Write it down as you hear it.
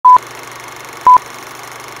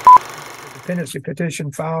pendency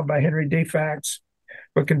petition filed by Henry Defax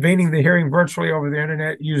for convening the hearing virtually over the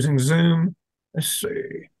internet using Zoom. Let's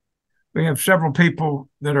see. We have several people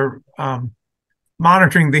that are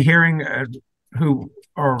monitoring the hearing who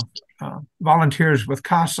are volunteers with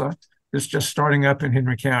CASA. It's just starting up in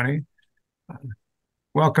Henry County.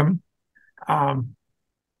 Welcome.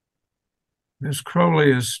 Ms.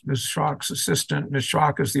 Crowley is Ms. Schrock's assistant. Ms.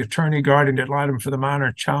 Schrock is the attorney guardian ad litem for the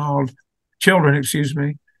minor children, excuse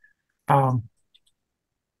me.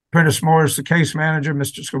 Prentice Moore is the case manager.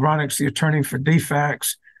 Mr. Skowronik's the attorney for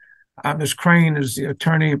DFAX. Ms. Crane is the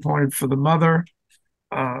attorney appointed for the mother.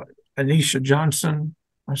 Anisha Johnson.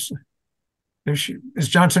 There she, Ms.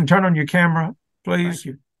 Johnson, turn on your camera, please.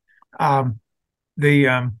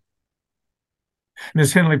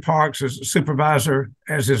 Ms. Henley Parks is a supervisor,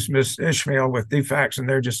 as is Ms. Ishmael with DFAX, and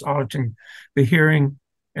they're just auditing the hearing.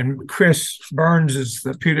 And Chris Burns is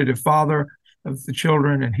the putative father of the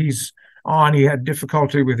children, and he's on. He had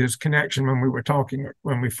difficulty with his connection when we were talking,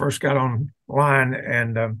 when we first got online,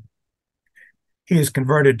 and he is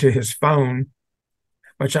converted to his phone,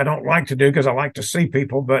 which I don't like to do because I like to see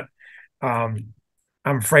people, but I'm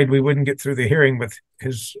afraid we wouldn't get through the hearing with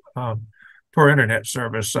his poor internet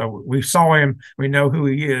service. So we saw him, we know who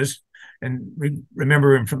he is, and we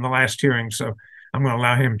remember him from the last hearing. So I'm going to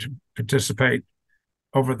allow him to participate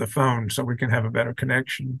over the phone so we can have a better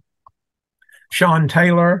connection. Sean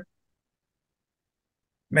Taylor,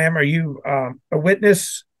 ma'am, are you a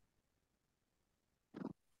witness?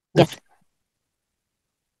 Yes.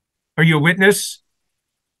 Are you a witness?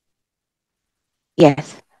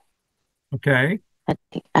 Yes. Okay.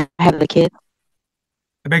 I have a kid.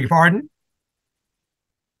 I beg your pardon?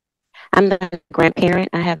 I'm the grandparent.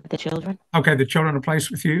 I have the children. Okay, the children are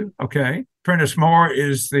placed with you. Okay. Prentice Moore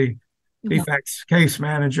is the DFAX case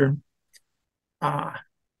manager.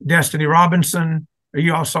 Destiny Robinson, are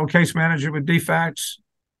you also case manager with DFAX?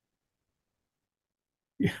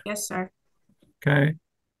 Yes, sir. Okay.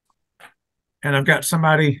 And I've got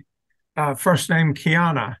somebody, first name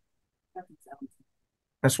Kiana.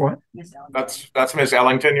 That's what? That's Ms.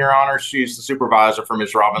 Ellington, Your Honor. She's the supervisor for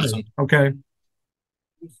Ms. Robinson. Okay.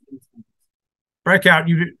 Breakout,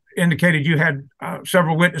 you indicated you had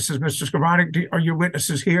several witnesses, Mr. Skowronik. Are your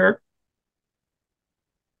witnesses here?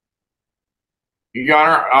 Your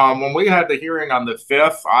Honor, when we had the hearing on the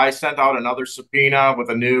 5th, I sent out another subpoena with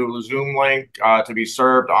a new Zoom link to be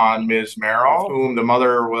served on Ms. Merrill, whom the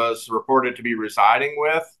mother was reported to be residing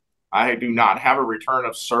with. I do not have a return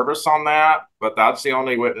of service on that, but that's the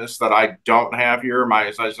only witness that I don't have here.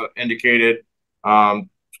 As I indicated,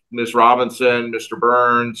 Ms. Robinson, Mr.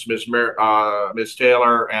 Burns, Ms.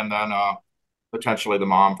 Taylor, and then potentially the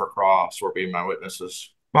mom for Cross will be my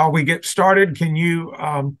witnesses. While we get started,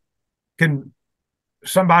 can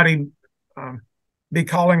somebody be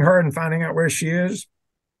calling her and finding out where she is?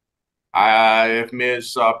 If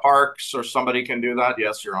Ms. Parks or somebody can do that,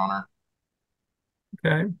 yes, Your Honor.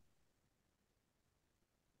 Okay.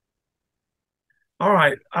 All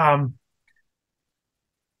right.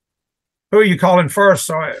 Who are you calling first?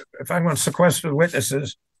 So if I'm going to sequester the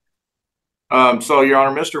witnesses. So, Your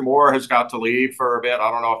Honor, Mr. Moore has got to leave for a bit.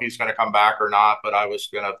 I don't know if he's going to come back or not, but I was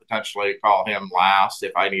going to potentially call him last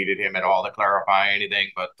if I needed him at all to clarify anything.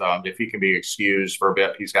 But if he can be excused for a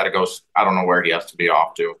bit, he's got to go. I don't know where he has to be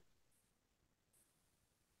off to.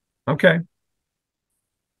 Okay.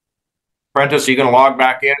 Prentice, are you going to log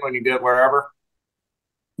back in when you get wherever?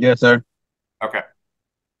 Yes, sir. Okay.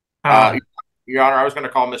 Your Honor, I was going to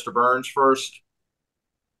call Mr. Burns first.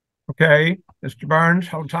 Okay. Mr. Burns,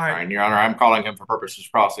 hold tight. Right, Your Honor, I'm calling him for purposes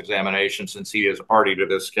of cross-examination since he is a party to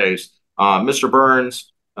this case. Mr.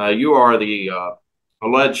 Burns, you are the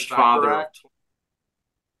alleged father.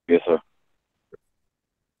 Yes, sir.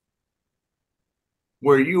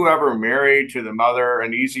 Were you ever married to the mother,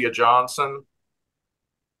 Anesia Johnson?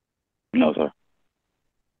 No, sir.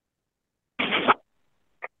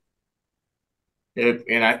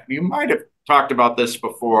 You might have talked about this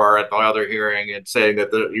before at the other hearing and saying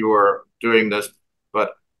that you were doing this,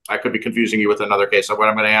 but I could be confusing you with another case. So what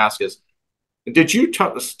I'm going to ask is, did you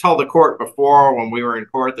tell the court before when we were in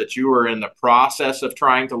court that you were in the process of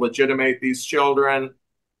trying to legitimate these children?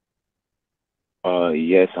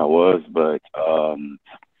 Yes, I was, but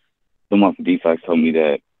someone from DFAX told me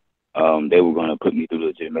that they were going to put me through the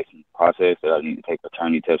legitimation process, that I need to take a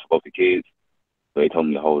paternity test for both the kids. So they told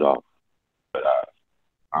me to hold off. But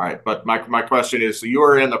all right, but my question is, so you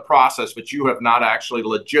are in the process, but you have not actually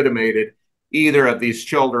legitimated either of these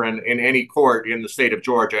children in any court in the state of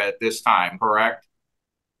Georgia at this time, correct?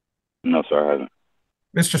 No, sir, I haven't.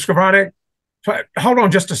 Mr. Skowronik, hold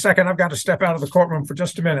on just a second. I've got to step out of the courtroom for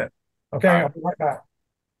just a minute. Okay, I'll be right back.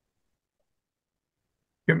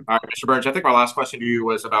 All right, Mr. Burns, I think my last question to you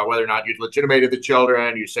was about whether or not you'd legitimated the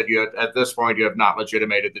children. You said at this point, you have not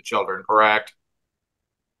legitimated the children, correct?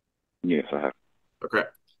 Yes, I have. Okay.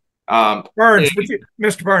 Burns,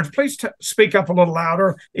 Mr. Burns, please speak up a little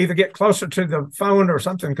louder, either get closer to the phone or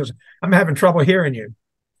something, because I'm having trouble hearing you.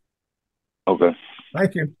 Okay.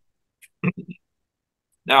 Thank you.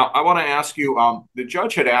 Now, I want to ask you, the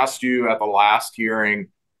judge had asked you at the last hearing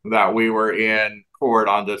that we were in court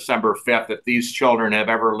on December 5th if these children have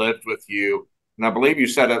ever lived with you. And I believe you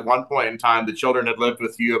said at one point in time the children had lived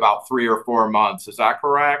with you about 3 or 4 months. Is that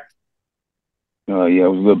correct? Yeah, it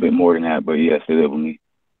was a little bit more than that, but yes, they live with me.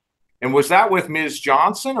 And was that with Ms.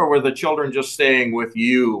 Johnson, or were the children just staying with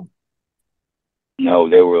you? No,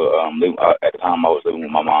 they were at the time I was living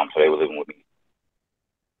with my mom, so they were living with me.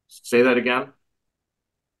 Say that again.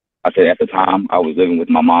 I said at the time I was living with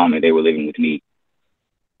my mom and they were living with me.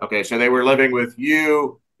 Okay, so they were living with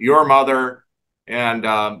you, your mother, and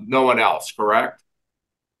no one else, correct?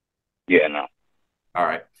 Yeah, no. All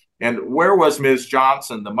right. And where was Ms.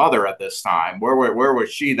 Johnson, the mother, at this time? Where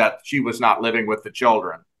was she that she was not living with the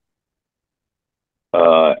children?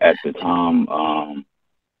 At the time, I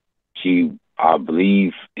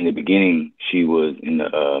believe in the beginning she was in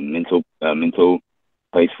the mental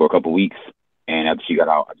place for a couple weeks, and after she got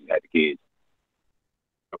out, I just had the kids.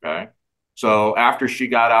 Okay. So after she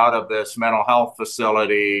got out of this mental health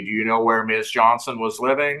facility, do you know where Ms. Johnson was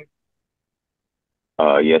living?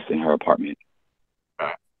 Yes, in her apartment.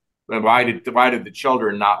 Okay. Then why did the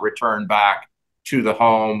children not return back to the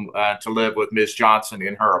home to live with Ms. Johnson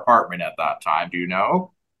in her apartment at that time? Do you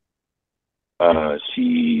know?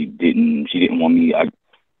 She didn't want me.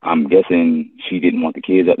 I'm guessing she didn't want the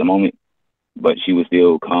kids at the moment, but she would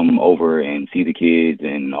still come over and see the kids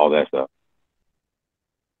and all that stuff.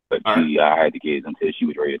 But I had the kids until she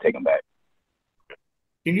was ready to take them back.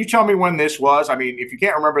 Can you tell me when this was? I mean, if you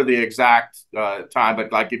can't remember the exact time,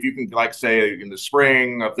 but like if you can, like, say in the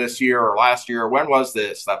spring of this year or last year, when was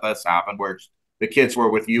this happened, where the kids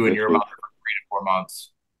were with you and your mother for 3 to 4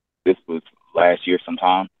 months? This was last year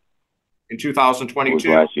sometime. In 2022? It was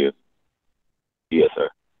last year. Yes, sir.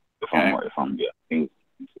 Okay. Yeah.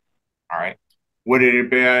 All right. Would it have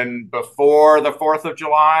been before the 4th of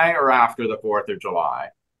July or after the 4th of July?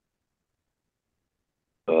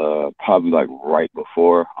 Probably like right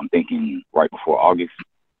before. I'm thinking right before August.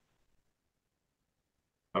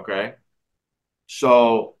 Okay.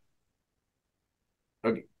 So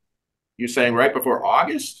you're saying right before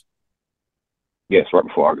August? Yes, right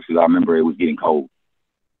before August, because I remember it was getting cold.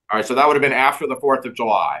 All right. So that would have been after the 4th of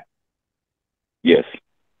July. Yes.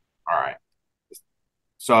 All right.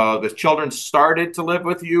 So the children started to live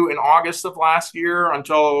with you in August of last year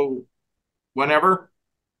until whenever?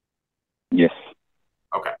 Yes.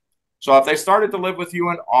 Okay. So if they started to live with you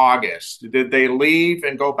in August, did they leave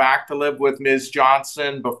and go back to live with Ms.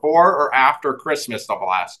 Johnson before or after Christmas of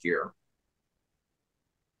last year?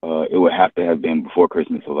 It would have to have been before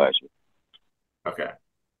Christmas of last year. Okay.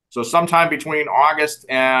 So sometime between August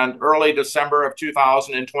and early December of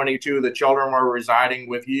 2022, the children were residing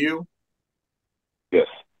with you? Yes.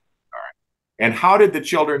 All right. And how did the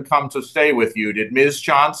children come to stay with you? Did Ms.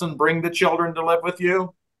 Johnson bring the children to live with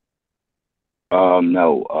you?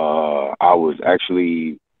 No. I was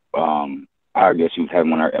actually, I guess she was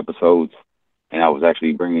having one of her episodes, and I was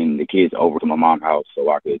actually bringing the kids over to my mom's house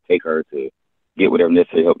so I could take her to get whatever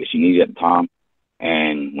necessary help that she needed at the time.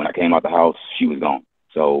 And when I came out the house, she was gone.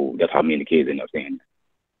 So that's how me and the kids ended up staying.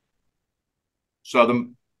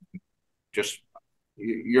 So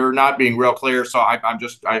you're not being real clear. So I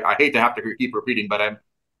hate to have to keep repeating, but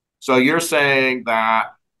so you're saying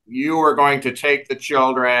that you were going to take the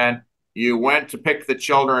children, you went to pick the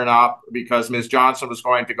children up because Ms. Johnson was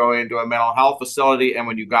going to go into a mental health facility. And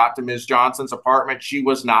when you got to Ms. Johnson's apartment, she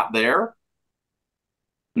was not there?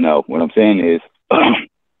 No, what I'm saying is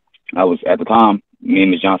I was, at the time, me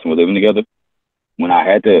and Ms. Johnson were living together.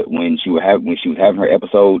 When she was having her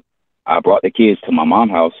episode, I brought the kids to my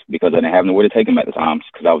mom's house because I didn't have nowhere to take them at the time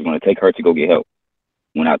because I was going to take her to go get help.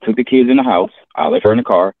 When I took the kids in the house, I left her in the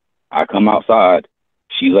car. I come outside.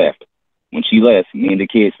 She left. When she left, me and the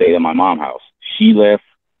kids stayed at my mom's house. She left.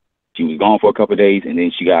 She was gone for a couple of days, and then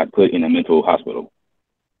she got put in a mental hospital.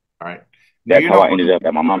 All right. That's how I ended up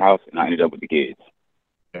at my mom's house, and I ended up with the kids.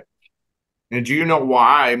 Okay. And do you know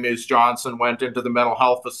why Ms. Johnson went into the mental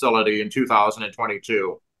health facility in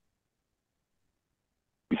 2022?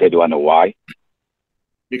 You said, do I know why?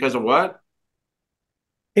 Because of what?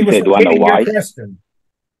 He was do I know why?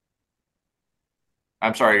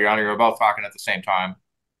 I'm sorry, Your Honor, you're both talking at the same time.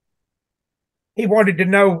 He wanted to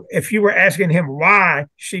know if you were asking him why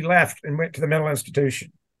she left and went to the mental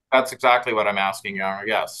institution. That's exactly what I'm asking, Your Honor.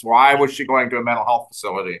 Yes. Why was she going to a mental health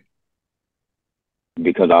facility?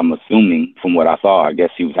 Because I'm assuming from what I saw, I guess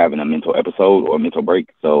she was having a mental episode or a mental break.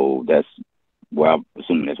 So that's where I'm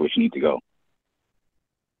assuming that's where she needs to go.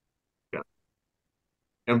 Yeah.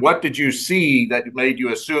 And what did you see that made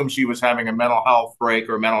you assume she was having a mental health break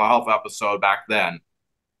or a mental health episode back then?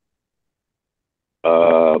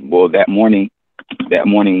 Well, that morning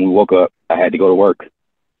we woke up, I had to go to work.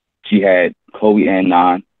 She had Chloe and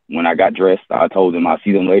Nan. When I got dressed, I told them I'll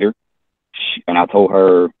see them later. And I told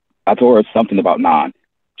her something about Nan.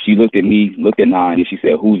 She looked at me, looked at Nan, and she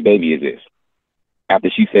said, "Whose baby is this?" After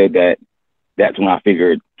she said that, that's when I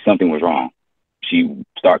figured something was wrong. She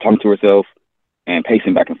started talking to herself and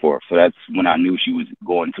pacing back and forth. So that's when I knew she was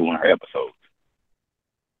going into one of her episodes.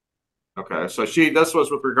 Okay, so this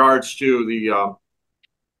was with regards to the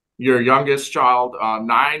your youngest child,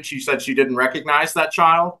 9. She said she didn't recognize that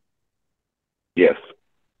child. Yes.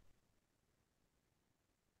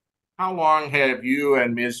 How long have you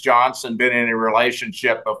and Ms. Johnson been in a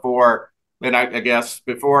relationship before? And I guess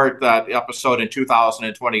before that episode in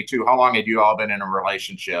 2022, how long had you all been in a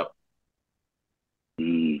relationship?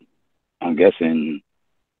 I'm guessing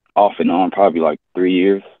off and on, probably like 3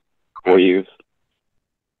 years, 4 years.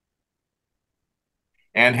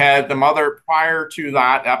 And had the mother, prior to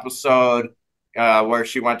that episode where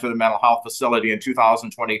she went to the mental health facility in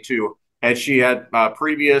 2022, had she had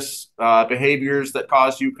previous behaviors that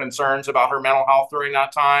caused you concerns about her mental health during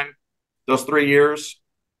that time, those 3 years?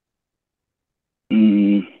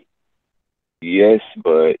 Yes,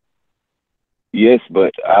 but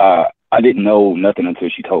I didn't know nothing until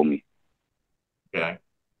she told me. Okay.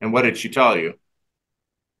 And what did she tell you?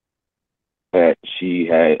 That she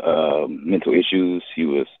had mental issues. She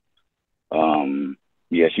was,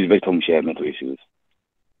 she basically told me she had mental issues.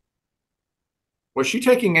 Was she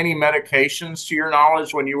taking any medications, to your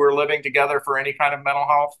knowledge, when you were living together for any kind of mental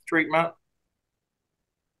health treatment?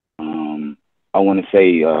 I want to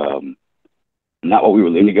say not while we were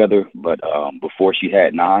living together, but before she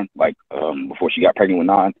had Nan, before she got pregnant with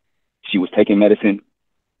Nan, she was taking medicine.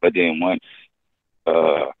 But then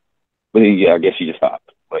I guess she just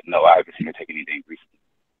stopped. But no, I haven't seen her take anything recently.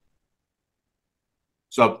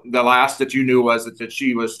 So the last that you knew was that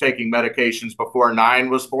she was taking medications before 9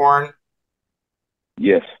 was born?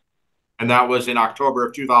 Yes. And that was in October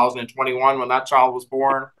of 2021 when that child was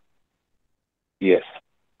born? Yes.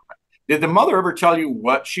 Did the mother ever tell you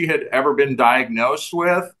what she had ever been diagnosed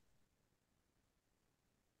with?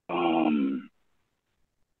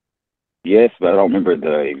 Yes, but I don't remember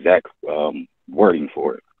the exact wording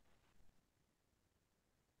for it.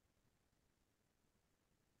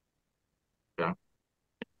 Okay.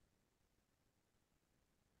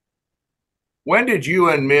 When did you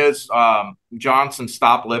and Ms. Johnson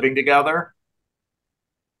stop living together?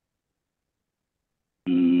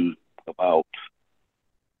 About,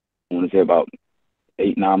 I want to say about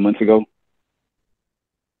 8, 9 months ago.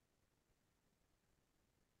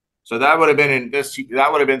 So that would have been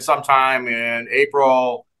that would have been sometime in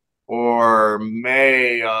April or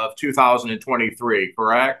May of 2023,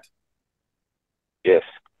 correct? Yes.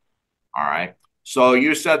 All right. So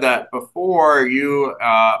you said that before you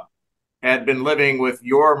had been living with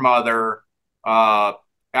your mother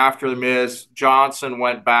after Ms. Johnson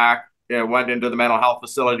went into the mental health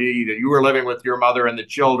facility, that you were living with your mother and the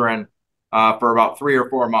children for about 3 or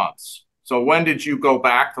 4 months. So when did you go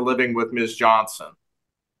back to living with Ms. Johnson?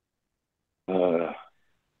 It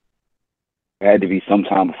had to be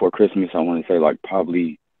sometime before Christmas. I want to say like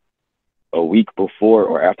probably a week before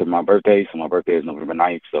or after my birthday. So my birthday is November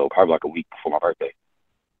 9th. So probably like a week before my birthday.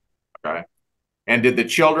 Okay. And did the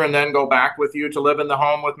children then go back with you to live in the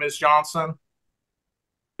home with Ms. Johnson?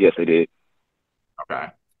 Yes, they did. Okay.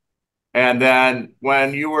 And then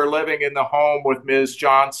when you were living in the home with Ms.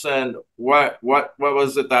 Johnson, what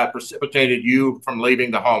was it that precipitated you from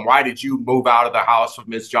leaving the home? Why did you move out of the house with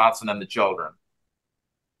Ms. Johnson and the children?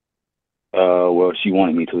 Well, she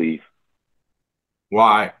wanted me to leave.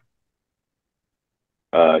 Why?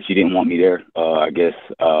 She didn't want me there. I guess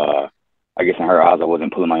in her eyes I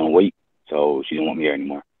wasn't pulling my own weight, so she didn't want me there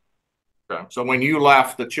anymore. Okay. So when you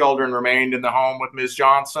left, the children remained in the home with Ms.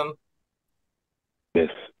 Johnson? Yes.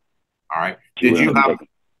 All right.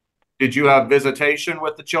 Did you have visitation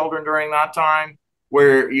with the children during that time?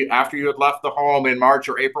 After you had left the home in March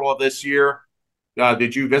or April of this year,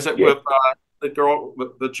 did you visit Yes. with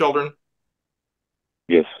the children?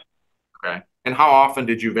 Yes. Okay. And how often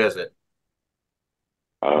did you visit?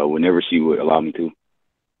 Whenever she would allow me to.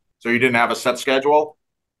 So you didn't have a set schedule?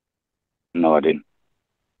 No, I didn't.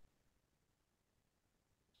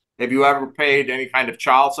 Have you ever paid any kind of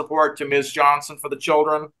child support to Ms. Johnson for the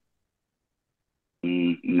children?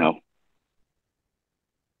 No.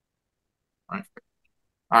 Right.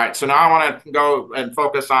 All right. So now I want to go and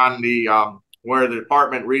focus on the where the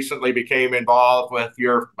department recently became involved with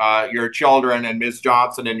your children and Ms.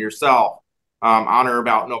 Johnson and yourself on or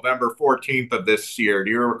about November 14th of this year.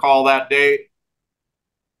 Do you recall that date?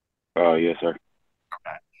 Yes, sir.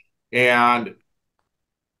 Okay. And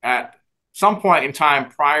at some point in time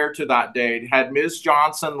prior to that date, had Ms.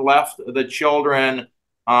 Johnson left the children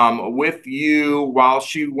with you while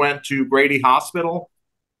she went to Grady Hospital?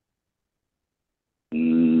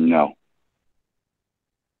 No.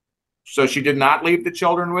 So she did not leave the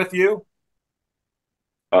children with you?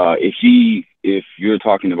 If you're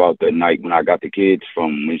talking about the night when I got the kids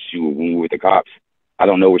from when we were with the cops, I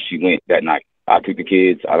don't know where she went that night. I took the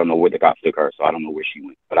kids. I don't know where the cops took her, so I don't know where she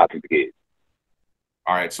went, but I took the kids.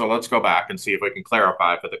 All right, so let's go back and see if we can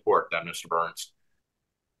clarify for the court then, Mr. Burns.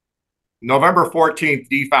 November 14th,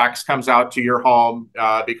 DFAX comes out to your home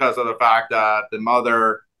because of the fact that the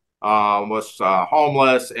mother was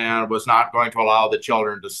homeless and was not going to allow the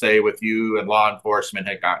children to stay with you, and law enforcement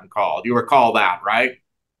had gotten called. You recall that, right?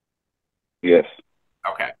 Yes.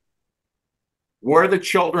 Okay. Were the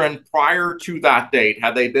children prior to that date,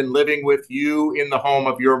 had they been living with you in the home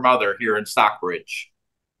of your mother here in Stockbridge?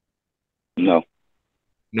 No.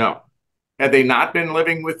 No. Had they not been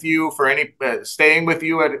living with you for any, staying with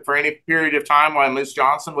you for any period of time while Ms.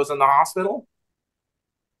 Johnson was in the hospital?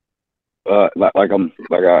 Like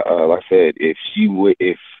I said, if she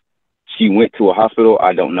went to a hospital,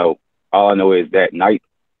 I don't know. All I know is that night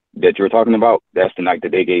that you're talking about, that's the night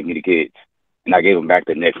that they gave me the kids, and I gave them back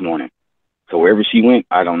the next morning. So wherever she went,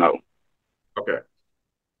 I don't know. Okay.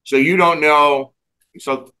 So you don't know.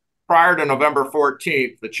 So prior to November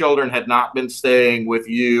 14th, the children had not been staying with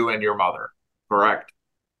you and your mother, correct?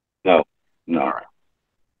 No. No. All right.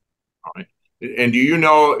 All right. And do you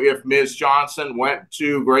know if Ms. Johnson went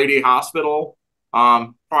to Grady Hospital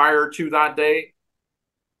prior to that date?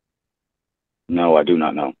 No, I do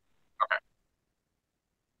not know. Okay.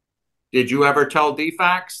 Did you ever tell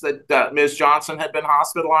DFAX that Ms. Johnson had been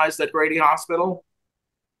hospitalized at Grady Hospital?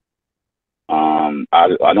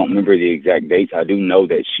 I don't remember the exact dates. I do know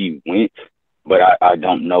that she went, but I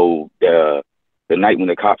don't know the night when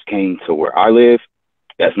the cops came to where I live.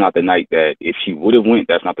 That's not the night that, if she would have went,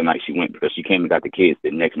 that's not the night she went, because she came and got the kids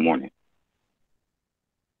the next morning.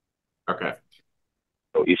 Okay.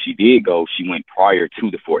 So if she did go, she went prior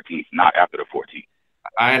to the 14th, not after the 14th.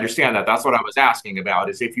 I understand that. That's what I was asking about,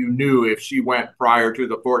 is if you knew if she went prior to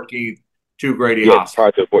the 14th to Grady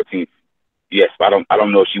Hospital. Prior to the 14th. Yes, I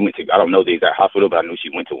don't know if she went to, I don't know the exact hospital, but I knew she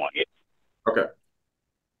went to one. Yes. Okay.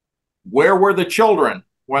 Where were the children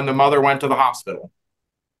when the mother went to the hospital?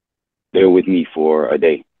 They were with me for a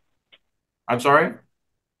day. I'm sorry?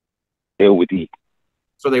 They were with me.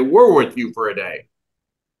 So they were with you for a day?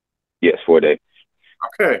 Yes, for a day.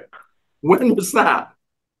 Okay. When was that?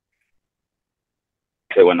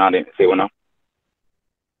 Say what now? Say what now?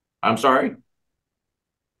 I'm sorry?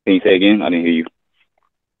 Can you say again? I didn't hear you.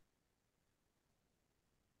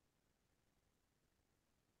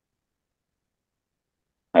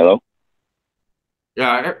 Hello?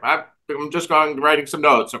 Yeah, I'm just writing some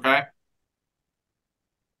notes, okay?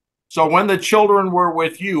 So when the children were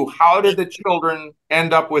with you, how did the children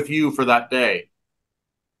end up with you for that day?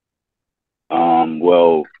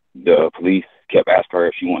 Well, the police kept asking her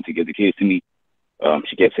if she wanted to give the kids to me.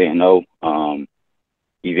 She kept saying no.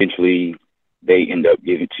 Eventually she ended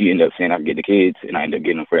up saying I could get the kids, and I ended up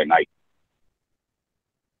getting them for that night.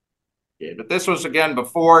 Yeah, but this was, again,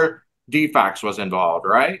 before DFAX was involved,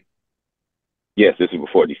 right? Yes, this was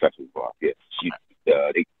before DFAX was involved. Yes.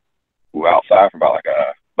 They were outside for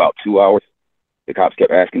about 2 hours. The cops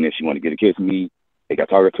kept asking if she wanted to get the kids to me. They got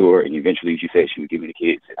talking to her, and eventually she said she would give me the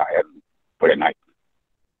kids, and I had them for that night.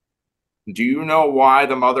 Do you know why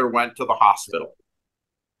the mother went to the hospital?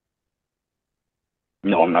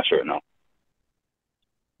 No, I'm not sure. No.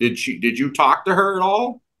 Did you talk to her at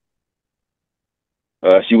all?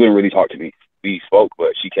 She wouldn't really talk to me. We spoke,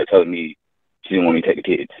 but she kept telling me she didn't want me to take the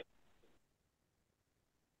kids.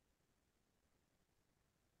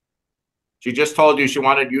 She just told you she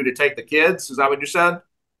wanted you to take the kids? Is that what you said?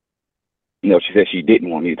 No, she said she didn't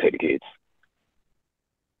want me to take the kids.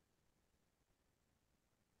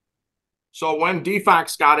 So when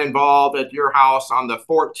DFAX got involved at your house on the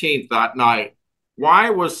 14th that night, why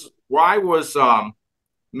was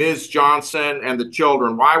Ms. Johnson and the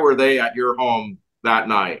children, why were they at your home that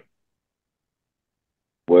night?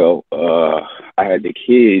 Well, I had the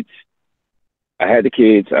kids. I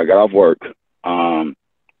got off work,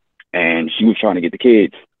 and she was trying to get the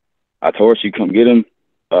kids. I told her she'd come get them.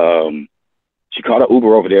 She called an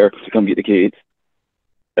Uber over there to come get the kids.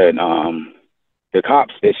 And the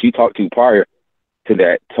cops that she talked to prior to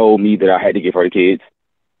that told me that I had to give her the kids.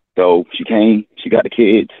 So she came, she got the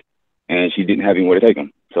kids, and she didn't have anywhere to take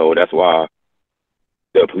them. So that's why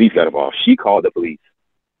the police got involved. She called the police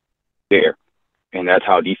there, and that's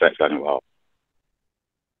how defects got involved.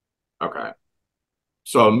 Okay.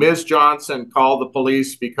 So Ms. Johnson called the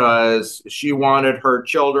police because she wanted her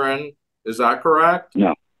children. Is that correct?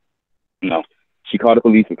 No, no. She called the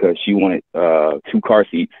police because she wanted 2 car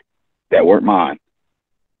seats that weren't mine.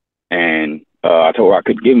 And I told her I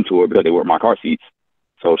couldn't give them to her because they weren't my car seats.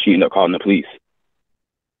 So she ended up calling the police.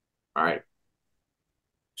 All right.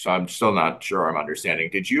 So I'm still not sure I'm understanding.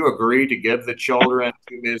 Did you agree to give the children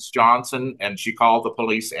to Ms. Johnson and she called the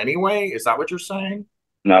police anyway? Is that what you're saying?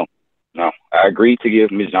 No, no. I agreed to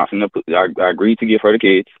give Ms. Johnson I agreed to give her the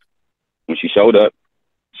kids. When she showed up,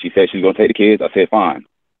 she said she was going to take the kids. I said, fine.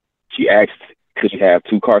 She asked, could she have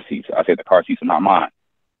 2 car seats? I said, the car seats are not mine.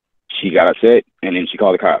 She got upset, and then she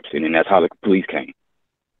called the cops, and then that's how the police came.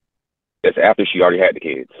 That's after she already had the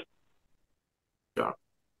kids. Yeah.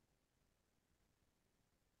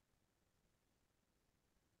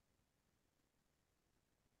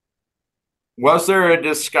 Was there a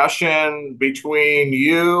discussion between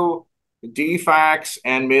you, DFAX,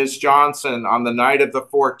 and Ms. Johnson on the night of the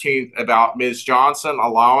 14th about Ms. Johnson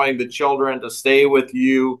allowing the children to stay with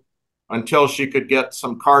you until she could get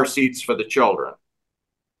some car seats for the children?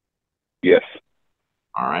 Yes.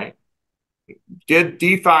 All right. Did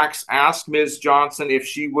DFAX ask Ms. Johnson if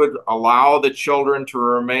she would allow the children to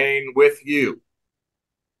remain with you?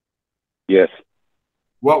 Yes.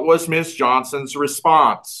 What was Ms. Johnson's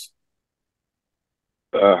response?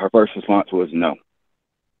 Her first response was no.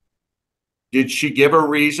 Did she give a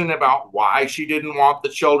reason about why she didn't want the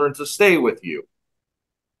children to stay with you?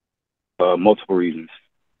 Multiple reasons.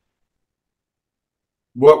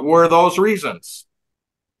 What were those reasons?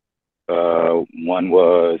 One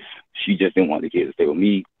was she just didn't want the kids to stay with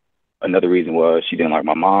me. Another reason was she didn't like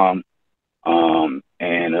my mom. And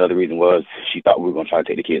another reason was she thought we were going to try to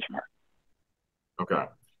take the kids from her. Okay.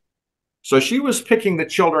 So she was picking the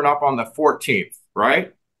children up on the 14th,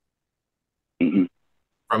 right? Mm-hmm.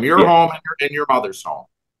 From your home and your mother's home.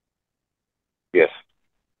 Yes.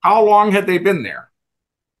 How long had they been there?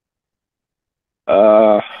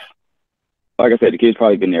 Like I said, the kids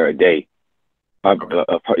probably been there a day.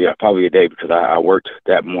 Probably a day because I worked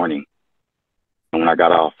that morning. And when I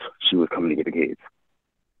got off, she was coming to get the kids.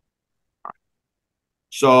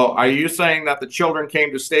 So are you saying that the children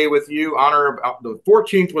came to stay with you on or about the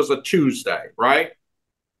 14th was a Tuesday, right?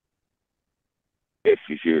 If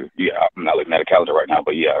I'm not looking at a calendar right now,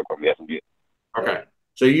 but yeah, yes, yeah. Okay.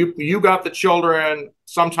 So you got the children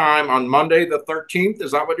sometime on Monday the 13th.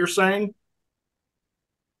 Is that what you're saying?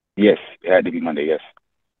 Yes, it had to be Monday, yes.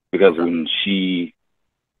 Because when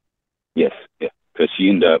because she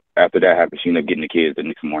ended up, after that happened, she ended up getting the kids the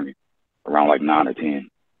next morning around like 9 or 10.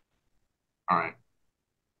 All right.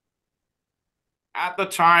 At the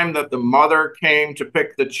time that the mother came to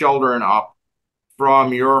pick the children up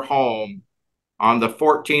from your home on the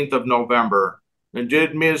 14th of November,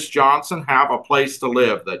 did Ms. Johnson have a place to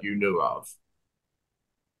live that you knew of?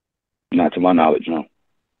 Not to my knowledge, no.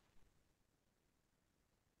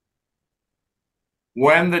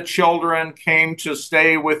 When the children came to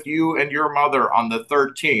stay with you and your mother on the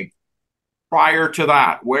 13th, prior to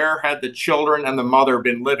that, where had the children and the mother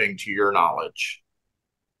been living to your knowledge?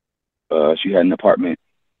 She had an apartment.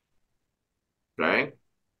 Okay.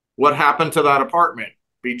 What happened to that apartment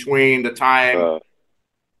between the time?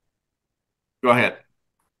 Go ahead.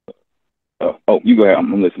 You go ahead.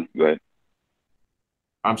 I'm listening. Go ahead.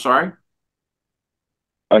 I'm sorry?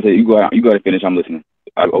 I said you go ahead. You go ahead and finish. I'm listening.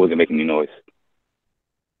 I wasn't making any noise.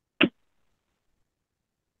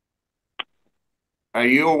 Are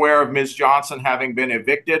you aware of Ms. Johnson having been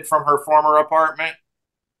evicted from her former apartment?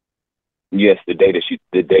 Yes, the day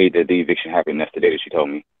that the eviction happened, that's the day that she told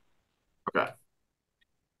me. Okay.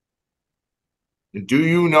 Do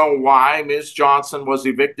you know why Ms. Johnson was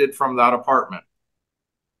evicted from that apartment?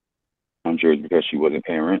 I'm sure it's because she wasn't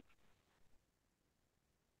paying rent.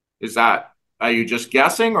 Are you just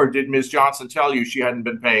guessing, or did Ms. Johnson tell you she hadn't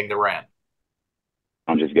been paying the rent?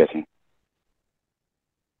 I'm just guessing.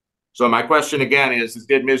 So my question again is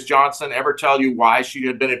did Ms. Johnson ever tell you why she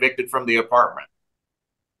had been evicted from the apartment?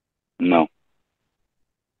 No.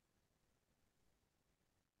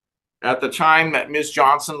 At the time that Ms.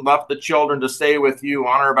 Johnson left the children to stay with you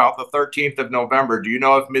on or about the 13th of November, do you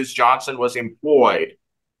know if Ms. Johnson was employed?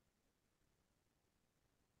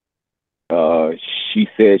 She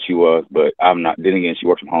said she was, but I'm not. Then again, she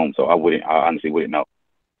works from home, so I honestly wouldn't know.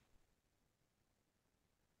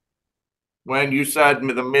 When you said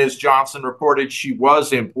the Ms. Johnson reported she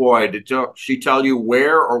was employed, did she tell you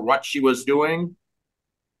where or what she was doing?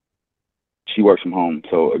 She works from home.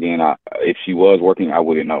 So again, if she was working, I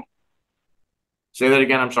wouldn't know. Say that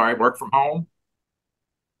again. I'm sorry. Work from home?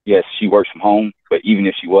 Yes, she works from home, but even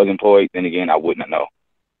if she was employed, then again, I wouldn't know.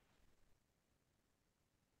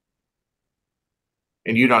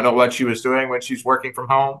 And you don't know what she was doing when she's working from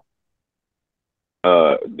home?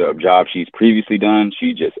 The job she's previously done,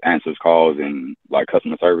 she just answers calls and like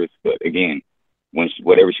customer service. But again,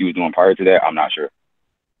 whatever she was doing prior to that, I'm not sure.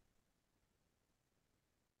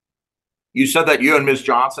 You said that you and Ms.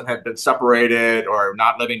 Johnson had been separated or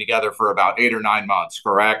not living together for about 8 or 9 months,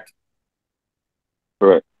 correct?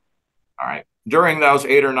 Correct. All right. During those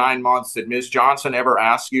 8 or 9 months, did Ms. Johnson ever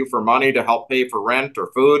ask you for money to help pay for rent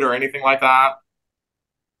or food or anything like that?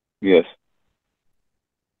 Yes.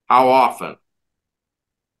 How often?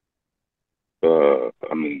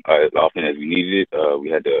 I mean, as often as we needed it, we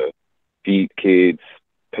had to feed kids,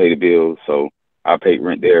 pay the bills. So I paid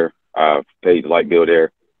rent there. I paid the light bill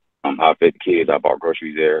there. I fed the kids. I bought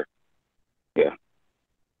groceries there. Yeah.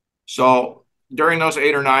 So during those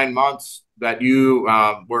 8 or 9 months that you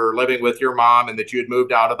were living with your mom and that you had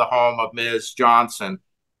moved out of the home of Ms. Johnson,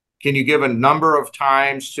 can you give a number of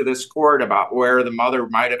times to this court about where the mother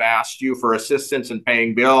might have asked you for assistance in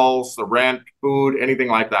paying bills, the rent, food, anything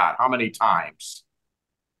like that? How many times?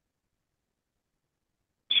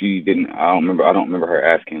 She didn't. I don't remember. I don't remember her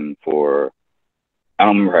asking for. I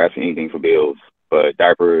don't remember her asking anything for bills, but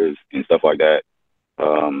diapers and stuff like that.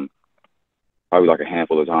 Um, Probably like a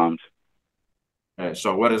handful of times.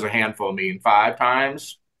 So what does a handful mean? 5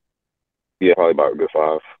 times? Yeah, probably about a good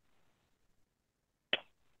five.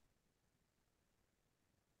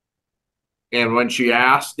 And when she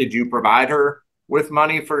asked, did you provide her with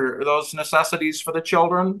money for those necessities for the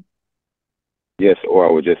children? Yes, or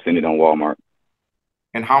I would just send it on Walmart.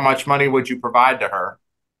 And how much money would you provide to her?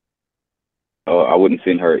 I wouldn't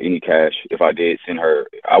send her any cash. If I did send her,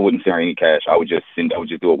 I wouldn't send her any cash. I would just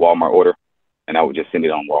do a Walmart order, and I would just send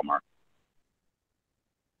it on Walmart.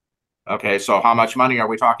 Okay, so how much money are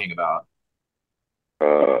we talking about?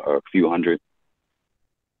 A few hundred,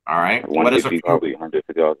 All right. like What is a 150, few? probably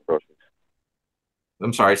 $150 groceries.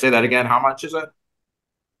 I'm sorry, say that again. How much is it?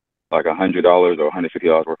 Like $100 or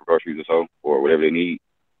 $150 worth of groceries or so, or whatever they need.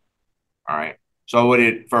 All right. So would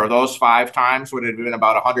it, for those 5 times, would it have been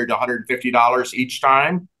about $100 to $150 each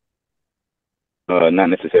time? Not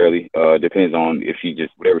necessarily. Depends on if she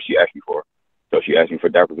just whatever she asks me for. So if she asks me for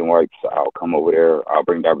diapers and wipes, I'll come over there. I'll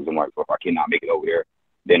bring diapers and wipes. Or if I cannot make it over there,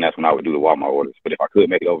 then that's when I would do the Walmart orders. But if I could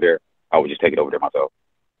make it over there, I would just take it over there myself.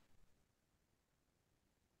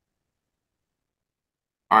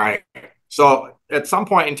 All right. So at some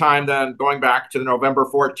point in time, then going back to the November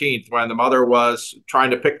 14th, when the mother was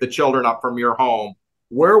trying to pick the children up from your home,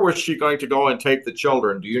 where was she going to go and take the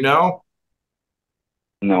children? Do you know?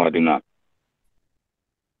 No, I do not.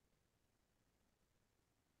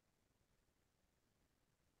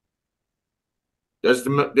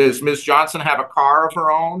 Does Ms. Johnson have a car of her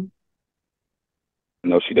own?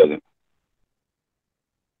 No, she doesn't.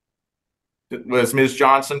 Was Ms.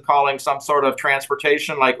 Johnson calling some sort of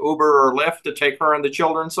transportation like Uber or Lyft to take her and the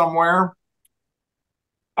children somewhere?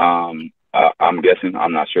 I'm guessing.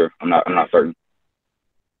 I'm not sure. I'm not certain.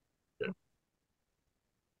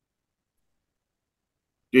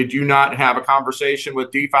 Did you not have a conversation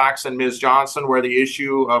with DFAX and Ms. Johnson where the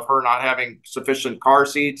issue of her not having sufficient car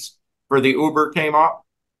seats for the Uber came up?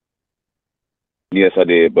 Yes, I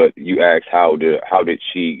did. But you asked how did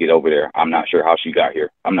she get over there? I'm not sure how she got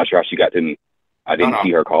here. I'm not sure how she got to me. I No, didn't no,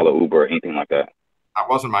 see her call a Uber or anything like that. that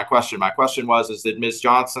wasn't my question. My question was, did Ms.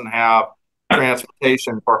 Johnson have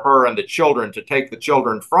transportation for her and the children to take the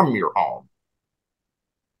children from your home?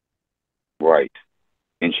 Right.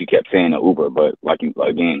 And she kept saying an Uber, but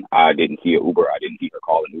again, I didn't see an Uber. I didn't see her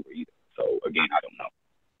call an Uber either. So again, I don't know.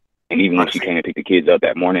 And even when she came and picked the kids up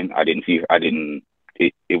that morning, I didn't see her. I didn't.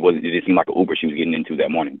 It didn't seem like an Uber she was getting into that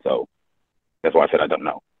morning. So that's why I said I don't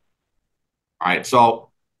know. All right.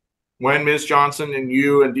 So when Ms. Johnson and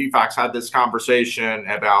you and DFAX had this conversation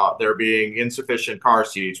about there being insufficient car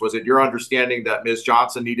seats, was it your understanding that Ms.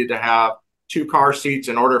 Johnson needed to have 2 car seats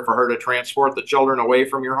in order for her to transport the children away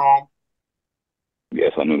from your home?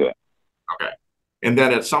 Yes, I knew that. Okay. And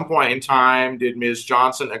then at some point in time, did Ms.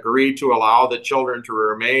 Johnson agree to allow the children to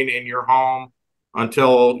remain in your home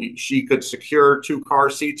until she could secure 2 car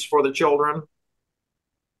seats for the children?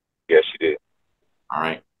 Yes, she did. All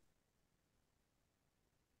right.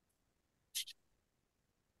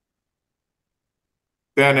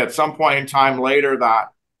 Then at some point in time later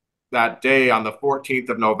that that day on the 14th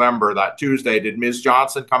of November, that Tuesday, did Ms.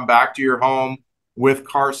 Johnson come back to your home with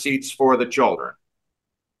car seats for the children?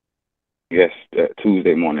 Yes,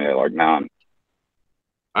 Tuesday morning at like 9.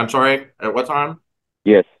 I'm sorry, at what time?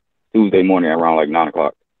 Yes, Tuesday morning around like 9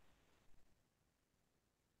 o'clock.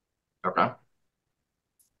 Okay.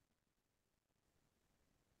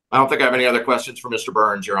 I don't think I have any other questions for Mr.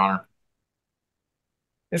 Burns, Your Honor.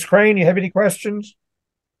 Ms. Crane, you have any questions?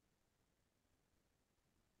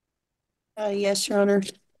 Yes, Your Honor.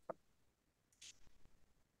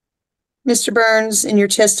 Mr. Burns, in your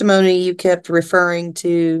testimony, you kept referring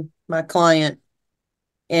to my client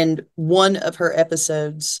and one of her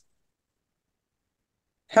episodes.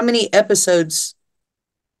 How many episodes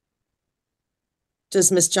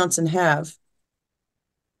does Miss Johnson have?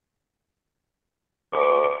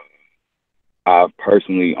 I've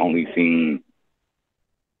personally only seen,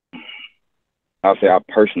 I'll say I've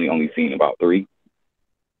personally only seen about 3.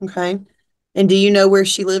 Okay. And do you know where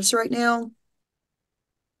she lives right now?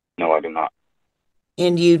 No, I do not.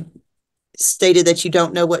 And you stated that you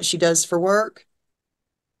don't know what she does for work?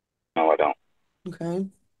 No, I don't. Okay.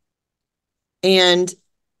 And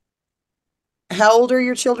how old are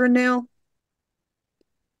your children now?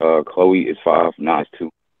 Chloe is 5, Nas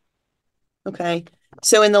 2. Okay.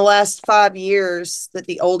 So in the last 5 years that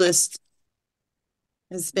the oldest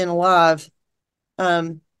has been alive,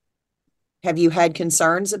 have you had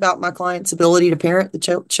concerns about my client's ability to parent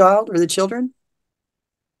the child or the children?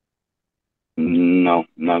 No,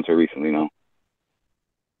 not until recently, no.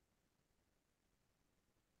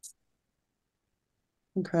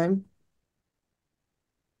 Okay.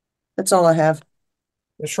 That's all I have.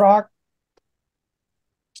 Ms. Rock?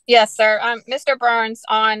 Yes, sir. Mr. Burns,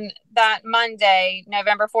 on that Monday,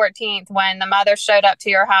 November 14th, when the mother showed up to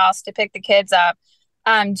your house to pick the kids up,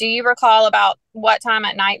 do you recall about what time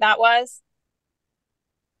at night that was?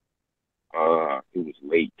 It was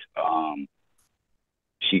late.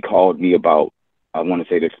 She called me about, I want to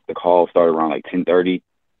say the call started around like 10:30.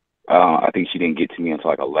 I think she didn't get to me until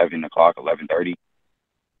like 11 o'clock, 11:30.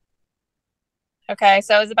 Okay,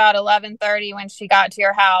 so it was about 11:30 when she got to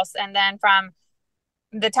your house, and then from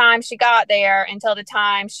the time she got there until the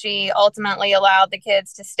time she ultimately allowed the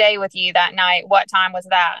kids to stay with you that night, what time was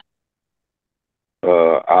that?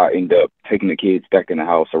 I ended up taking the kids back in the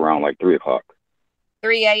house around like 3 o'clock.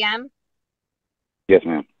 3 a.m.? Yes,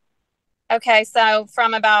 ma'am. Okay, so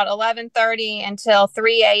from about 11:30 until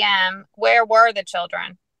 3 a.m., where were the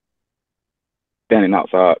children? Standing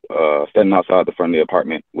outside the front of the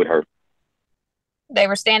apartment with her. They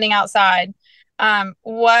were standing outside.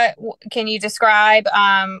 What can you describe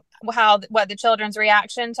what the children's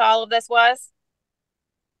reaction to all of this was?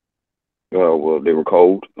 Well, they were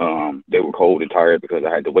cold. They were cold and tired because I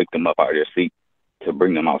had to wake them up out of their seat to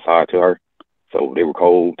bring them outside to her. So they were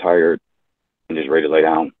cold, tired, and just ready to lay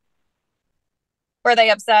down. Were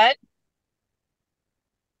they upset?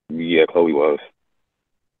 Yeah, Chloe was.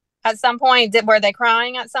 At some point, were they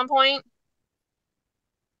crying at some point?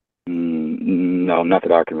 No, not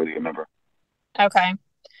that I can really remember. Okay.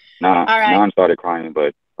 All right. Nan started crying,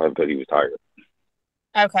 but because he was tired.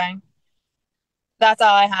 Okay. That's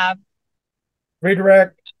all I have.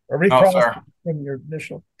 Redirect or recross sir. from your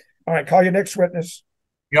initial. All right, call your next witness.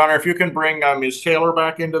 Your Honor, if you can bring Ms. Taylor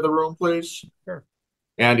back into the room, please. Sure.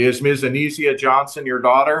 And is Ms. Anesia Johnson your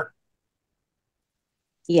daughter?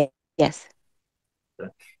 Yeah, yes.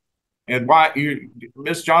 Okay. And why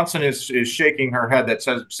Ms. Johnson is shaking her head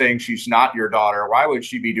saying she's not your daughter. Why would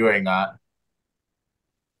she be doing that?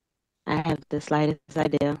 I have the slightest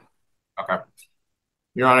idea. Okay.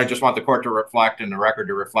 Your Honor, I just want the court to reflect and the record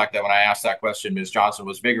to reflect that when I asked that question, Ms. Johnson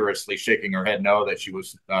was vigorously shaking her head no, that she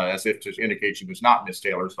was as if to indicate she was not Ms.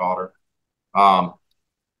 Taylor's daughter.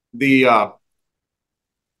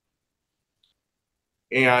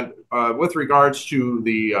 With regards to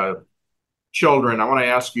the children, I want to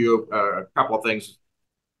ask you a couple of things.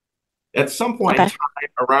 At some point in time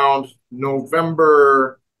around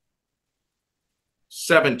November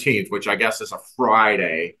 17th, which I guess is a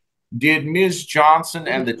Friday, did Ms. Johnson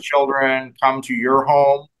and the children come to your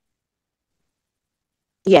home?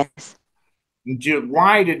 Yes.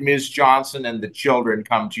 Why did Ms. Johnson and the children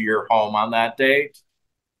come to your home on that date?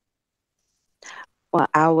 Well,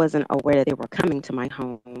 I wasn't aware that they were coming to my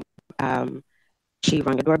home. She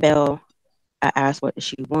rang the doorbell. I asked what did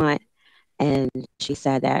she want, and she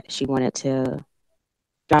said that she wanted to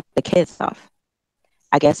drop the kids off.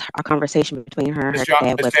 I guess our conversation between her and her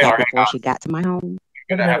dad was had before she got to my home.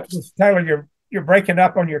 Ms. Taylor, you're breaking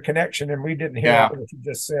up on your connection, and we didn't hear what you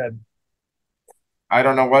just said. I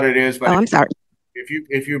don't know what it is, but I'm sorry.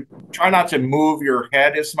 if you try not to move your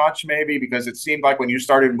head as much, maybe, because it seemed like when you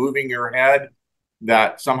started moving your head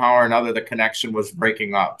that somehow or another the connection was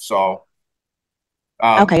breaking up. So,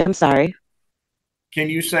 Okay, I'm sorry. can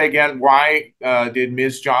you say again, why did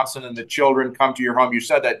Ms. Johnson and the children come to your home? You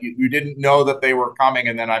said that you didn't know that they were coming,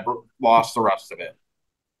 and then I lost the rest of it.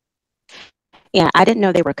 Yeah, I didn't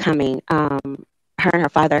know they were coming. Her and her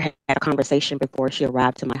father had a conversation before she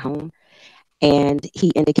arrived to my home, and he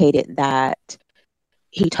indicated that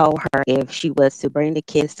he told her if she was to bring the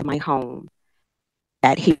kids to my home,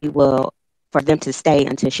 that he will, for them to stay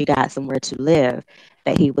until she got somewhere to live,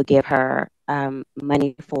 that he would give her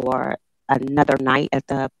money for another night at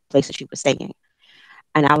the place that she was staying.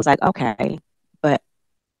 And I was like, okay. But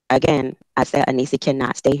again, I said, Anissa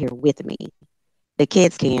cannot stay here with me. The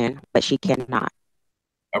kids can, but she cannot.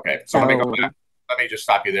 Okay, so let me go So, back. Let me just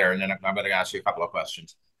stop you there, and then I'm going to ask you a couple of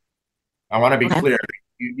questions. I want to be okay. clear.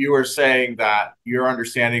 You were saying that your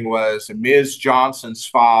understanding was Ms. Johnson's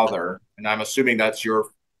father, and I'm assuming that's your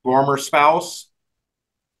former spouse.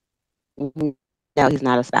 No, he's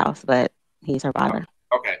not a spouse, but he's her father.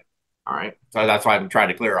 Okay, all right. So that's why I'm trying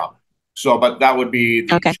to clear up. So, but that would be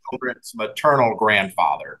the Okay, children's maternal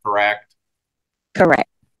grandfather, correct? correct,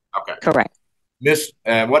 Okay. correct.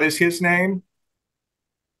 What is his name?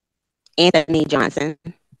 Anthony Johnson.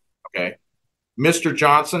 Okay. Mr.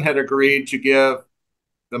 Johnson had agreed to give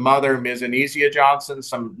the mother, Ms. Anesia Johnson,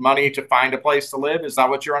 some money to find a place to live. Is that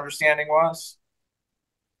what your understanding was?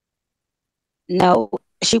 No,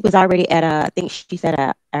 she was already at I think she said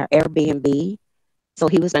a Airbnb. So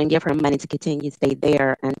he was going to give her money to continue to stay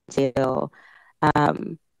there until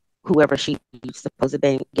um, whoever she supposed to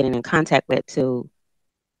be getting in contact with to,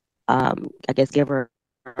 I guess, give her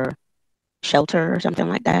shelter or something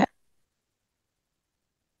like that.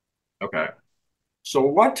 Okay. So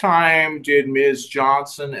what time did Ms.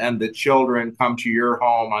 Johnson and the children come to your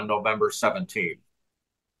home on November 17th?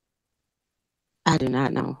 I do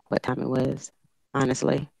not know what time it was,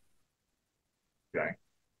 honestly. Okay.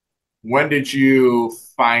 When did you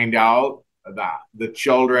find out that the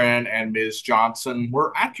children and Ms. Johnson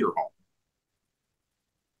were at your home?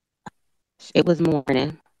 It was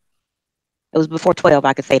morning. It was before 12,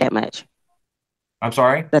 I could say that much. I'm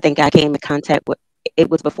sorry? I think I came in contact with, it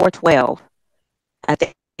was before 12. I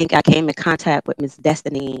think I came in contact with Miss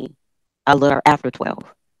Destiny a little after 12.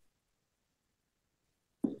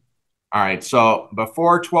 All right. So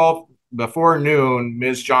before noon,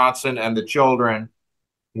 Ms. Johnson and the children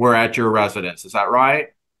were at your residence. Is that right?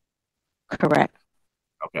 Correct.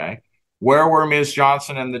 Okay. Where were Ms.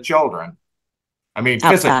 Johnson and the children? I mean,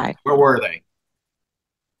 physically, Outside. where were they?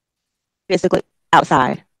 Physically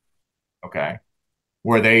outside. Okay.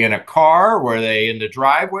 Were they in a car? Were they in the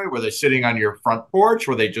driveway? Were they sitting on your front porch?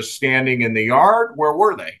 Were they just standing in the yard? Where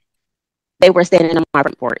were they? They were standing on my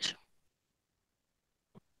front porch.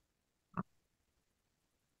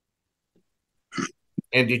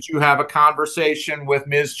 And did you have a conversation with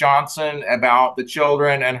Ms. Johnson about the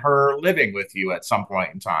children and her living with you at some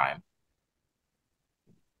point in time?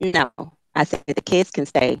 No, I said the kids can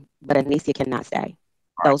stay, but Anicia cannot stay.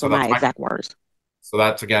 All right. Those were my exact words. So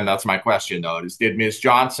that's my question though. Did Ms.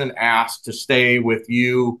 Johnson ask to stay with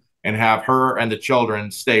you and have her and the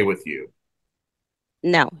children stay with you?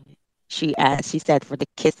 No, she asked, she said for the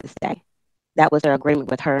kids to stay. That was her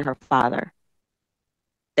agreement with her and her father,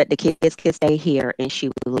 that the kids could stay here and she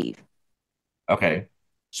would leave. Okay.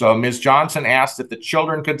 So Ms. Johnson asked if the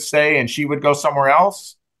children could stay and she would go somewhere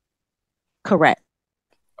else? Correct.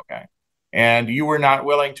 Okay. And you were not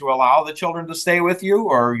willing to allow the children to stay with you,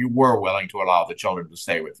 or you were willing to allow the children to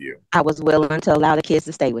stay with you? I was willing to allow the kids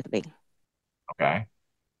to stay with me. Okay.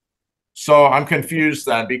 So I'm confused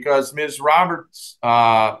then because Ms. Roberts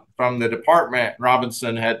from the department,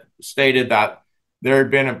 Robinson, had stated that there had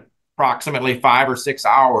been approximately 5 or 6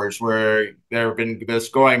 hours where there had been this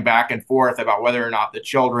going back and forth about whether or not the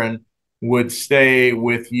children would stay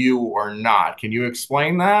with you or not. Can you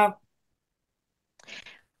explain that?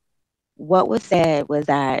 What was said was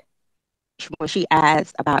that when she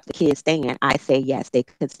asked about the kids staying, I said yes, they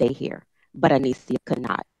could stay here, but Anicia could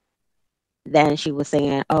not. Then she was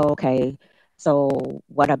saying, oh, okay, so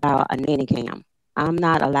what about a nanny cam? I'm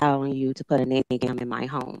not allowing you to put a nanny cam in my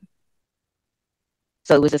home.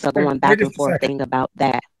 So it was just a going Wait back and just a forth second, thing about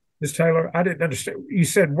that. Ms. Taylor. I didn't understand. You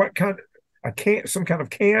said what kind of a cam? Some kind of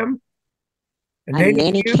cam? A A nanny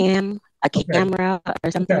nanny cam? cam, a Okay. camera,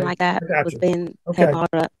 or something Okay. like that I got was you. being had Okay.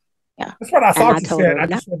 brought up. Yeah. That's what I And I thought you told said. her I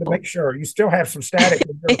no. just wanted to make sure. You still have some static.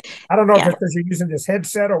 I don't know if Yeah. it's because you're using this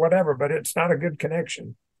headset or whatever, but it's not a good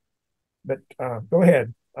connection. But go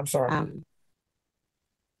ahead. I'm sorry.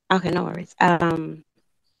 Okay, no worries.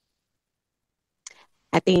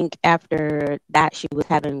 I think after that, she was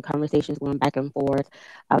having conversations going back and forth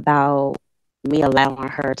about me allowing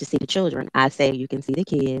her to see the children. I say, you can see the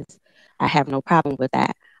kids. I have no problem with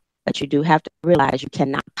that. But you do have to realize you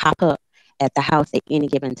cannot pop up at the house at any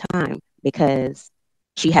given time because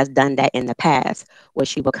she has done that in the past where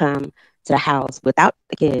she will come to the house without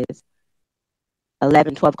the kids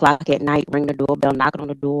 11, 12 o'clock at night, ring the doorbell, knocking on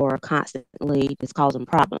the door constantly, just causing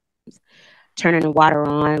problems, turning the water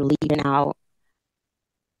on, leaving out,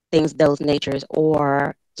 things of those natures,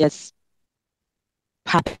 or just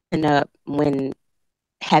popping up when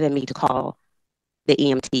having me to call the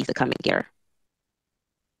EMTs to come and get her.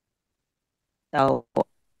 So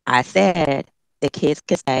I said the kids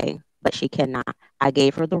can stay, but she cannot. I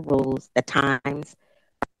gave her the rules, the times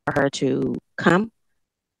for her to come,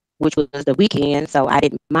 which was the weekend. So I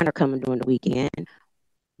didn't mind her coming during the weekend.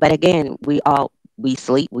 But again, we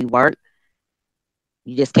sleep, we work.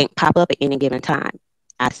 You just can't pop up at any given time.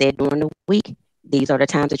 I said during the week, these are the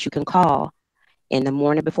times that you can call in the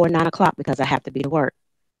morning before 9 o'clock because I have to be to work.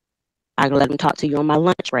 I can let them talk to you on my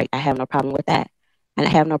lunch break. I have no problem with that. And I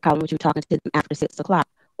have no problem with you talking to them after 6 o'clock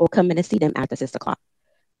or coming to see them after 6 o'clock.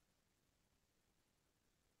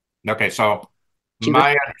 Okay, so She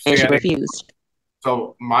my and she understanding, refused.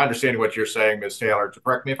 so my understanding of what you're saying, Ms. Taylor, to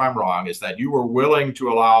correct me if I'm wrong, is that you were willing to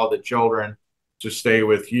allow the children to stay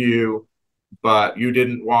with you, but you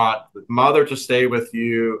didn't want the mother to stay with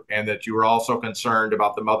you, and that you were also concerned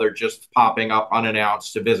about the mother just popping up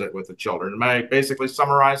unannounced to visit with the children. Am I basically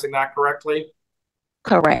summarizing that correctly?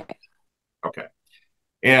 Correct. Okay.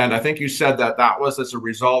 And I think you said that that was as a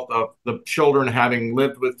result of the children having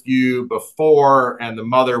lived with you before, and the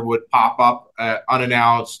mother would pop up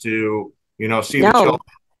unannounced to, see the children. No,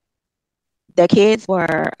 the kids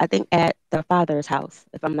were, I think, at the father's house,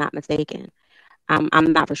 if I'm not mistaken.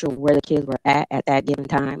 I'm not for sure where the kids were at that given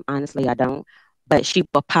time. Honestly, I don't. But she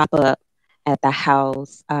would pop up at the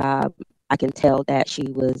house. I can tell that she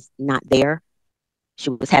was not there.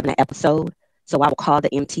 She was having an episode. So I would call the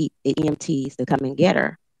EMTs to come and get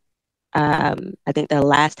her. I think the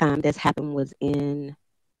last time this happened was in,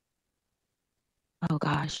 oh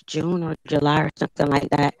gosh, June or July or something like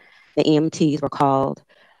that. The EMTs were called.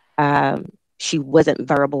 Um, she wasn't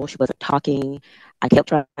verbal. She wasn't talking. I kept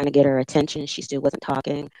trying to get her attention. She still wasn't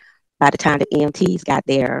talking. By the time the EMTs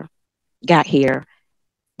got here,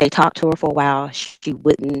 they talked to her for a while. She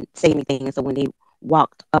wouldn't say anything. So when they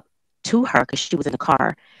walked up to her, because she was in the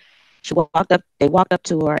car, they walked up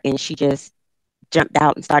to her and she just jumped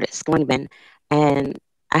out and started screaming. And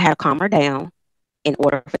I had to calm her down in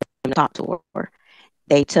order for them to talk to her.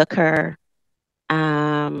 They took her,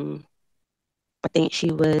 I think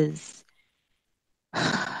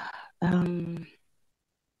um,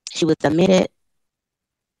 she was admitted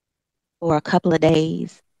for a couple of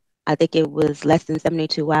days. I think it was less than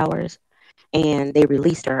 72 hours, and they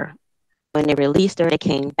released her. When they released her, they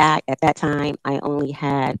came back. At that time, I only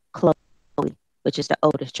had Chloe, which is the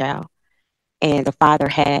oldest child, and the father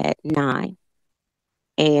had 9.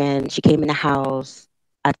 And she came in the house.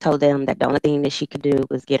 I told them that the only thing that she could do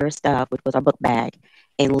was get her stuff, which was her book bag,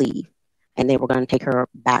 and leave. And they were going to take her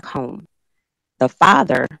back home. The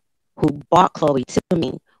father who brought Chloe to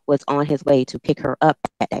me was on his way to pick her up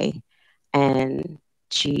that day. And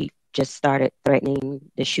she just started threatening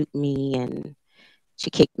to shoot me, and she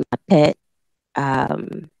kicked my pet.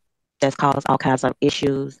 That's caused all kinds of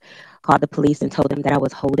issues. Called the police and told them that I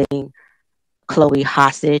was holding Chloe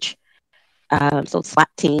hostage. So SWAT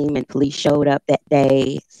team and police showed up that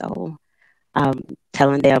day. So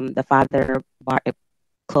telling them the father brought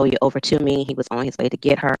Chloe over to me. He was on his way to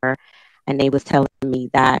get her. And they was telling me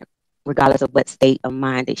that regardless of what state of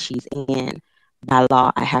mind that she's in, by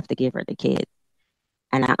law, I have to give her the kid.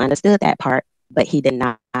 And I understood that part, but he did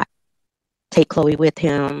not take Chloe with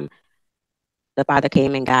him. The father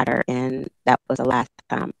came and got her, and that was the last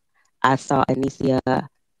time I saw Anicia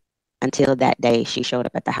until that day she showed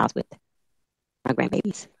up at the house with my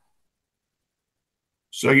grandbabies.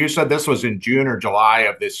 So you said this was in June or July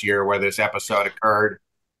of this year where this episode occurred.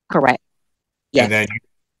 Correct. Yes. And then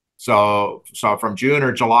so from June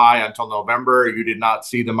or July until November, you did not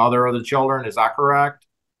see the mother of the children. Is that correct?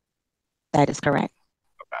 That is correct.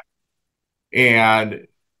 Okay. And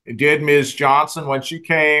did Ms. Johnson, when she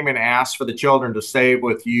came and asked for the children to stay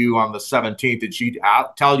with you on the 17th, did she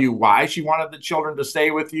tell you why she wanted the children to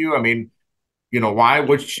stay with you? I mean, why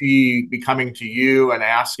would she be coming to you and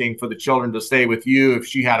asking for the children to stay with you if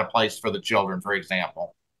she had a place for the children, for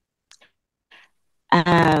example?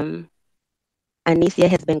 Anicia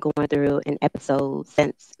has been going through an episode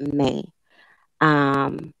since May.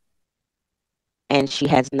 And she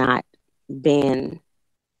has not been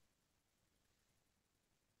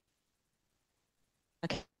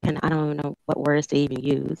I don't even know what words to even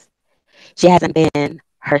use. She hasn't been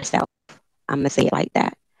herself. I'm gonna say it like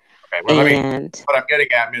that. Okay, well, And what I'm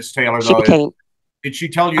getting at, Miss Taylor, she though, is became did she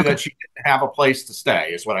tell you okay. that she didn't have a place to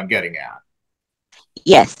stay? Is what I'm getting at.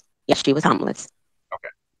 Yes, yes, she was homeless. Okay.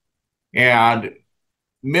 And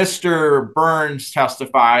Mr. Burns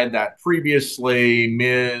testified that previously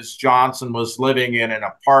Ms. Johnson was living in an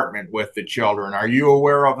apartment with the children. Are you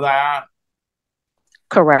aware of that?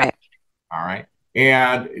 Correct. All right.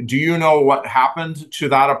 And do you know what happened to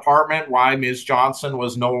that apartment? Why Ms. Johnson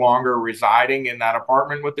was no longer residing in that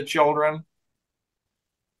apartment with the children?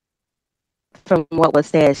 From what was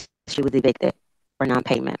said, she was evicted for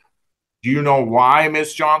non-payment. Do you know why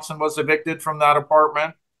Ms. Johnson was evicted from that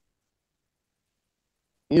apartment?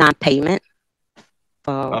 Non-payment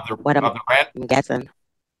for Of the, what of the rent? I'm guessing.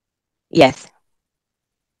 Yes.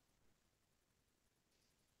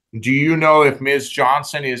 Do you know if Ms.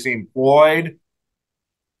 Johnson is employed?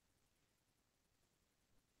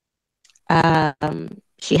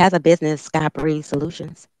 She has a business, Sky Breeze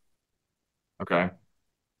Solutions. Okay.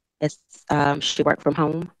 It's she worked from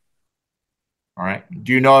home. All right.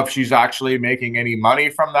 Do you know if she's actually making any money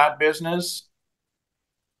from that business?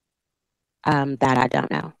 That I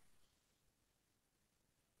don't know.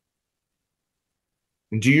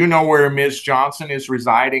 Do you know where Ms. Johnson is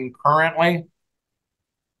residing currently?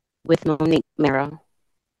 With Monique Merrill.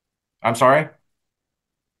 I'm sorry?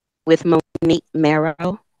 With Monique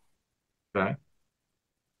Merrill. Okay.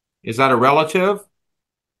 Is that a relative?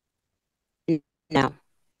 No.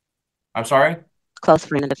 I'm sorry? Close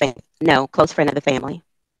friend of the family. No, close friend of the family.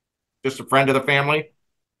 Just a friend of the family?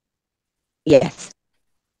 Yes.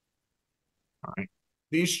 All right.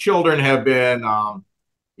 These children have been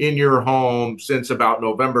in your home since about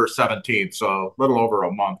November 17th, so a little over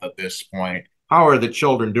a month at this point. How are the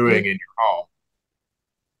children doing in your home?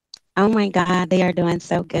 Oh my God, they are doing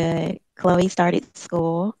so good. Chloe started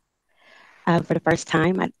school for the first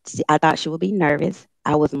time. I thought she would be nervous.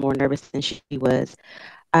 I was more nervous than she was,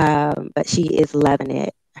 but she is loving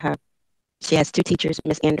it. She has two teachers,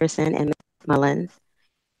 Miss Anderson and Miss Mullins.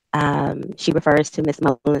 She refers to Miss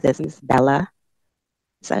Mullins as Miss Bella.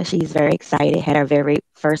 So she's very excited. Had her very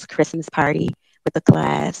first Christmas party with the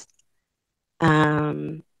class.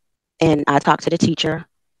 Um, and I talked to the teacher.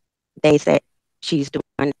 They said she's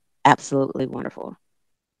doing absolutely wonderful.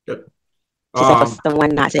 Good. She said for someone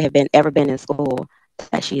not to have ever been in school,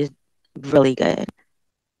 that she is really good.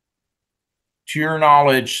 To your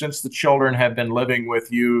knowledge, since the children have been living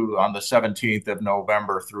with you on the 17th of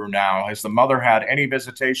November through now, has the mother had any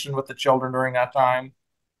visitation with the children during that time?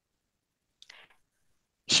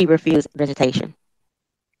 She refused visitation.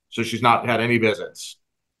 So she's not had any visits.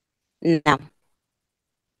 No.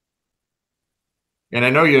 And I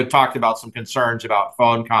know you had talked about some concerns about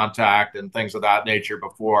phone contact and things of that nature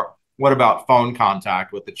before. What about phone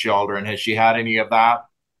contact with the children? Has she had any of that?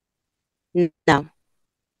 No.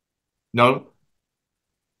 No.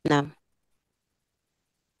 No.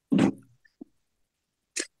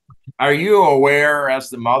 Are you aware, as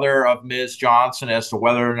the mother of Ms. Johnson, as to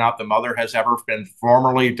whether or not the mother has ever been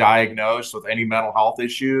formally diagnosed with any mental health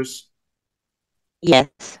issues? Yes.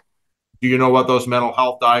 Do you know what those mental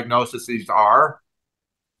health diagnoses are?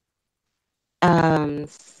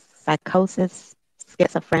 Psychosis,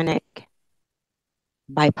 schizophrenic,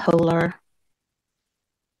 bipolar.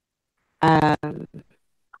 I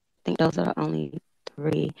think those are the only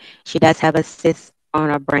three. She does have a cyst on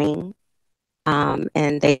her brain.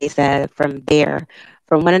 And they said from there,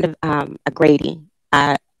 from one of the a grading,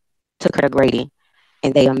 I took her to grading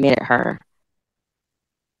and they admitted her.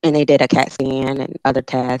 And they did a CAT scan and other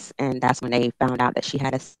tests, and that's when they found out that she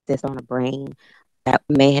had a cyst on her brain that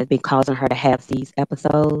may have been causing her to have these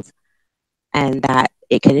episodes and that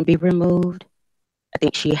it couldn't be removed. I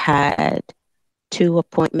think she had 2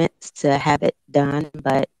 appointments to have it done,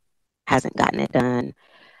 but hasn't gotten it done.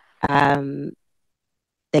 Um,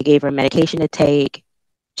 they gave her medication to take.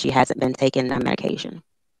 She hasn't been taking the medication.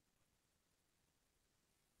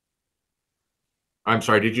 I'm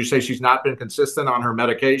sorry, did you say she's not been consistent on her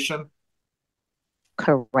medication?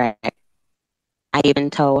 Correct. I even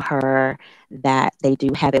told her that they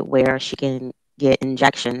do have it where she can get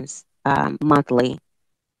injections monthly,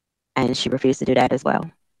 and she refused to do that as well.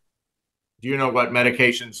 Do you know what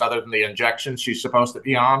medications other than the injections she's supposed to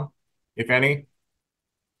be on, if any?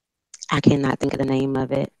 I cannot think of the name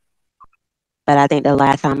of it, but I think the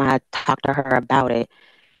last time I talked to her about it,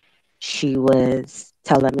 she was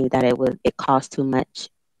telling me that it cost too much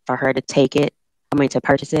for her to take it. I mean to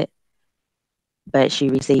purchase it, but she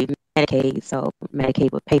received Medicaid, so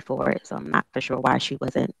Medicaid would pay for it. So I'm not for sure why she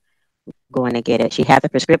wasn't going to get it. She had the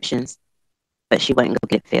prescriptions. but she wouldn't go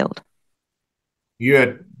get filled. You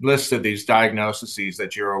had listed these diagnoses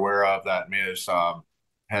that you're aware of that Ms.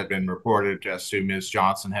 Had been reported as to Ms.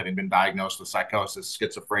 Johnson having been diagnosed with psychosis,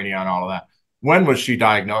 schizophrenia, and all of that. When was she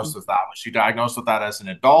diagnosed with that? Was she diagnosed with that as an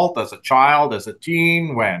adult, as a child, as a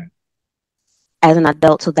teen? When? As an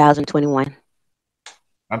adult, 2021.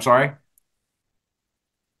 I'm sorry?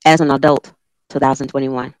 As an adult,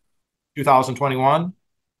 2021. 2021?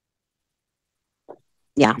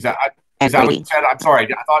 Yeah. Is that what you said? I'm sorry.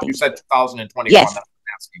 I thought you said 2021. Yes. That's what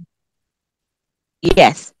I'm asking.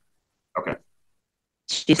 Yes. Okay.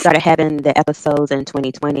 She started having the episodes in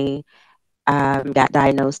 2020, got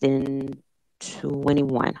diagnosed in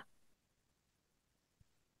 21.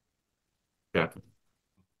 Yeah.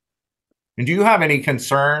 And do you have any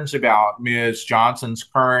concerns about Ms. Johnson's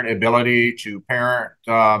current ability to parent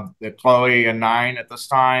the Chloe and Nine at this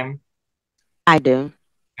time? I do.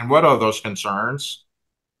 And what are those concerns?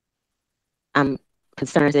 I'm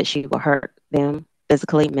concerned that she will hurt them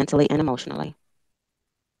physically, mentally, and emotionally.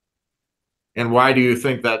 And why do you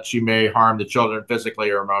think that she may harm the children physically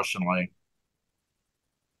or emotionally?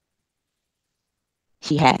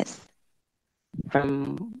 She has,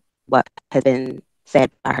 from what has been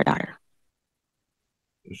said by her daughter.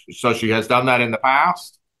 So she has done that in the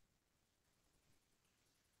past?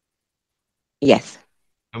 Yes.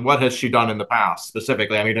 And what has she done in the past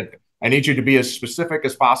specifically? I mean, I need you to be as specific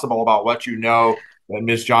as possible about what you know that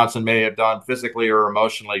Ms. Johnson may have done physically or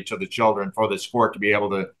emotionally to the children for this court to be able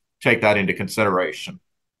to take that into consideration.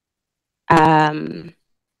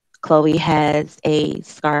 Chloe has a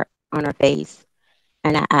scar on her face,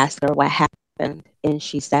 and I asked her what happened, and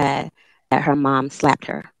she said that her mom slapped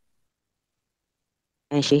her,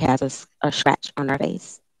 and she has a scratch on her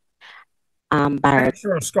face, by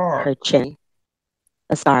Or a scar? her chin,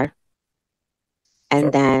 a scar.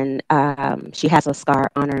 And then she has a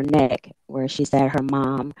scar on her neck where she said her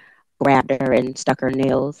mom grabbed her and stuck her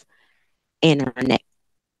nails in her neck.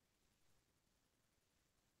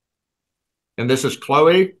 And this is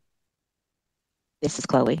Chloe? This is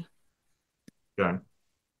Chloe. Okay.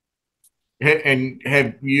 And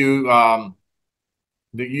have you,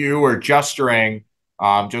 that you were gesturing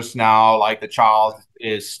just now like the child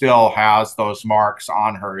still has those marks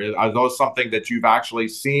on her. Are those something that you've actually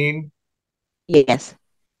seen? Yes.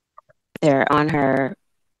 They're on her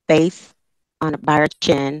face, by her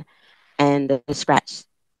chin, and the scratch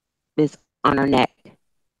is on her neck.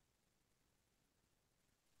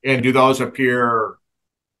 And do those appear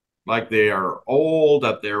like they are old,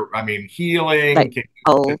 that they're, I mean, healing? Like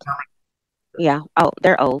old. Yeah. Oh,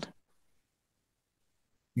 they're old.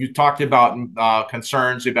 You talked about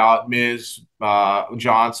concerns about Ms.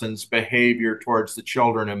 Johnson's behavior towards the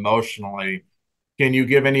children emotionally. Can you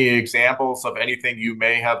give any examples of anything you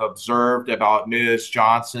may have observed about Ms.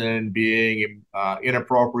 Johnson being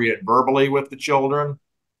inappropriate verbally with the children?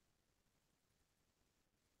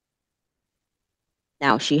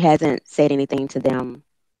 Now, she hasn't said anything to them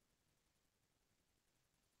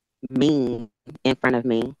mean in front of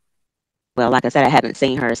me. Well, like I said, I haven't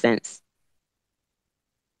seen her since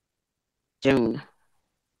June.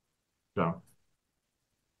 So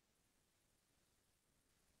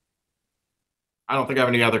I don't think I have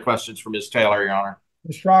any other questions for Ms. Taylor, Your Honor.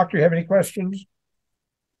 Ms. Schrock, do you have any questions?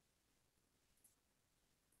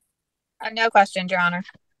 No questions, Your Honor.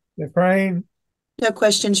 Ms. Crane? No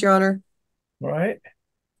questions, Your Honor. All right.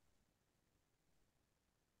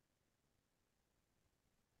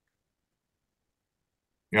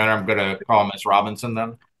 Your Honor, I'm going to call Ms. Robinson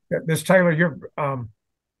then. Ms. Taylor,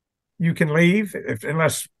 you can leave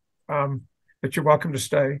unless but you're welcome to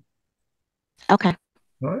stay. Okay.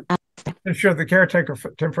 All right. If you're the caretaker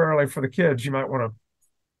temporarily for the kids, you might want to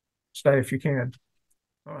stay if you can.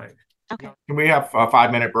 All right. Okay. Can we have a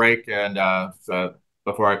 5-minute break and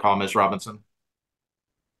before I call Ms. Robinson?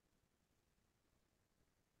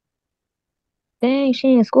 Dang,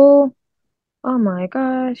 she in school? Oh my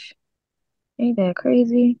gosh. Ain't that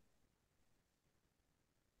crazy?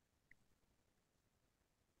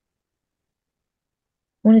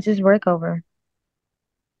 When is this break over?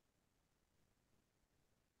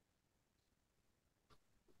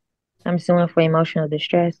 I'm suing for emotional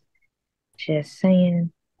distress. Just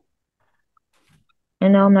saying.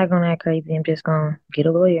 And no, I'm not gonna act crazy. I'm just gonna get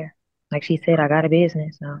a lawyer. Like she said, I got a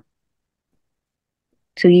business now.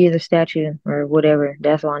 2 years of statute or whatever.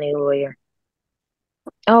 That's why I need a lawyer.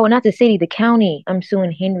 Oh, not the city, the county. I'm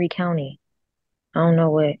suing Henry County. I don't know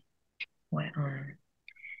what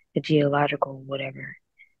the geological whatever.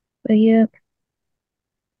 But yeah.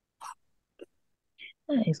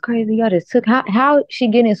 That is crazy. Y'all just took how she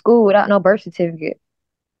get in school without no birth certificate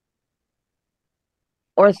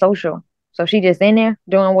or social? So she just in there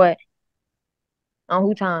doing what? On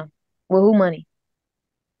who time? With who money?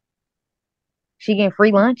 She getting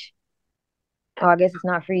free lunch? Oh, I guess it's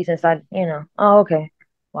not free since I. Oh, okay.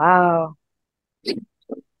 Wow.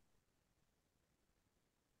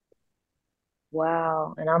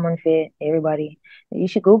 Wow. And I'm unfit. Everybody, you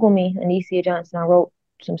should Google me, Anicia Johnson. I wrote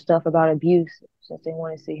some stuff about abuse since they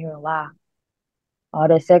want to sit here and lie. All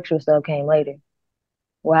that sexual stuff came later.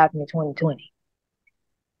 What happened in 2020?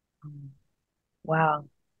 Wow.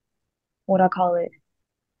 What I call it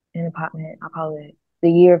in apartment, I call it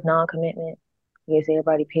the year of non-commitment. I guess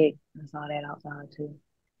everybody picked. I saw that outside too.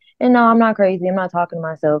 And no, I'm not crazy. I'm not talking to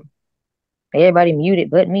myself. Everybody muted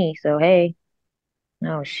but me. So hey.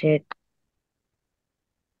 Oh shit.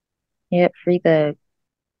 Yep, free thug.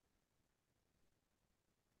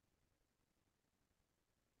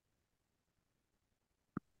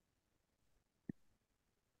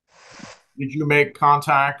 Did you make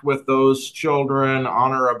contact with those children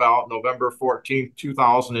on or about November 14th,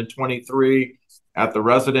 2023 at the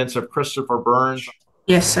residence of Christopher Burns?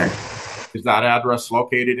 Yes, sir. Is that address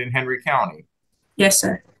located in Henry County? Yes,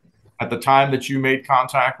 sir. At the time that you made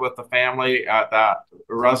contact with the family at that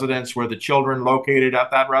residence, were the children located at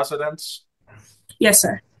that residence? Yes,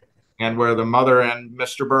 sir. And were the mother and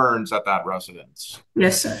Mr. Burns at that residence?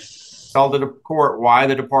 Yes, sir. Tell the court why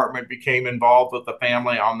the department became involved with the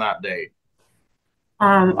family on that date.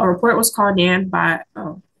 A report was called in by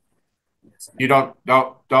You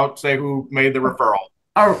don't say who made the referral.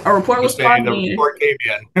 A report was called the in. Report came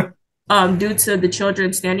in. Due to the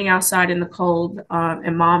children standing outside in the cold,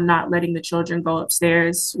 and mom not letting the children go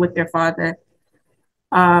upstairs with their father.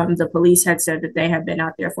 The police had said that they had been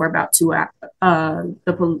out there for about 2 hours.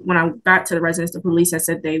 When I got to the residence, the police had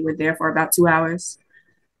said they were there for about 2 hours.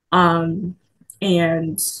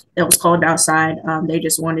 And it was cold outside. They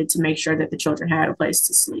just wanted to make sure that the children had a place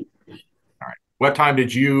to sleep. All right. What time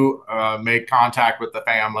did you make contact with the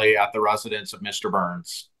family at the residence of Mr.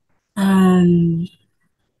 Burns? I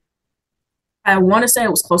want to say it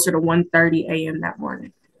was closer to 1:30 a.m. that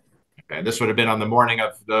morning. Okay, this would have been on the morning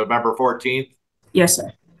of November 14th? Yes,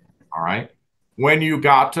 sir. All right. When you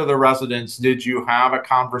got to the residence, did you have a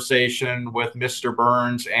conversation with Mr.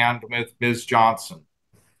 Burns and with Ms. Johnson?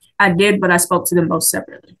 I did, but I spoke to them both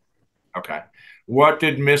separately. Okay. What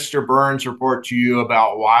did Mr. Burns report to you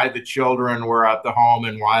about why the children were at the home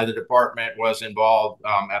and why the department was involved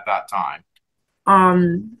at that time?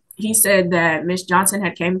 He said that Miss Johnson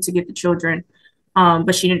had came to get the children,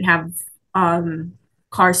 but she didn't have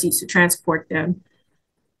car seats to transport them.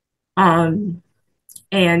 And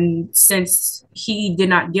since he did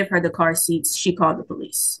not give her the car seats, she called the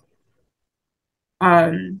police.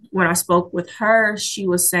 When I spoke with her, she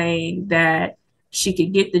was saying that she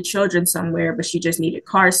could get the children somewhere, but she just needed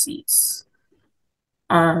car seats.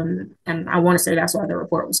 And I want to say that's why the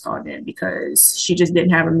report was called in, because she just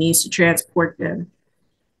didn't have a means to transport them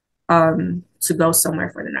to go somewhere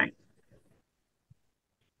for the night.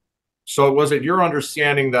 So was it your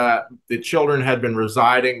understanding that the children had been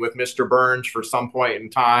residing with Mr. Burns for some point in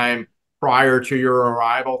time prior to your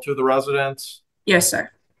arrival to the residence? Yes,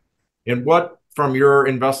 sir. And what from your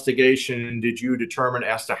investigation did you determine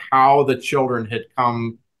as to how the children had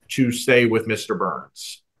come to stay with Mr.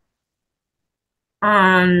 Burns?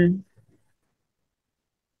 I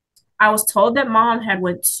was told that mom had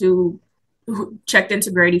checked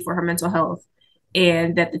into Grady for her mental health,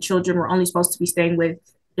 and that the children were only supposed to be staying with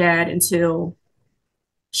dad until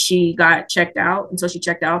she checked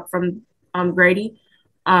out from Grady.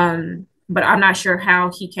 But I'm not sure how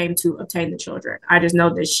he came to obtain the children. I just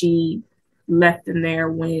know that she left them there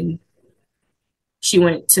when she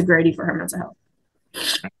went to Grady for her mental health.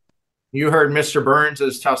 You heard Mr.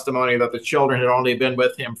 Burns' testimony that the children had only been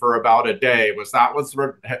with him for about a day. Was that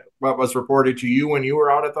what was reported to you when you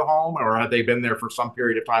were out at the home, or had they been there for some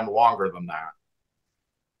period of time longer than that?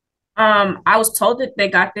 I was told that they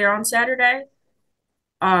got there on Saturday.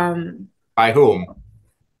 By whom?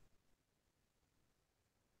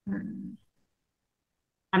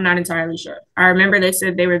 I'm not entirely sure. I remember they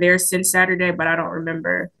said they were there since Saturday, but I don't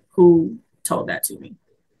remember who told that to me.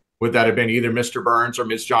 Would that have been either Mr. Burns or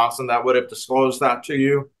Ms. Johnson that would have disclosed that to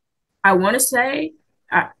you? I want to say,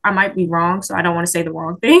 I might be wrong, so I don't want to say the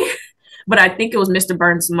wrong thing, but I think it was Mr.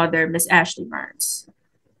 Burns' mother, Miss Ashley Burns.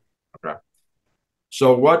 Okay.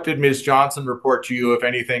 So what did Ms. Johnson report to you, if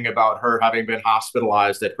anything, about her having been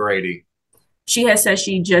hospitalized at Grady? She had said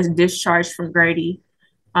she just discharged from Grady.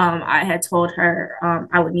 I had told her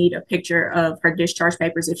I would need a picture of her discharge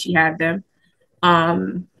papers if she had them.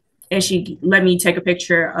 And she let me take a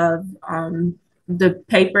picture of the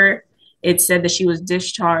paper, it said that she was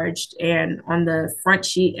discharged, and on the front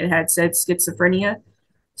sheet it had said schizophrenia.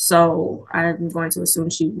 So I'm going to assume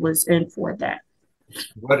she was in for that.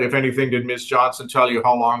 What, if anything, did Ms. Johnson tell you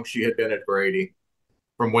how long she had been at Grady?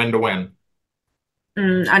 From when to when?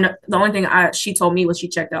 I know the only thing she told me was she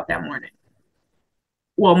checked out that morning.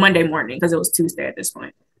 Well, Monday morning, because it was Tuesday at this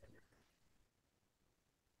point.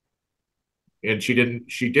 And she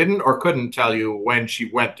didn't or couldn't tell you when she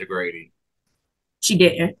went to Grady? She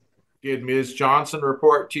didn't. Did Ms. Johnson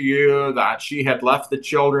report to you that she had left the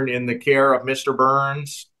children in the care of Mr.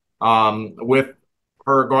 Burns with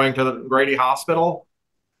her going to the Grady Hospital?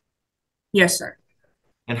 Yes, sir.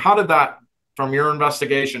 And how did that, from your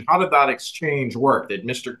investigation, how did that exchange work? Did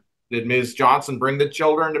Ms. Johnson bring the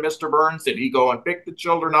children to Mr. Burns? Did he go and pick the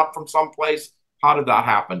children up from someplace? How did that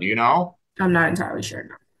happen? Do you know? I'm not entirely sure.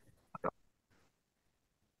 No.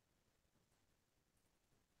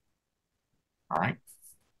 All right.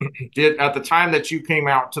 At the time that you came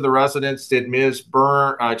out to the residence, did Ms.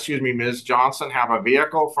 Johnson have a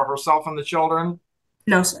vehicle for herself and the children?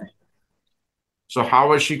 No, sir. So how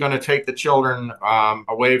was she going to take the children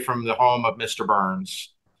away from the home of Mr.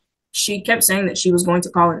 Burns? She kept saying that she was going to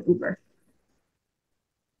call an Uber.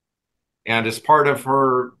 And as part of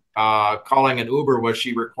her calling an Uber, was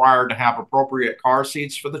she required to have appropriate car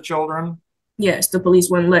seats for the children? Yes, the police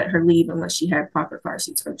wouldn't let her leave unless she had proper car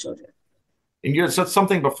seats for the children. And you had said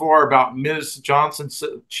something before about Ms. Johnson said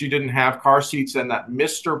she didn't have car seats and that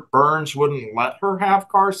Mr. Burns wouldn't let her have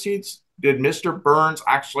car seats. Did Mr. Burns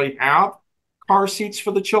actually have car seats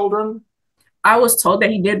for the children? I was told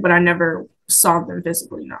that he did, but I never saw them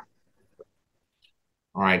physically, no.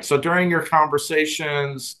 All right. So during your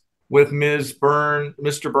conversations with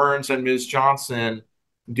Mr. Burns and Ms. Johnson,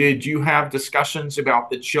 did you have discussions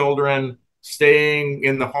about the children staying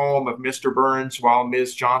in the home of Mr. Burns while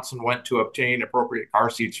Ms. Johnson went to obtain appropriate car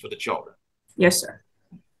seats for the children? Yes, sir.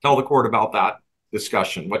 Tell the court about that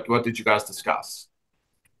discussion. What did you guys discuss?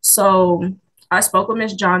 So I spoke with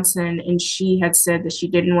Ms. Johnson, and she had said that she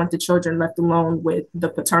didn't want the children left alone with the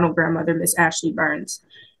paternal grandmother, Miss Ashley Burns.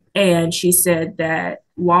 And she said that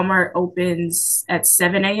Walmart opens at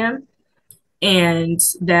 7 a.m. and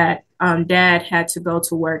that dad had to go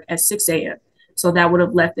to work at 6 a.m. So that would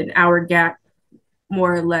have left an hour gap,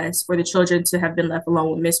 more or less, for the children to have been left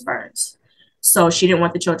alone with Miss Burns. So she didn't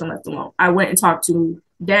want the children left alone. I went and talked to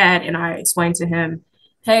dad, and I explained to him,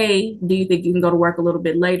 hey, do you think you can go to work a little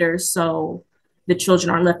bit later so the children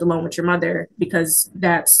aren't left alone with your mother? Because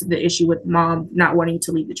that's the issue with mom not wanting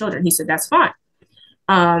to leave the children. He said, that's fine.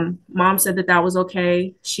 Mom said that that was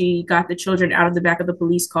okay. She got the children out of the back of the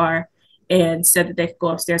police car and said that they could go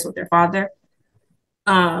upstairs with their father.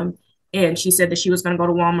 And she said that she was going to go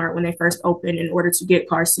to Walmart when they first opened in order to get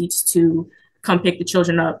car seats to come pick the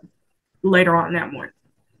children up later on that morning.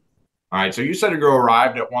 All right. So you said you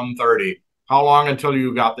arrived at 1:30. How long until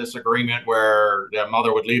you got this agreement where the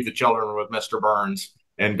mother would leave the children with Mr. Burns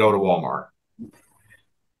and go to Walmart?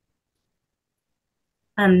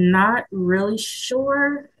 I'm not really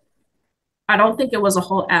sure. I don't think it was a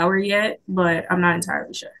whole hour yet, but I'm not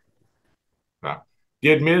entirely sure.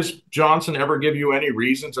 Did Ms. Johnson ever give you any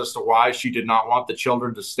reasons as to why she did not want the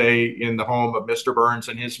children to stay in the home of Mr. Burns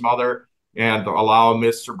and his mother and allow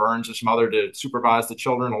Mr. Burns' mother to supervise the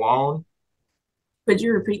children alone? Could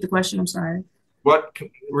you repeat the question? I'm sorry. What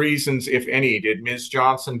reasons, if any, did Ms.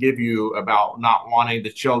 Johnson give you about not wanting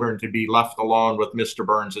the children to be left alone with Mr.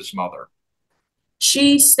 Burns' mother?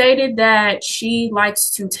 She stated that she likes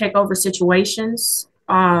to take over situations.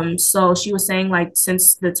 So she was saying, like,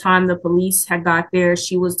 since the time the police had got there,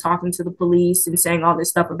 she was talking to the police and saying all this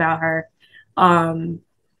stuff about her. And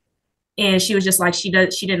she was just like, she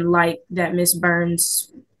didn't like that Miss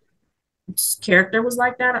Burns' character was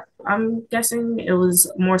like that. I'm guessing it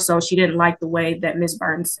was more so she didn't like the way that Miss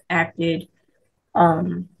Burns acted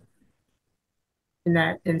in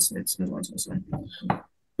that instance.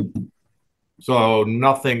 So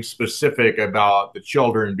nothing specific about the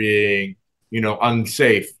children being,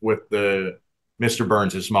 unsafe with Mr.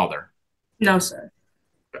 Burns' mother? No, sir.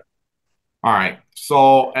 All right.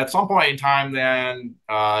 So at some point in time, then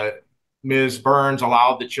Ms. Burns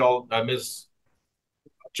allowed Ms.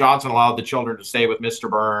 Johnson allowed the children to stay with Mr.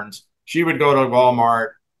 Burns. She would go to Walmart.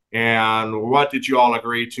 And what did you all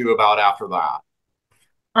agree to about after that?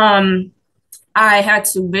 I had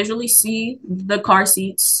to visually see the car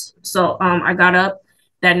seats. So I got up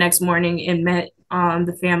that next morning and met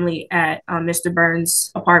the family at Mr.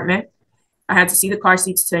 Burns' apartment. I had to see the car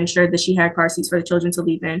seats to ensure that she had car seats for the children to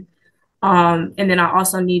leave in. And then I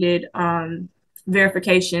also needed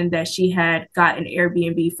verification that she had got an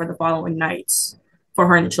Airbnb for the following nights for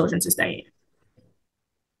her and the children to stay in.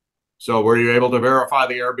 So were you able to verify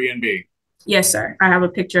the Airbnb? Yes, sir. I have a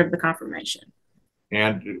picture of the confirmation.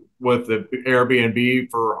 And with the Airbnb,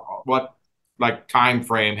 for what like time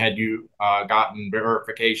frame had you gotten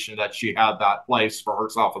verification that she had that place for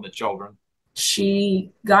herself and the children?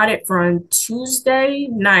 She got it from Tuesday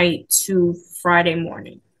night to Friday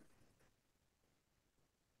morning.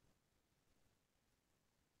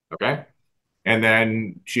 Okay. And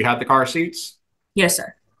then she had the car seats? Yes,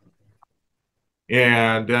 sir.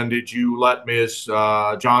 And then did you let Ms.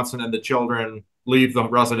 Johnson and the children leave the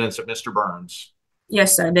residence of Mr. Burns?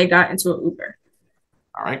 Yes, sir. They got into an Uber.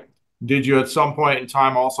 All right. Did you at some point in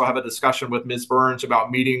time also have a discussion with Ms. Burns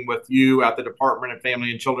about meeting with you at the Department of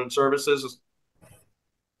Family and Children's Services?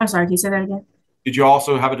 I'm sorry, can you say that again? Did you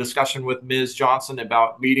also have a discussion with Ms. Johnson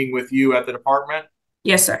about meeting with you at the department?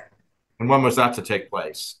 Yes, sir. And when was that to take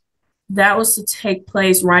place? That was to take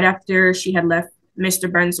place right after she had left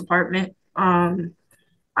Mr. Burns' apartment.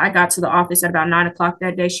 I got to the office at about 9 o'clock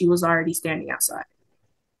that day. She was already standing outside.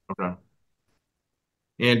 Okay.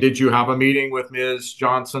 And did you have a meeting with Ms.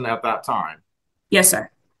 Johnson at that time? Yes, sir.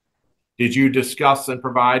 Did you discuss and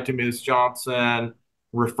provide to Ms. Johnson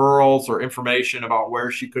referrals or information about where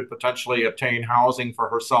she could potentially obtain housing for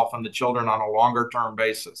herself and the children on a longer term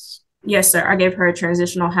basis? Yes, sir. I gave her a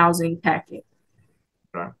transitional housing packet.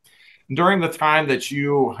 Okay. During the time that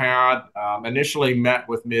you had initially met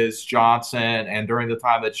with Ms. Johnson and during the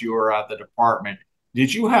time that you were at the department,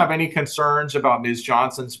 did you have any concerns about Ms.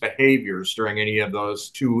 Johnson's behaviors during any of those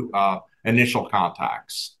two initial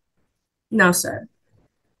contacts? No, sir.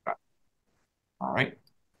 Okay. All right.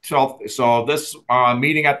 So this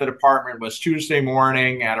meeting at the department was Tuesday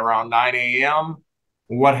morning at around 9 a.m.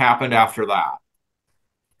 What happened after that?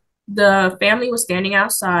 The family was standing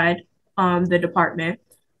outside the department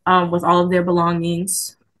with all of their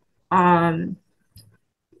belongings. Mom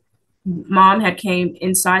had came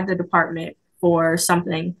inside the department for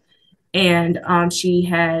something, and she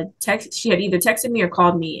had either texted me or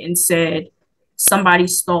called me and said somebody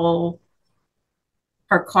stole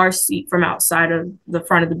her car seat from outside of the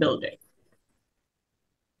front of the building.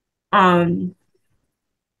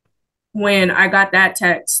 When I got that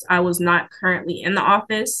text, I was not currently in the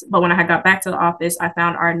office, but when I had got back to the office, I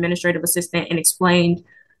found our administrative assistant and explained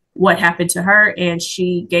what happened to her, and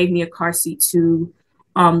she gave me a car seat to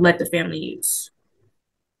let the family use.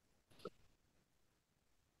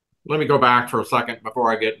 Let me go back for a second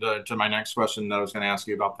before I get to my next question that I was going to ask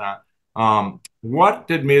you about that. What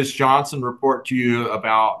did Ms. Johnson report to you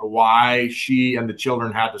about why she and the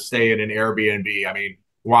children had to stay in an Airbnb? I mean,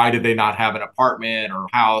 why did they not have an apartment or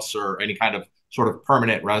house or any kind of sort of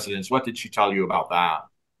permanent residence? What did she tell you about that?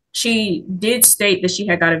 She did state that she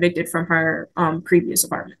had got evicted from her previous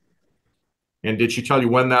apartment. And did she tell you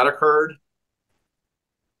when that occurred?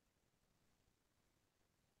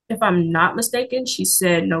 If I'm not mistaken, she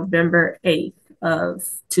said November 8th of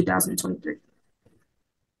 2023.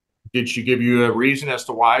 Did she give you a reason as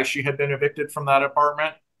to why she had been evicted from that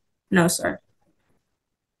apartment? No, sir.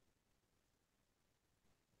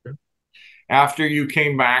 After you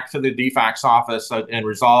came back to the DFACS office and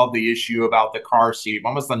resolved the issue about the car seat,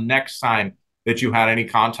 when was the next time that you had any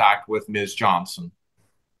contact with Ms. Johnson?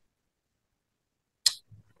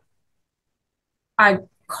 I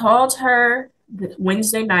called her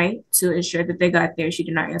Wednesday night to ensure that they got there. She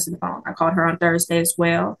did not answer the phone. I called her on Thursday as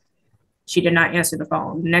well. She did not answer the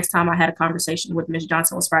phone. The next time I had a conversation with Ms.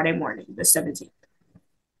 Johnson was Friday morning, the 17th.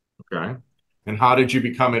 Okay. And how did you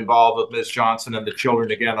become involved with Ms. Johnson and the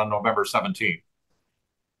children again on November 17th?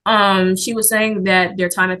 She was saying that their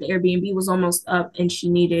time at the Airbnb was almost up and she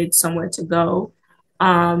needed somewhere to go.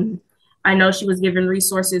 I know she was given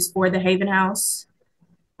resources for the Haven House.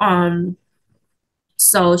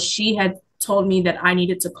 So she had told me that I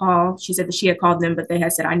needed to call. She said that she had called them, but they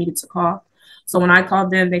had said I needed to call. So when I called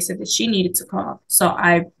them, they said that she needed to call. So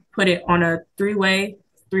I put it on a three-way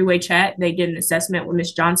chat. They did an assessment with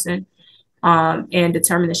Ms. Johnson and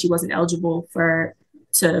determined that she wasn't eligible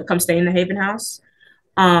to come stay in the Haven House.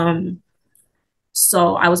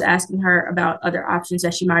 So I was asking her about other options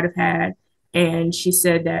that she might have had. And she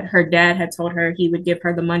said that her dad had told her he would give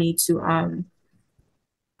her the money to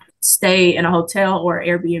stay in a hotel or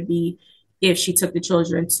Airbnb if she took the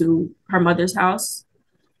children to her mother's house.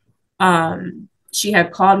 She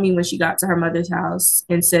had called me when she got to her mother's house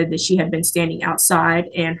and said that she had been standing outside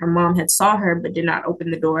and her mom had saw her but did not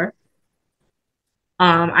open the door.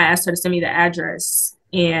 I asked her to send me the address,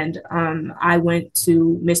 and I went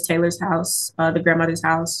to Miss Taylor's house, the grandmother's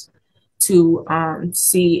house, to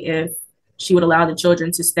see if she would allow the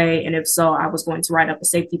children to stay, and if so, I was going to write up a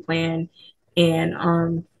safety plan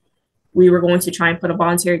and we were going to try and put a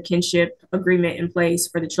voluntary kinship agreement in place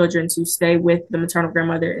for the children to stay with the maternal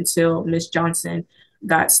grandmother until Miss Johnson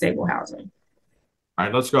got stable housing. All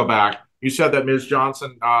right, let's go back. You said that Ms.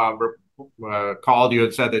 Johnson called you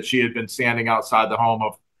and said that she had been standing outside the home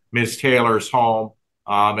of Ms. Taylor's home,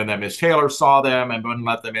 and that Ms. Taylor saw them and wouldn't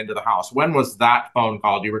let them into the house. When was that phone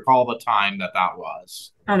call? Do you recall the time that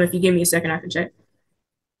was? If you give me a second, I can check.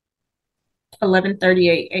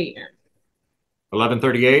 11:38 a.m.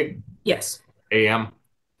 11:38? Yes. A.m.?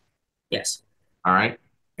 Yes. All right.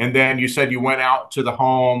 And then you said you went out to the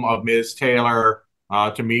home of Ms. Taylor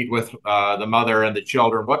to meet with the mother and the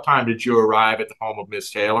children. What time did you arrive at the home of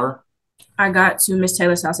Ms. Taylor? I got to Miss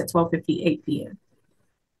Taylor's house at 12:58 p.m.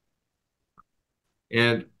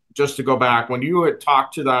 And just to go back, when you had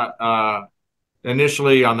talked to that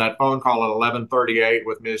initially on that phone call at 11:38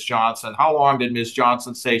 with Ms. Johnson, how long did Ms.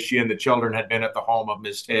 Johnson say she and the children had been at the home of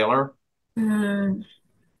Ms. Taylor? I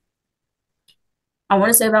want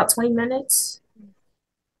to say about 20 minutes.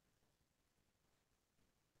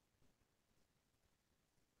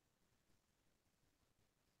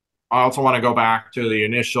 I also want to go back to the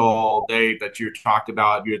initial date that you talked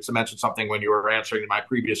about. You had mentioned something when you were answering my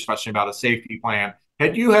previous question about a safety plan.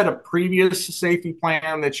 Had you had a previous safety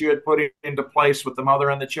plan that you had put into place with the mother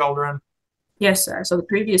and the children? Yes, sir. So the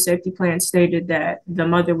previous safety plan stated that the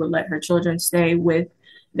mother would let her children stay with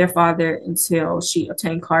their father until she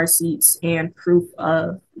obtained car seats and proof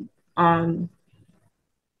of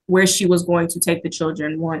where she was going to take the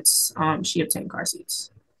children once she obtained car seats.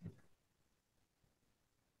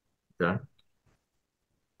 Okay.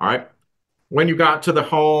 All right. When you got to the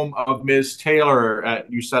home of Ms. Taylor,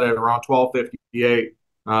 you said at around 12:58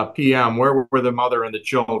 p.m., where were the mother and the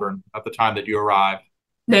children at the time that you arrived?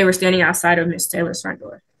 They were standing outside of Miss Taylor's front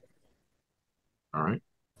door. All right.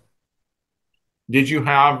 Did you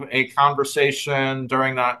have a conversation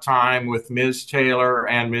during that time with Ms. Taylor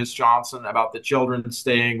and Ms. Johnson about the children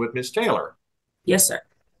staying with Ms. Taylor? Yes, sir.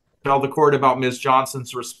 Tell the court about Ms.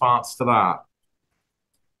 Johnson's response to that.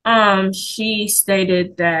 She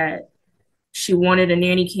stated that she wanted a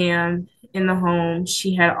nanny cam in the home.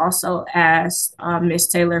 She had also asked Miss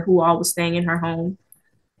Taylor who all was staying in her home.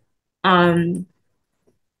 Then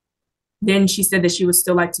she said that she would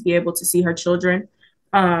still like to be able to see her children.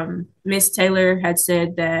 Miss Taylor had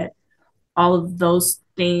said that all of those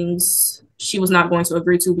things she was not going to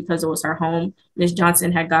agree to because it was her home. Miss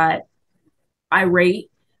Johnson had got irate.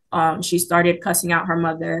 She started cussing out her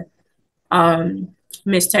mother.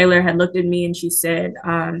 Miss Taylor had looked at me and she said,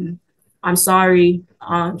 I'm sorry.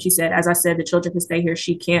 She said, as I said, the children can stay here.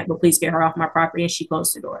 She can't, but please get her off my property. And she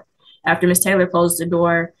closed the door. After Miss Taylor closed the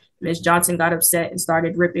door, Miss Johnson got upset and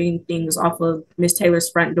started ripping things off of Miss Taylor's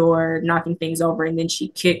front door, knocking things over, and then she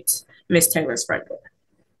kicked Miss Taylor's front door.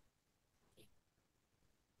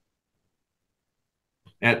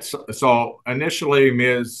 And so initially,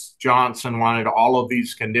 Ms. Johnson wanted all of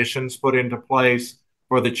these conditions put into place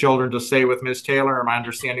for the children to stay with Ms. Taylor. Am I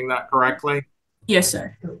understanding that correctly? Yes,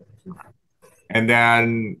 sir. And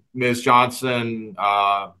then Ms. Johnson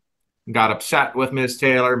got upset with Ms.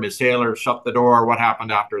 Taylor. Ms. Taylor shut the door. What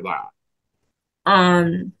happened after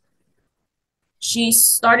that? She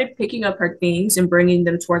started picking up her things and bringing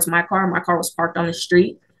them towards my car. My car was parked on the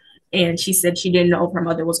street. And she said she didn't know if her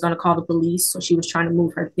mother was going to call the police. So she was trying to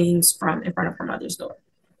move her things from in front of her mother's door.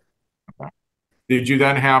 Okay. Did you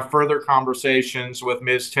then have further conversations with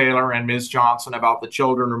Ms. Taylor and Ms. Johnson about the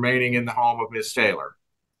children remaining in the home of Ms. Taylor?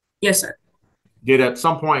 Yes, sir. Did at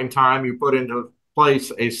some point in time you put into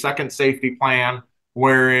place a second safety plan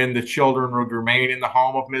wherein the children would remain in the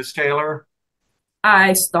home of Ms. Taylor?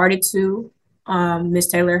 I started to. Ms.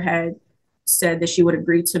 Taylor had said that she would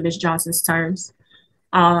agree to Ms. Johnson's terms.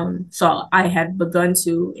 So I had begun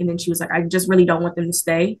to, and then she was like, I just really don't want them to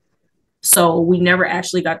stay. So we never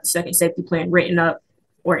actually got the second safety plan written up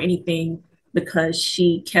or anything because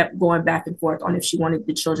she kept going back and forth on if she wanted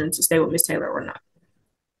the children to stay with Ms. Taylor or not.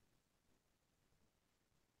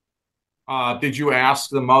 Did you ask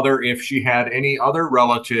the mother if she had any other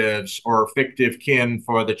relatives or fictive kin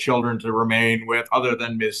for the children to remain with other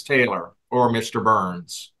than Ms. Taylor or Mr.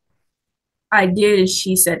 Burns? I did, and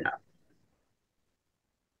she said no.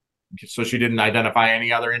 So she didn't identify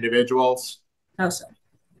any other individuals? No, sir.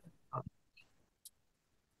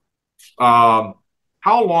 How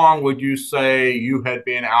long would you say you had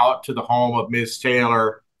been out to the home of Ms.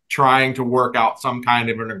 Taylor trying to work out some kind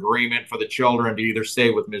of an agreement for the children to either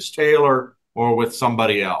stay with Ms. Taylor or with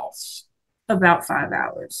somebody else? About 5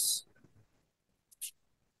 hours.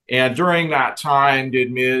 And during that time,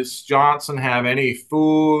 did Ms. Johnson have any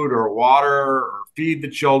food or water or feed the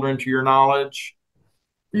children to your knowledge?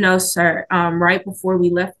 No, sir. Right before we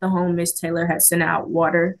left the home, Miss Taylor had sent out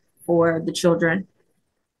water for the children.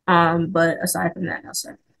 But aside from that, no,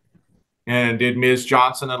 sir. And did Ms.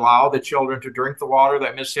 Johnson allow the children to drink the water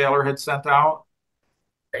that Miss Taylor had sent out?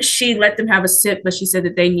 She let them have a sip, but she said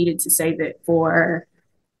that they needed to save it for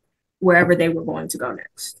wherever they were going to go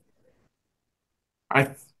next.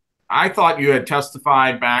 I thought you had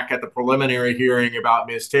testified back at the preliminary hearing about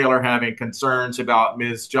Ms. Taylor having concerns about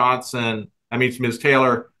Ms.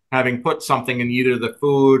 Taylor having put something in either the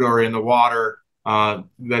food or in the water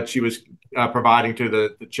that she was providing to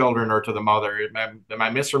the children or to the mother. Am I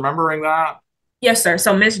misremembering that? Yes, sir.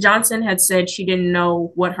 So Miss Johnson had said she didn't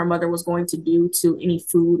know what her mother was going to do to any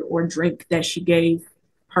food or drink that she gave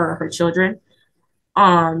her children.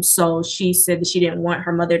 So she said that she didn't want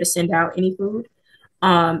her mother to send out any food.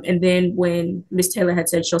 And then when Miss Taylor had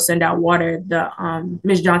said she'll send out water, the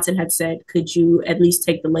Miss Johnson had said, "Could you at least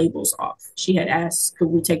take the labels off?" She had asked, "Could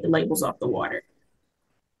we take the labels off the water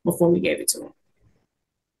before we gave it to them?"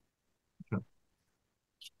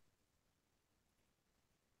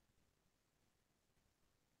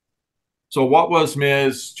 So what was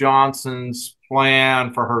Ms. Johnson's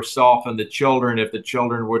plan for herself and the children if the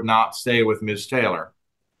children would not stay with Ms. Taylor?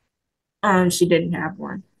 She didn't have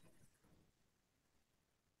one.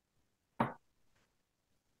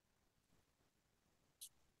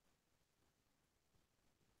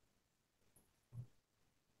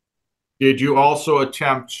 Did you also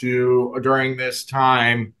attempt to, during this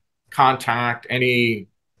time, contact any,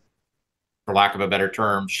 for lack of a better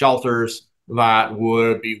term, shelters that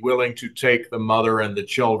would be willing to take the mother and the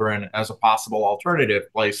children as a possible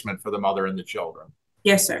alternative placement for the mother and the children?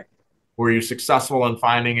 Yes, sir. Were you successful in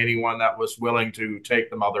finding anyone that was willing to take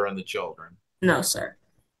the mother and the children? No, sir.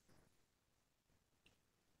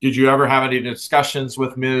 Did you ever have any discussions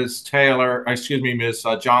with Ms.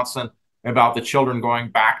 Johnson about the children going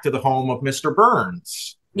back to the home of Mr.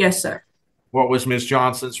 Burns? Yes, sir. What was Ms.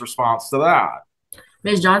 Johnson's response to that?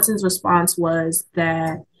 Ms. Johnson's response was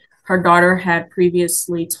that her daughter had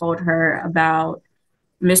previously told her about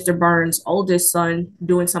Mr. Burns' oldest son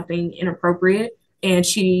doing something inappropriate, and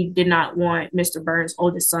she did not want Mr. Burns'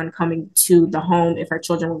 oldest son coming to the home if her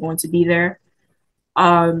children were going to be there.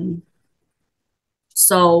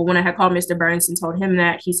 So when I had called Mr. Burns and told him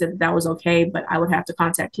that, he said that was okay, but I would have to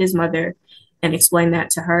contact his mother and explain that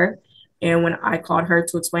to her. And when I called her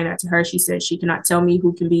to explain that to her, she said she cannot tell me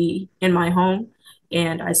who can be in my home.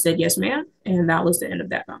 And I said, yes, ma'am. And that was the end of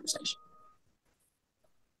that conversation.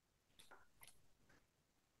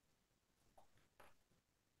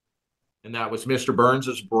 And that was Mr.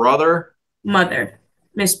 Burns's brother? Mother,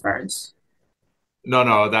 Miss Burns.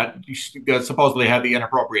 No, that you supposedly had the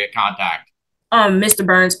inappropriate contact. Mr.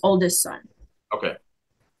 Burns' oldest son. Okay.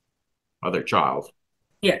 Other child.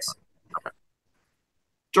 Yes. Okay.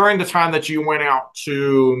 During the time that you went out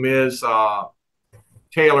to Ms.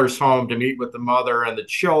 Taylor's home to meet with the mother and the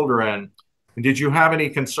children, did you have any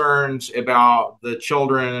concerns about the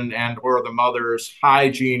children and or the mother's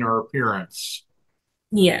hygiene or appearance?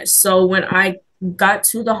 Yes. So when I got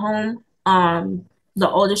to the home, the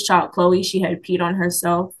oldest child, Chloe, she had peed on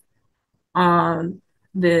herself.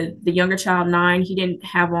 The younger child, 9, he didn't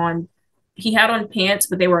have on, he had on pants,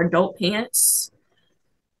 but they were adult pants.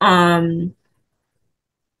 And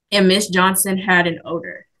Miss Johnson had an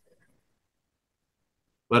odor.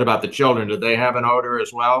 What about the children? Did they have an odor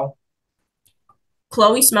as well?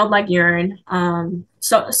 Chloe smelled like urine.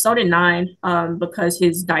 So did 9, because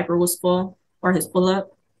his diaper was full, or his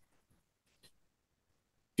pull-up.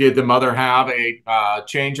 Did the mother have a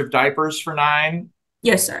change of diapers for 9?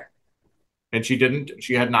 Yes, sir. And she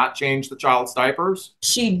had not changed the child's diapers?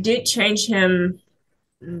 She did change him.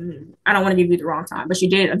 I don't want to give you the wrong time, but she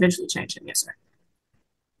did eventually change him. Yes, sir.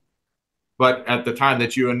 But at the time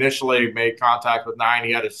that you initially made contact with 9,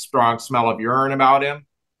 he had a strong smell of urine about him?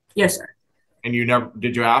 Yes, sir. And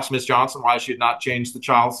did you ask Miss Johnson why she had not changed the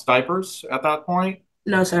child's diapers at that point?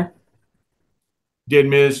 No, sir. Did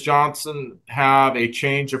Ms. Johnson have a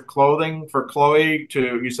change of clothing for Chloe?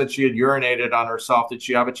 You said she had urinated on herself. Did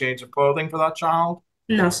she have a change of clothing for that child?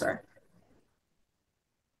 No, sir.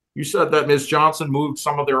 You said that Ms. Johnson moved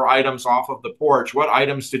some of their items off of the porch. What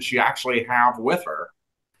items did she actually have with her?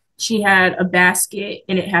 She had a basket,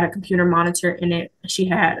 and it had a computer monitor in it. She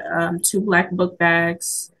had 2 black book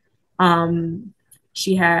bags.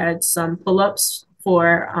 She had some pull-ups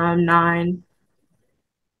for 9.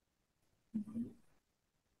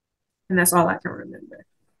 And that's all I can remember.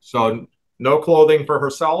 So no clothing for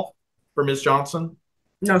herself, for Ms. Johnson?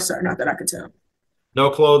 No, sir, not that I could tell. No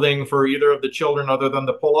clothing for either of the children other than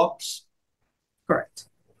the pull-ups? Correct.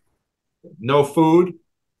 No food?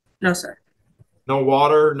 No, sir. No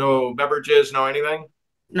water, no beverages, no anything?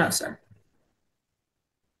 No, sir.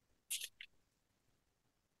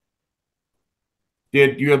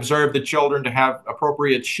 Did you observe the children to have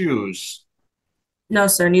appropriate shoes? No,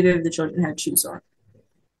 sir. Neither of the children had shoes on.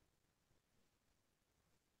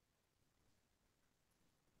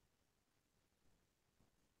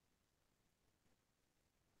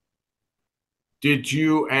 Did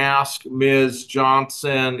you ask Ms.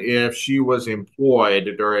 Johnson if she was employed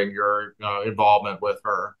during your involvement with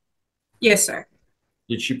her? Yes, sir.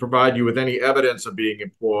 Did she provide you with any evidence of being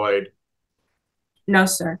employed? No,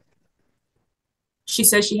 sir. She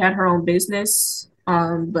said she had her own business,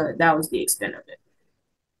 but that was the extent of it.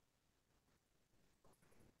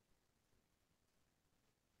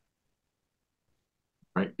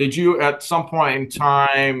 Right. Did you at some point in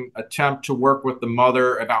time attempt to work with the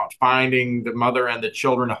mother about finding the mother and the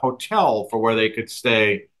children a hotel for where they could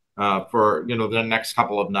stay for the next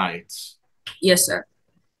couple of nights? Yes, sir.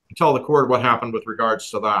 Tell the court what happened with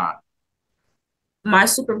regards to that. My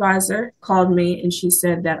supervisor called me and she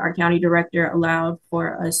said that our county director allowed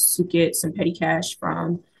for us to get some petty cash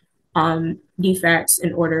from DFACS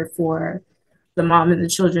in order for the mom and the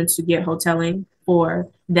children to get hoteling for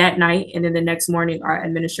that night. And then the next morning, our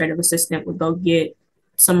administrative assistant would go get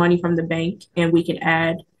some money from the bank and we can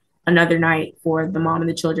add another night for the mom and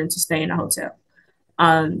the children to stay in a hotel.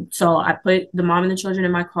 So I put the mom and the children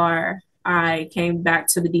in my car. I came back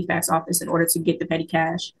to the DFACS office in order to get the petty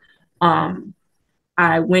cash.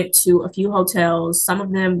 I went to a few hotels. Some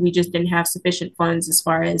of them, we just didn't have sufficient funds as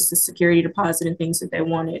far as the security deposit and things that they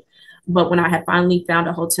wanted. But when I had finally found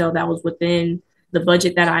a hotel that was within the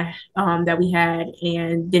budget that we had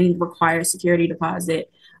and didn't require a security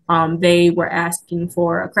deposit, they were asking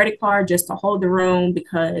for a credit card just to hold the room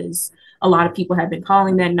because a lot of people had been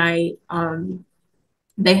calling that night.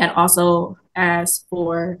 They had also asked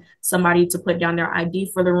for somebody to put down their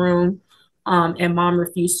ID for the room. And mom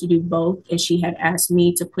refused to do both. And she had asked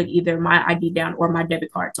me to put either my ID down or my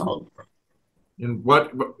debit card to hold the room. And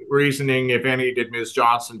what reasoning, if any, did Ms.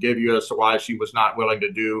 Johnson give you as to why she was not willing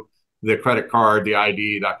to do the credit card, the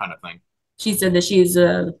ID, that kind of thing? She said that she's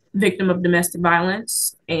a victim of domestic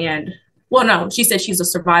violence. And, well, no, she said she's a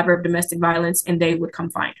survivor of domestic violence and they would come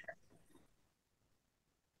find her.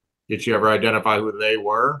 Did she ever identify who they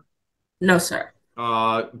were? No, sir.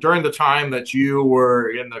 During the time that you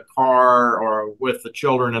were in the car or with the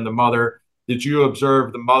children and the mother, did you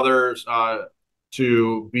observe the mothers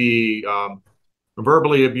to be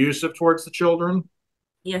verbally abusive towards the children?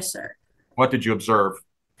 Yes, sir. What did you observe?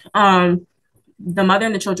 The mother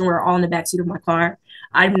and the children were all in the backseat of my car.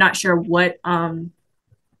 I'm not sure what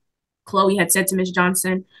Chloe had said to Miss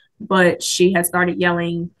Johnson, but she had started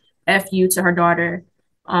yelling F you to her daughter.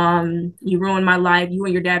 You ruined my life. You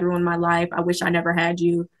and your dad ruined my life. I wish I never had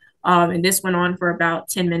you. And this went on for about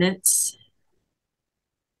 10 minutes.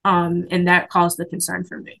 And that caused the concern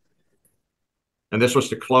for me. And this was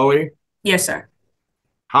to Chloe? Yes, sir.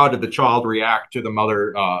 How did the child react to the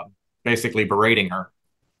mother basically berating her?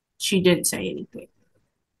 She didn't say anything.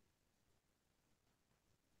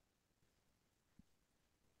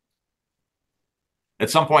 At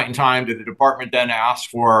some point in time, did the department then ask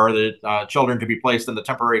for the children to be placed in the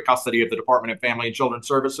temporary custody of the Department of Family and Children's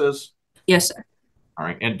Services? Yes, sir. All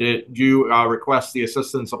right. And did you request the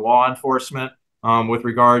assistance of law enforcement with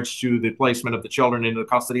regards to the placement of the children into the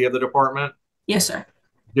custody of the department? Yes, sir.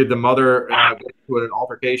 Did the mother go to an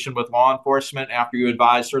altercation with law enforcement after you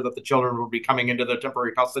advised her that the children would be coming into the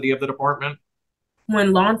temporary custody of the department?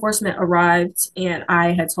 When law enforcement arrived and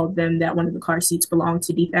I had told them that one of the car seats belonged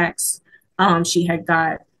to DFACS,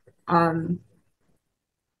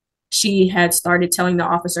 she had started telling the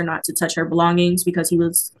officer not to touch her belongings because he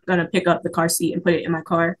was going to pick up the car seat and put it in my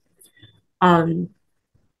car.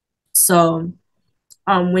 So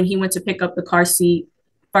when he went to pick up the car seat,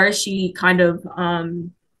 first she kind of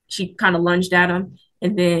lunged at him,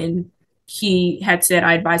 and then he had said,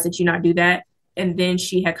 "I advise that you not do that." And then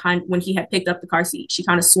when he had picked up the car seat, she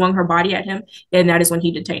kind of swung her body at him, and that is when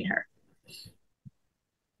he detained her.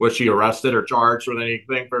 Was she arrested or charged with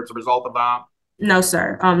anything as a result of that? No,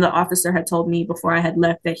 sir. The officer had told me before I had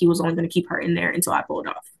left that he was only going to keep her in there until I pulled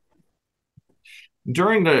off.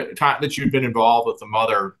 During the time that you've been involved with the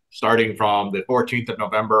mother, starting from the 14th of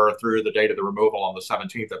November through the date of the removal on the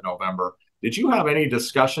 17th of November, did you have any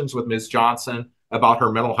discussions with Ms. Johnson about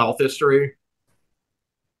her mental health history?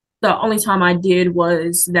 The only time I did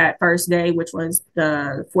was that first day, which was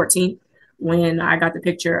the 14th, when I got the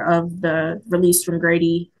picture of the release from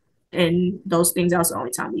Grady and those things. That was the only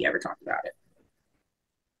time we ever talked about it.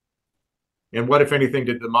 And what, if anything,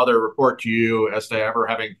 did the mother report to you as to ever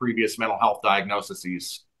having previous mental health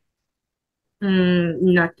diagnoses?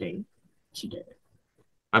 Nothing. She didn't.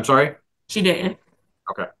 I'm sorry? She didn't.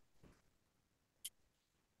 Okay.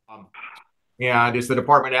 And is the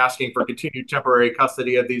department asking for continued temporary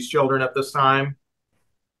custody of these children at this time?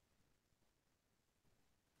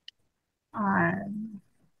 I'm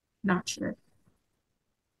not sure.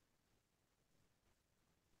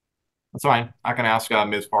 That's fine. I can ask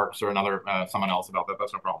Ms. Parks or another someone else about that.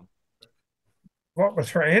 That's no problem. What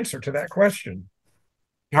was her answer to that question?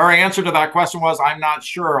 Her answer to that question was, I'm not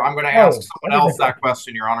sure. I'm going to ask someone else that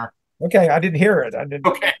question, Your Honor. Okay, I didn't hear it. I didn't.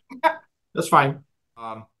 Okay, that's fine.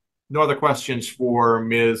 No other questions for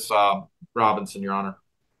Ms. Robinson, Your Honor.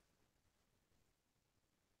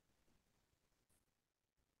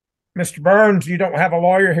 Mr. Burns, you don't have a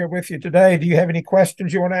lawyer here with you today. Do you have any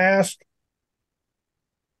questions you want to ask?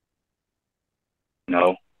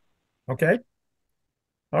 No. Okay.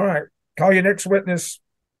 All right. Call your next witness.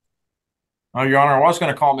 Your Honor, I was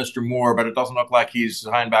going to call Mr. Moore, but it doesn't look like he's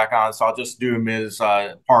signed back on, so I'll just do Ms.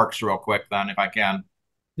 Parks real quick then, if I can.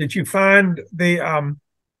 Did you find the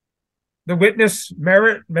witness,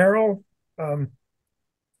 Merrill?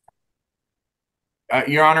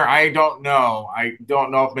 Your Honor, I don't know. I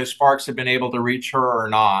don't know if Ms. Parks had been able to reach her or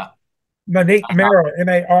not. Monique Merrill,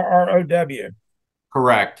 Marrow.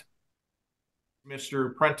 Correct.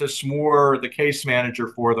 Mr. Prentice Moore, the case manager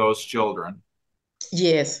for those children.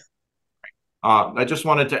 Yes. I just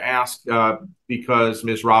wanted to ask, because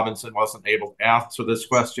Ms. Robinson wasn't able to answer this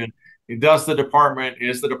question, is the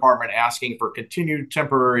department asking for continued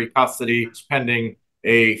temporary custody pending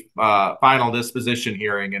a final disposition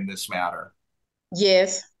hearing in this matter?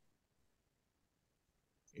 Yes.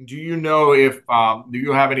 Do you know if, do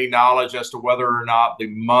you have any knowledge as to whether or not the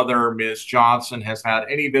mother, Ms. Johnson, has had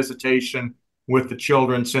any visitation with the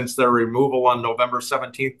children since their removal on November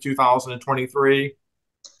 17th, 2023?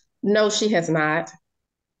 No, she has not.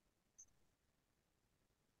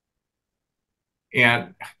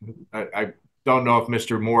 And I don't know if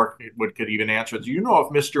Mr. Moore could even answer it. Do you know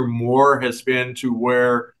if Mr. Moore has been to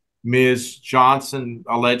where Ms. Johnson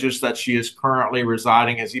alleges that she is currently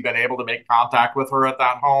residing? Has he been able to make contact with her at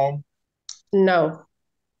that home? No.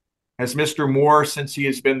 Has Mr. Moore, since he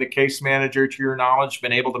has been the case manager, to your knowledge,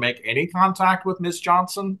 been able to make any contact with Ms.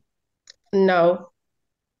 Johnson? No.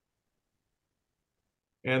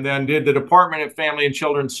 And then did the Department of Family and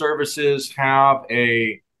Children's Services have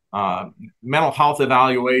a mental health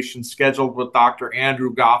evaluation scheduled with Dr.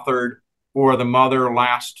 Andrew Gothard for the mother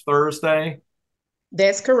last Thursday?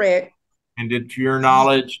 That's correct. And to your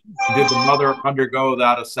knowledge, did the mother undergo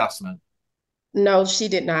that assessment? No, she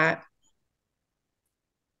did not.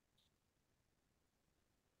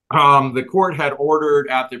 The court had ordered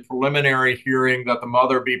at the preliminary hearing that the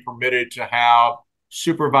mother be permitted to have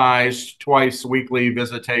supervised twice weekly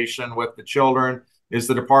visitation with the children. Is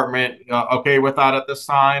the department okay with that at this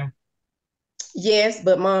time? Yes,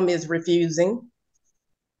 but mom is refusing.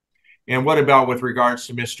 And what about with regards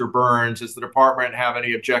to Mr. Burns? Does the department have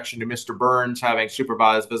any objection to Mr. Burns having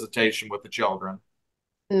supervised visitation with the children?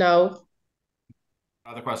 No.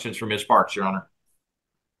 Other questions for Ms. Parks, Your Honor?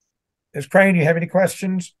 Ms. Crane, you have any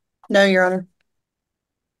questions? No, Your Honor.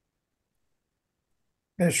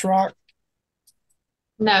 Ms. Schrock?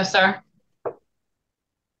 No, sir.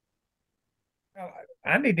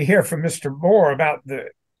 I need to hear from Mr. Moore about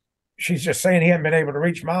she's just saying he hasn't been able to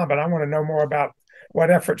reach mom, but I want to know more about what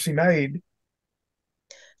efforts he made.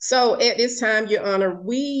 So at this time, Your Honor,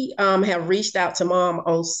 we have reached out to mom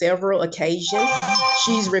on several occasions.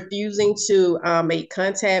 She's refusing to make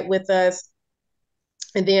contact with us.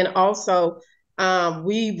 And then also,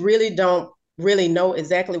 we really don't really know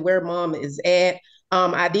exactly where mom is at.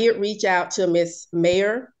 I did reach out to Miss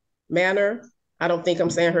Manor. I don't think I'm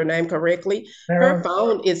saying her name correctly. Her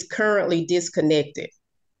phone is currently disconnected.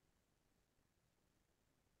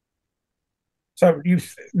 So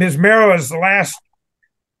Ms. Merrill is the last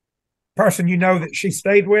person you know that she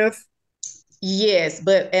stayed with? Yes,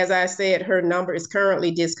 but as I said, her number is currently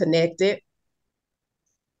disconnected.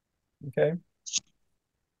 Okay.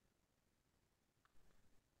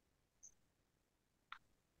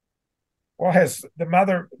 Well, has the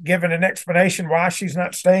mother given an explanation why she's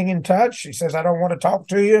not staying in touch? She says, I don't want to talk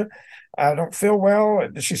to you. I don't feel well.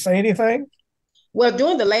 Did she say anything? Well,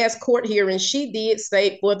 during the last court hearing, she did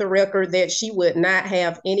state for the record that she would not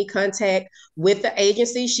have any contact with the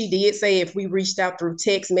agency. She did say if we reached out through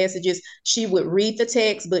text messages, she would read the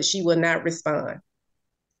text, but she would not respond.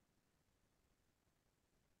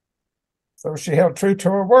 So she held true to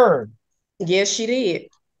her word. Yes, she did.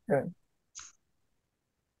 Okay.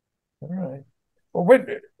 All right.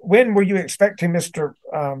 Well, when were you expecting Mr.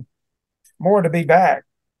 Moore to be back?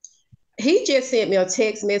 He just sent me a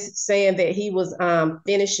text message saying that he was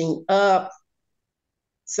finishing up.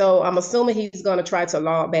 So I'm assuming he's going to try to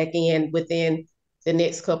log back in within the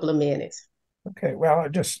next couple of minutes. Okay, well,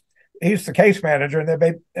 he's the case manager,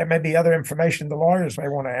 and there may be other information the lawyers may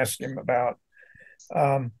want to ask him about.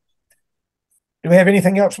 Do we have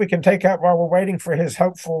anything else we can take out while we're waiting for his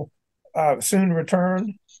hopeful soon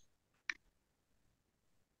return?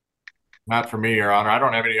 Not for me, Your Honor. I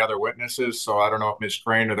don't have any other witnesses, so I don't know if Ms.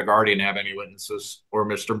 Crane or the guardian have any witnesses, or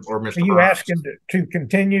Mr. Are you asking to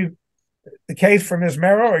continue the case for Ms.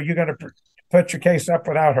 Merrill, or are you going to put your case up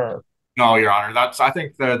without her? No, Your Honor. I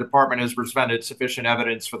think the department has presented sufficient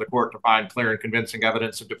evidence for the court to find clear and convincing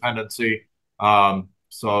evidence of dependency.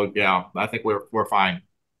 So yeah, I think we're fine.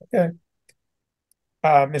 Okay.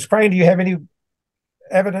 Ms. Crane, do you have any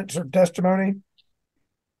evidence or testimony?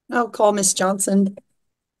 I'll call Ms. Johnson.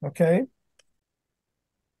 Okay.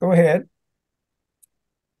 Go ahead.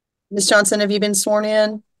 Ms. Johnson, have you been sworn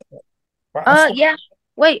in? Yeah.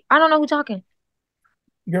 Wait, I don't know who's talking.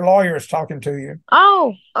 Your lawyer is talking to you.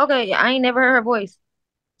 Oh, okay. I ain't never heard her voice.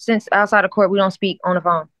 Since outside of court, we don't speak on the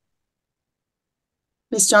phone.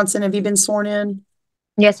 Ms. Johnson, have you been sworn in?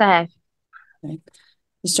 Yes, I have. Okay.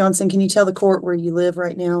 Ms. Johnson, can you tell the court where you live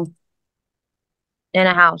right now? In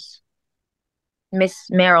a house. Miss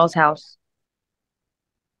Merrill's house.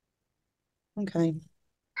 Okay.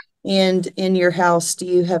 And in your house, do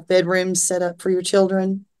you have bedrooms set up for your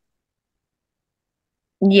children?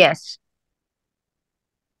 Yes.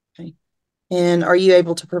 Okay. And are you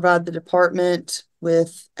able to provide the department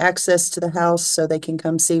with access to the house so they can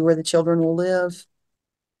come see where the children will live?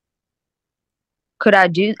 Could I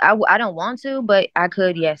do? I don't want to, but I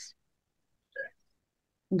could, yes.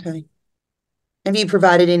 Okay. Have you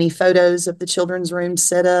provided any photos of the children's rooms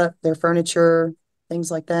set up, their furniture,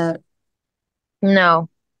 things like that? No.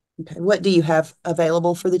 Okay. What do you have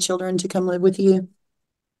available for the children to come live with you?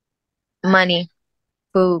 Money,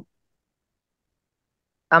 food,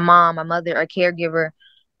 a mom, a mother, a caregiver,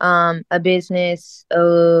 a business,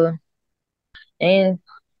 and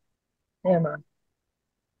never mind.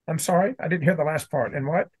 I'm sorry, I didn't hear the last part. And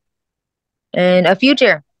what? And a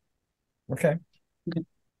future. Okay. Okay.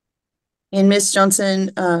 And Ms.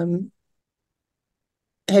 Johnson,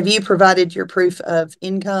 have you provided your proof of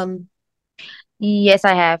income? Yes,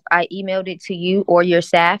 I have. I emailed it to you or your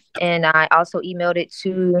staff, and I also emailed it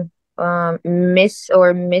to Miss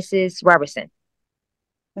or Mrs. Robertson.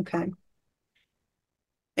 Okay.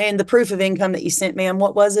 And the proof of income that you sent, ma'am,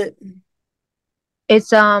 what was it?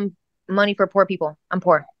 It's money for poor people. I'm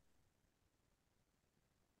poor.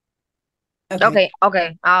 Okay.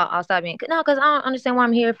 I'll stop being no, because I don't understand why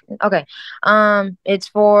I'm here. Okay. It's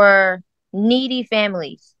for needy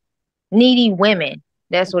families, needy women.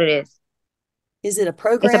 That's what it is. Is it a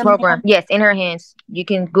program? It's a program. Yes, in her hands. You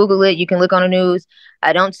can Google it. You can look on the news.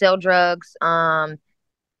 I don't sell drugs. I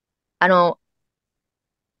don't.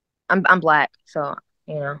 I'm Black, so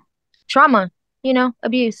trauma.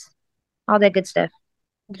 Abuse, all that good stuff.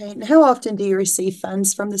 Okay. And how often do you receive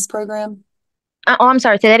funds from this program? I'm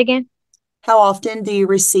sorry. Say that again. How often do you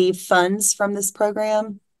receive funds from this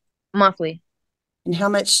program? Monthly. And how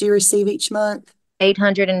much do you receive each month?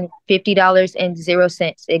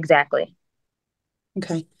 $850.00 exactly.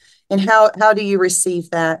 Okay. And how do you receive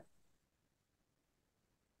that?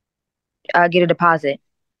 I get a deposit.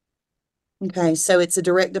 Okay. So it's a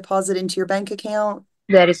direct deposit into your bank account?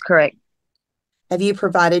 That is correct. Have you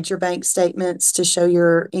provided your bank statements to show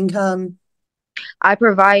your income? I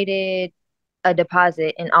provided a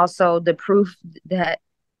deposit and also the proof that,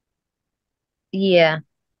 yeah,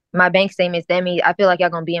 my bank statements. That means I feel like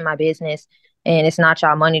y'all gonna be in my business and it's not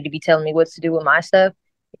y'all money to be telling me what to do with my stuff.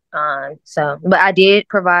 But I did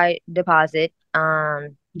provide deposit,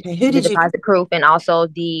 Okay, who did the deposit proof, and also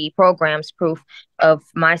the program's proof of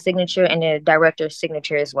my signature and the director's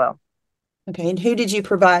signature as well. Okay, and who did you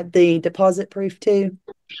provide the deposit proof to?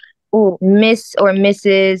 Oh, Miss or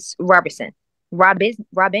Mrs. Robertson.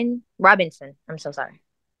 Robinson. I'm so sorry.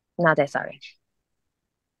 Not that sorry.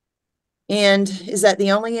 And is that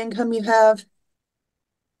the only income you have?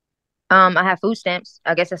 I have food stamps.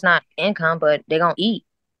 I guess it's not income, but they're gonna eat.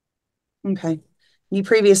 Okay. You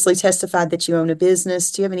previously testified that you own a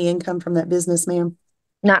business. Do you have any income from that business, ma'am?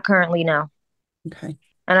 Not currently, no. Okay.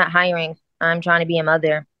 I'm not hiring. I'm trying to be a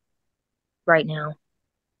mother right now.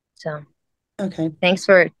 So okay. Thanks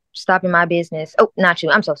for stopping my business. Oh, not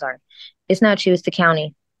you. I'm so sorry. It's not you, it's the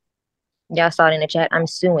county. Y'all saw it in the chat. I'm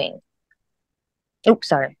suing. Oops,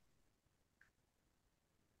 sorry.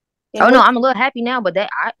 No, I'm a little happy now, but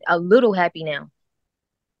a little happy now.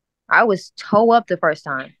 I was toe up the first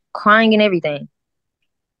time, crying and everything.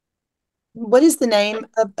 What is the name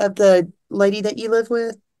of the lady that you live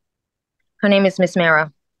with? Her name is Miss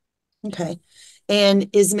Mara. Okay. And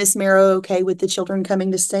is Miss Marrow okay with the children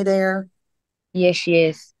coming to stay there? Yes, she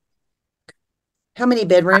is. How many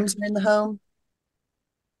bedrooms are in the home?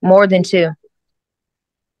 More than two.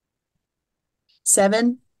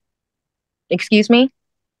 7? Excuse me?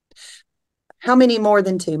 How many more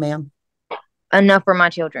than 2, ma'am? Enough for my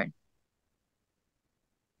children.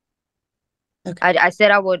 Okay. I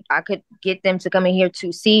said I could get them to come in here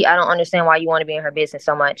to see. I don't understand why you want to be in her business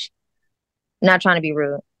so much. Not trying to be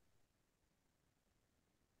rude.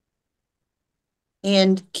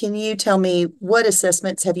 And can you tell me what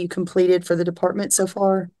assessments have you completed for the department so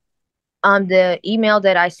far? The email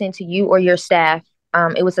that I sent to you or your staff,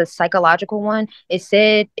 it was a psychological one. It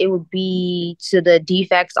said it would be to the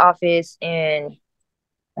defects office and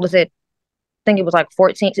was it, I think it was like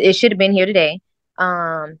 14th. It should have been here today.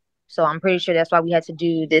 So I'm pretty sure that's why we had to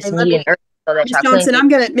do this Hey, let meeting me, early so that Ms. y'all couldn't Johnson,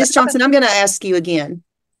 get Ms. Johnson, I'm gonna ask you again.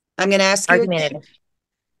 I'm gonna ask you again argumentative.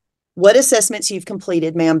 what assessments you've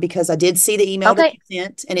completed, ma'am, because I did see the email that Okay. you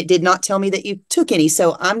sent and it did not tell me that you took any.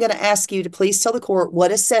 So I'm gonna ask you to please tell the court what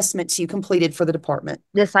assessments you completed for the department.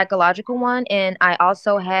 The psychological one, and I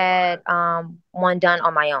also had one done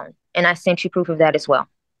on my own, and I sent you proof of that as well.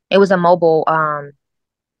 It was a mobile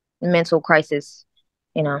mental crisis,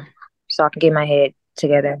 you know, so I can get my head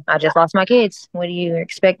together. I just lost my kids. What are you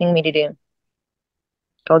expecting me to do?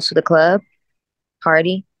 Go to the club,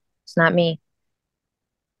 party? It's not me.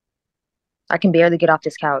 I can barely get off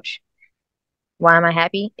this couch. Why am I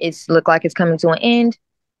happy? It's look like it's coming to an end,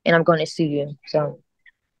 and I'm going to sue you. So,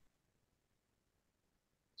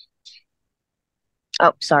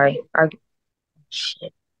 oh, sorry.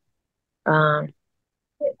 Shit. Um,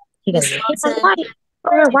 he gonna Ms. keep on Johnson, quiet.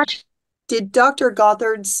 Oh, watch. did Dr.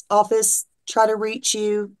 Gothard's office try to reach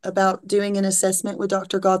you about doing an assessment with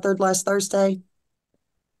Dr. Gothard last Thursday?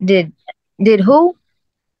 Did who?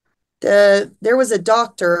 There was a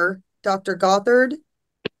doctor, Dr. Gothard,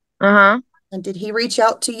 Uh-huh. and did he reach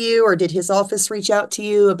out to you or did his office reach out to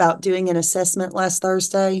you about doing an assessment last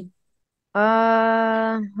Thursday?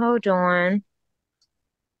 Hold on.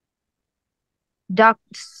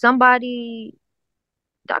 Somebody,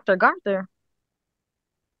 Dr. Garther.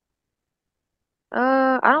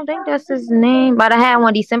 I don't think that's his name, but I had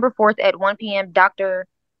one December 4th at 1 p.m. Dr.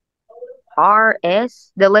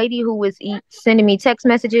 R.S. The lady who was sending me text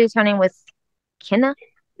messages, her name was Kenna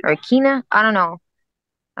or Kina. I don't know.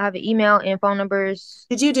 I have an email and phone numbers.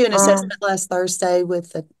 Did you do an assessment last Thursday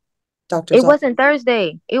with the doctor's It office? wasn't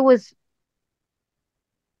Thursday. It was,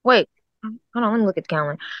 wait, hold on, let me look at the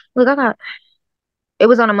calendar. Look, it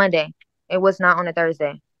was on a Monday. It was not on a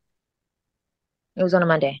Thursday. It was on a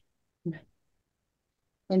Monday.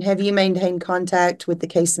 And have you maintained contact with the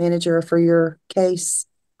case manager for your case?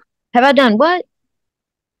 Have I done what?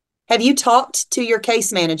 Have you talked to your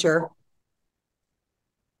case manager?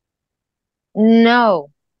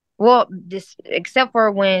 No. Well, this except for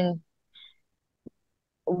when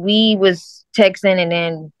we was texting and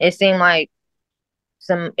then it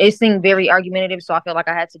seemed very argumentative, so I felt like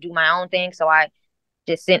I had to do my own thing. So I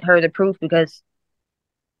just sent her the proof because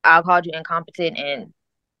I called you incompetent and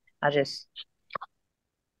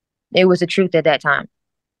it was the truth at that time.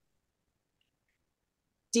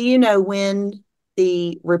 Do you know when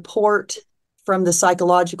the report from the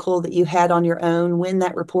psychological that you had on your own, when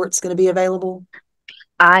that report's going to be available?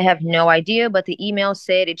 I have no idea, but the email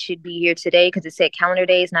said it should be here today because it said calendar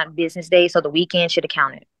days, not business days. So the weekend should have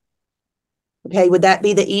counted. Okay, would that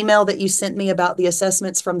be the email that you sent me about the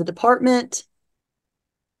assessments from the department?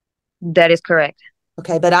 That is correct.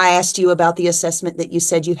 Okay, but I asked you about the assessment that you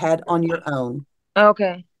said you had on your own.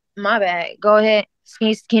 Okay, my bad. Go ahead.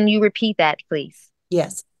 Can you repeat that, please?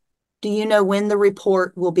 Yes. Do you know when the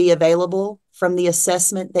report will be available from the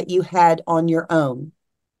assessment that you had on your own?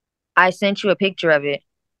 I sent you a picture of it.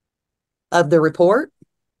 Of the report?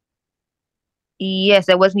 Yes,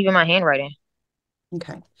 that wasn't even my handwriting.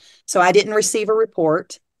 Okay. So I didn't receive a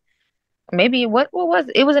report. Maybe what was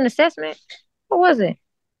it? It was an assessment. What was it?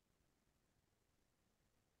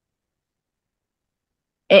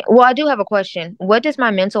 Well, I do have a question. What does my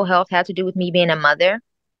mental health have to do with me being a mother?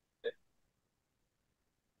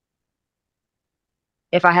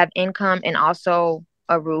 If I have income and also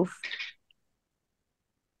a roof.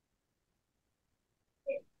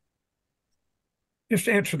 Just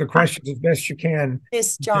answer the questions as best you can,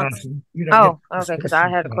 Miss Johnson. Johnson. You don't get Okay, because I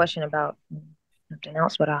had a question about something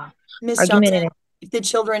else, but I'll Miss Johnson, if the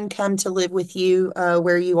children come to live with you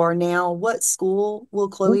where you are now, what school will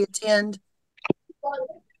Chloe attend?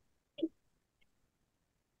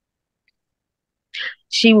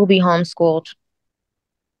 She will be homeschooled.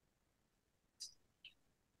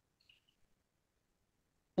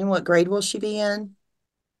 And what grade will she be in?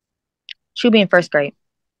 She'll be in first grade.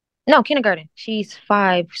 No, kindergarten. She's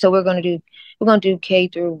 5, so we're gonna do K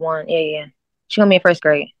through 1. Yeah, yeah. She's gonna be in first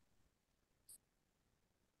grade.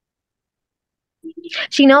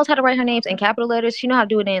 She knows how to write her names in capital letters. She knows how to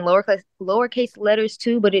do it in lowercase letters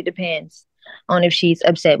too, but it depends on if she's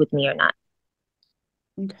upset with me or not.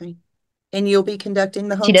 Okay. And you'll be conducting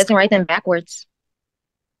the She homeschool? doesn't write them backwards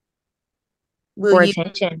Will for you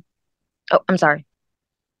attention. Oh, I'm sorry.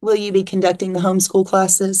 will you be conducting the homeschool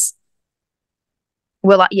classes?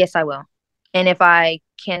 Well, yes, I will. And if I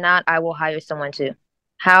cannot, I will hire someone to.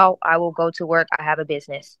 How I will go to work, I have a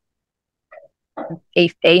business.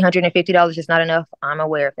 If $850 is not enough, I'm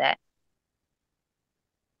aware of that.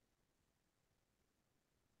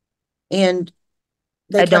 And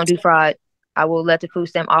I don't do fraud. I will let the food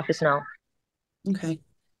stamp office know. Okay.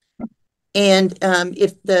 And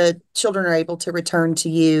if the children are able to return to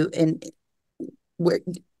you, and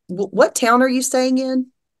what town are you staying in?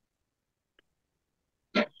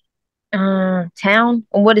 Town?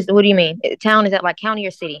 What do you mean? Town, is that like county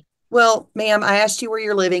or city? Well, ma'am, I asked you where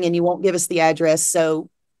you're living and you won't give us the address. So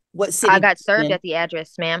what city? I got served at the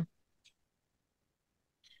address, ma'am.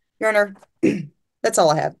 Your Honor, that's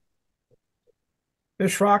all I have.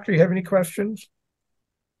 Ms. Schrock, do you have any questions?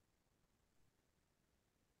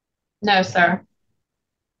 No, sir.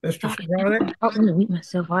 Mr. Skowronek? Oh, let me mute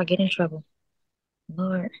myself or I get in trouble.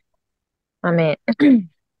 Lord. I mean, Mr.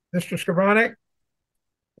 Skowronek?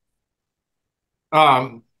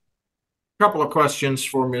 Couple of questions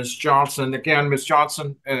for Ms. Johnson. Again, Ms.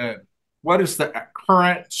 Johnson, what is the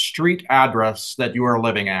current street address that you are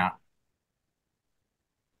living at?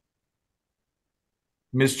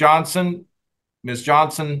 Ms. Johnson,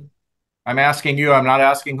 I'm asking you. I'm not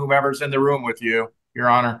asking whomever's in the room with you, Your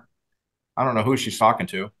Honor. I don't know who she's talking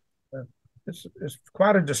to. It's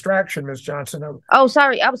quite a distraction, Ms. Johnson. oh,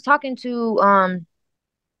 sorry. I was talking to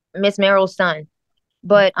Miss Merrill's son.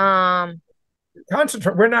 But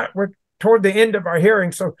concentrate. We're toward the end of our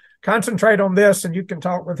hearing, so concentrate on this and you can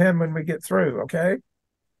talk with him when we get through, okay?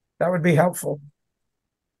 That would be helpful.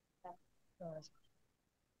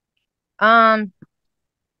 Shit. Let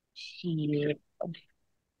me repeat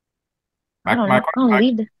my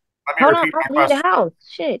the house.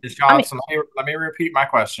 Shit. Ms. Johnson, let me repeat my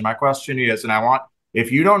question. My question is, and I want,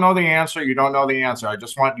 if you don't know the answer, you don't know the answer. I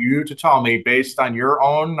just want you to tell me, based on your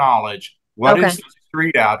own knowledge, what is the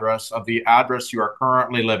street address of the address you are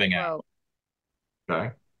currently living at?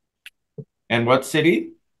 Okay. And what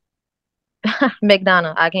city?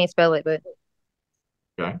 McDonough. I can't spell it, but.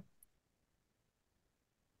 Okay.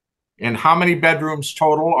 And how many bedrooms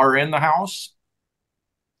total are in the house?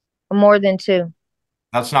 More than 2.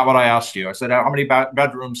 That's not what I asked you. I said, how many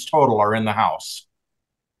bedrooms total are in the house?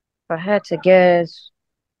 If I had to guess,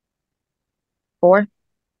 4.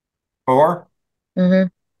 4? Mm-hmm.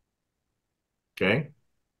 Okay.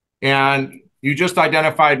 And you just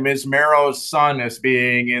identified Ms. Merrow's son as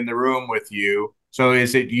being in the room with you. So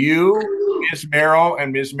is it you, Ms. Merrow,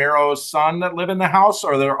 and Ms. Merrow's son that live in the house,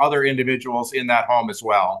 or are there other individuals in that home as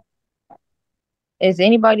well? Is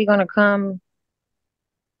anybody going to come?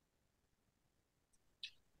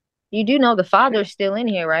 You do know the father's still in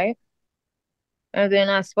here, right? And then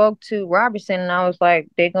I spoke to Robertson and I was like,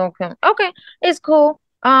 they're going to come. Okay, it's cool.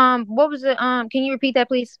 What was it? Can you repeat that,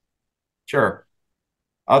 please? Sure.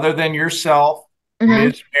 Other than yourself,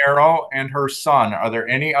 Ms. Merrow and her son, are there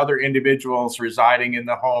any other individuals residing in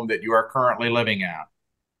the home that you are currently living at?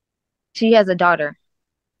 She has a daughter.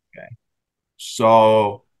 Okay.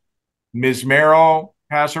 So Ms. Merrow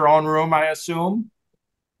has her own room, I assume?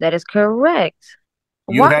 That is correct.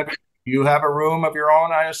 You have a room of your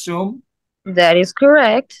own, I assume? That is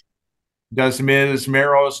correct. Does Ms.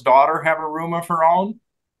 Merrow's daughter have a room of her own?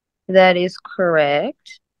 That is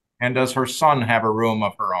correct. And does her son have a room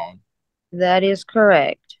of her own? That is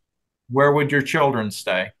correct. Where would your children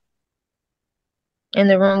stay? In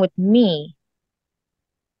the room with me.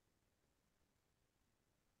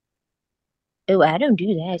 Oh, I don't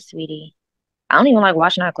do that, sweetie. I don't even like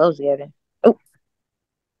washing our clothes together. Oh.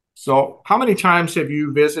 So how many times have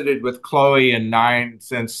you visited with Chloe and 9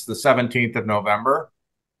 since the 17th of November?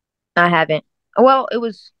 I haven't. Well, it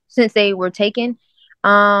was since they were taken.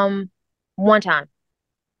 1 time.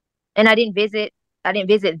 And I didn't visit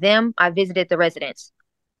them. I visited the residents.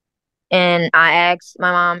 And I asked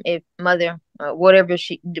my mom, whatever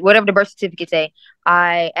the birth certificate say,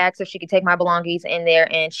 I asked her if she could take my belongings in there,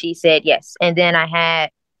 and she said yes. And then I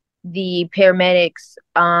had the paramedics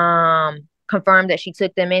confirm that she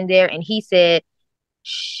took them in there, and he said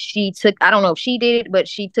I don't know if she did it, but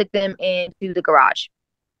she took them into the garage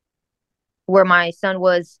where my son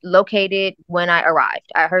was located when I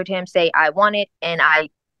arrived. I heard him say, "I want it," and I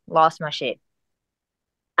lost my shit.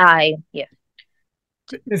 Yeah.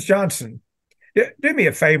 Ms. Johnson, do me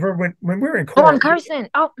a favor when we're in Oh, I'm court. cursing.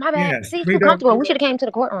 Oh, my bad. Yes, See, we too don't. comfortable. We should have came to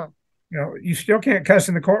the courtroom. You still can't cuss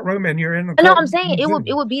in the courtroom, and you're in the No, courtroom. I'm saying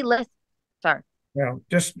it would be less. Sorry. Well,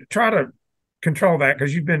 just try to control that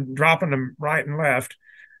because you've been dropping them right and left,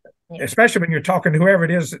 Yeah. especially when you're talking to whoever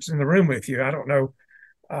it is that's in the room with you. I don't know,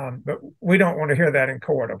 but we don't want to hear that in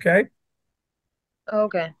court. Okay.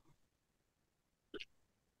 Okay.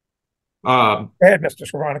 Go ahead, Mr.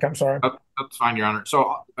 Skowronek. I'm sorry. That's fine, Your Honor.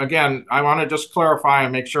 So again, I want to just clarify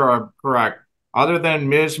and make sure I'm correct. Other than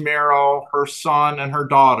Ms. Merrill, her son, and her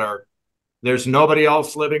daughter, there's nobody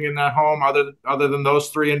else living in that home other than those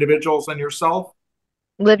three individuals and yourself?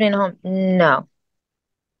 Living in a home? No.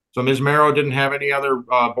 So Ms. Merrill didn't have any other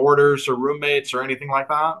boarders or roommates or anything like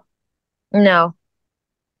that? No.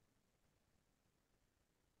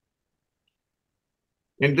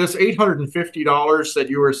 And this $850 that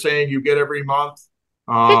you were saying you get every month,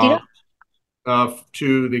 $50.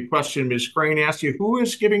 to the question Ms. Crane asked you, who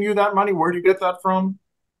is giving you that money? Where do you get that from?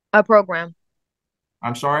 A program.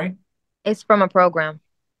 I'm sorry? It's from a program.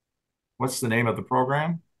 What's the name of the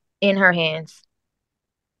program? In her hands.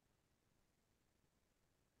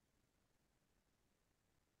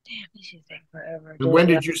 Damn, this should take forever. And when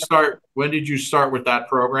did you start? When did you start with that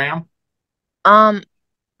program?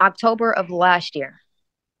 October of last year.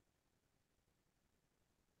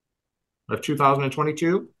 Of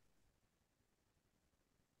 2022?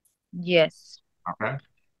 Yes. Okay.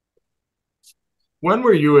 When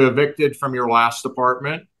were you evicted from your last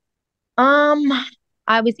apartment?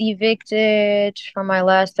 I was evicted from my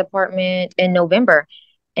last apartment in November.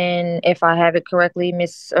 And if I have it correctly,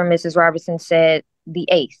 Miss or Mrs. Robertson said the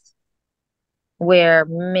 8th, where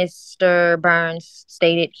Mr. Burns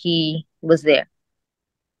stated he was there.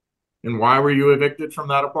 And why were you evicted from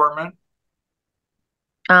that apartment?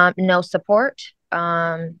 No support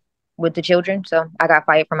with the children. So I got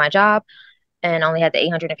fired from my job and only had the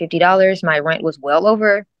 $850. My rent was well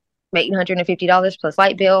over $850 plus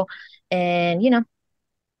light bill. And, yeah.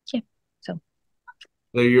 So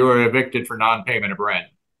You were evicted for non-payment of rent.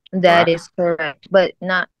 that is correct. But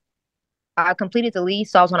I completed the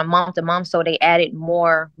lease, so I was on a month to month, so they added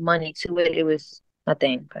more money to it. It was a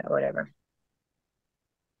thing, but whatever.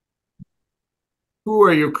 Who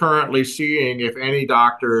are you currently seeing, if any,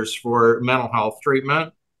 doctors for mental health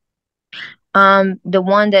treatment?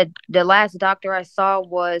 The last doctor I saw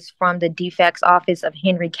was from the defects office of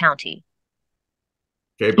Henry County.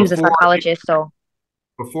 Okay, he was a psychologist, so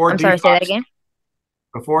before I'm sorry, say that again.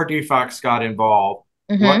 Before defects got involved,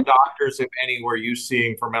 Mm-hmm. what doctors, if any, were you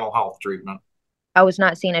seeing for mental health treatment? I was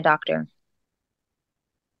not seeing a doctor.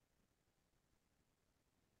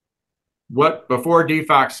 Before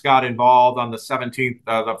defects got involved on the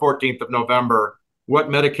 14th of November, what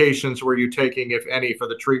medications were you taking, if any, for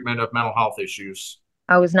the treatment of mental health issues?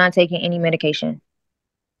 I was not taking any medication.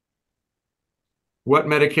 What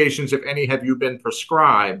medications, if any, have you been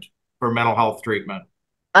prescribed for mental health treatment?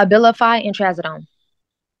 Abilify and Trazodone.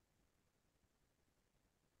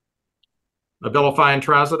 Abilify and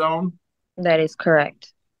Trazodone? That is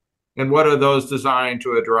correct. And what are those designed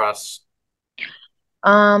to address?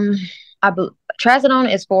 Trazodone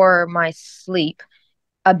is for my sleep.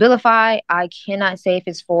 Abilify, I cannot say if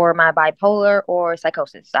it's for my bipolar or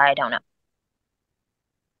psychosis. I don't know.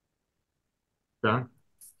 Okay.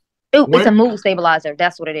 It's a mood stabilizer.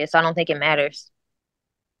 That's what it is. So I don't think it matters.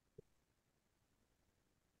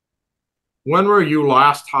 When were you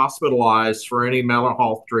last hospitalized for any mental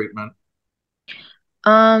health treatment?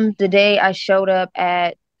 The day I showed up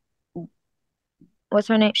at, what's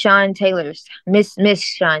her name? Sean Taylor's,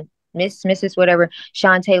 Mrs. whatever,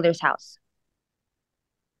 Sean Taylor's house.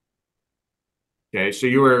 Okay, so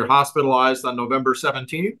you were hospitalized on November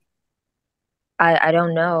 17th? I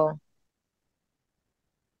don't know.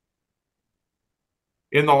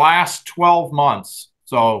 In the last 12 months,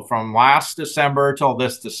 so from last December till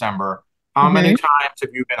this December, how many times have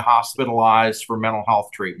you been hospitalized for mental health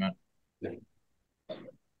treatment?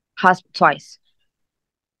 Twice.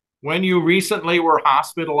 When you recently were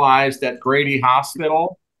hospitalized at Grady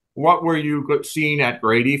Hospital, what were you seen at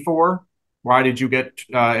Grady for? Why did you get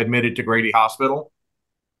admitted to Grady Hospital?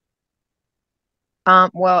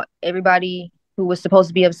 Well, everybody who was supposed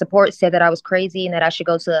to be of support said that I was crazy and that I should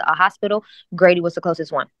go to a hospital. Grady was the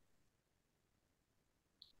closest one.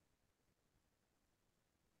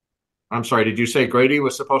 I'm sorry, did you say Grady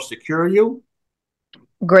was supposed to cure you?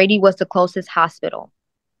 Grady was the closest hospital.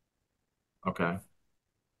 Okay.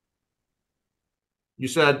 You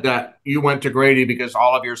said that you went to Grady because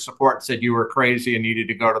all of your support said you were crazy and needed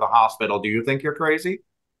to go to the hospital. Do you think you're crazy?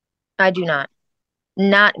 I do not.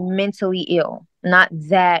 Not mentally ill. Not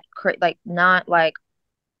that like not like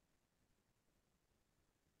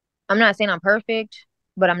I'm not saying I'm perfect,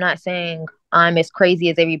 but I'm not saying I'm as crazy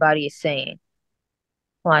as everybody is saying.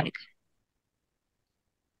 Like,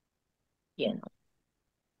 you know.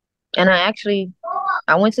 And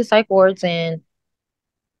I went to psych wards and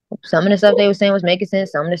some of the stuff they were saying was making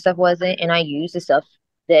sense, some of the stuff wasn't, and I used the stuff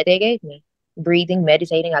that they gave me. Breathing,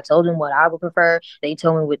 meditating. I told them what I would prefer. They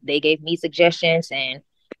told me what they gave me suggestions and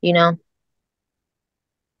you know.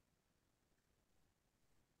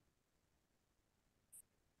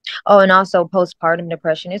 Oh, and also postpartum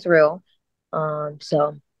depression is real.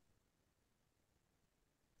 So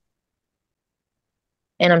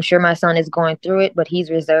and I'm sure my son is going through it, but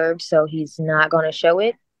he's reserved, so he's not gonna show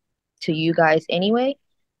it to you guys anyway.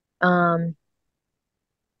 Um,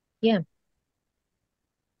 yeah.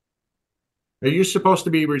 Are you supposed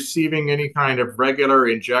to be receiving any kind of regular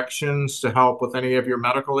injections to help with any of your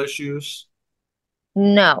medical issues?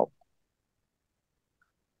 No.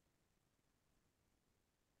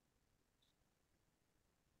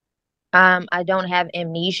 I don't have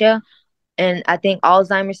amnesia, and I think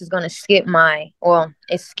Alzheimer's is gonna skip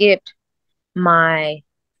it skipped my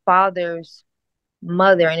father's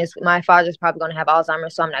mother, and my father's probably gonna have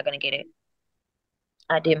Alzheimer's, so I'm not gonna get it.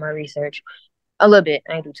 I did my research a little bit.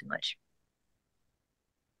 I didn't do too much.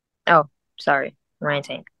 Oh, sorry,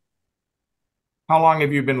 ranting. How long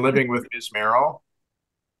have you been living with Ms. Merrill?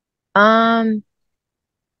 Um,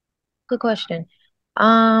 Good question.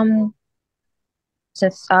 Um,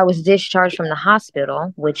 since I was discharged from the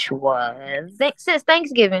hospital, which was since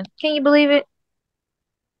Thanksgiving. Can you believe it?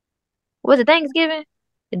 Was it Thanksgiving?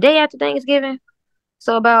 The day after Thanksgiving?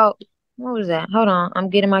 So about what was that? Hold on, I'm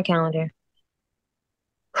getting my calendar.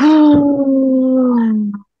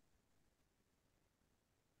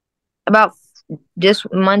 About this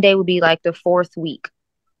Monday would be like the 4th week.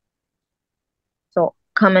 So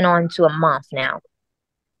coming on to a month now.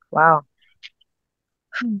 Wow.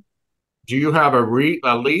 Do you have a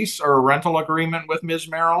lease or a rental agreement with Ms.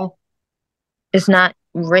 Merrill? It's not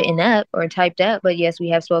written up or typed up, but yes, we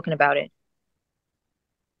have spoken about it.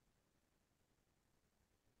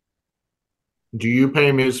 Do you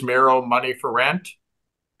pay Ms. Merrill money for rent?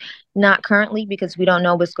 Not currently because we don't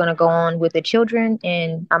know what's going to go on with the children,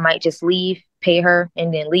 and I might just leave, pay her,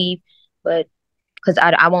 and then leave. But because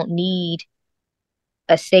I won't need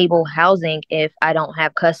a stable housing if I don't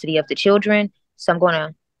have custody of the children, so I'm going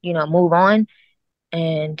to move on.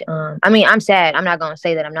 And I mean, I'm sad. I'm not going to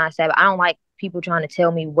say that I'm not sad, but I don't like people trying to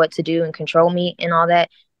tell me what to do and control me and all that.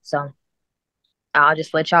 So I'll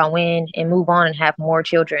just let y'all win and move on and have more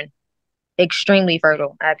children. Extremely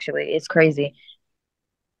fertile, actually. It's crazy.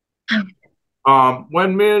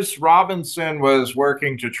 When Ms. Robinson was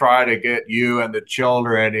working to try to get you and the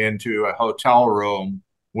children into a hotel room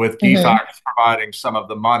with defects providing some of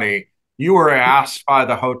the money, you were asked by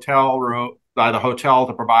the hotel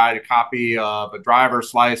to provide a copy of a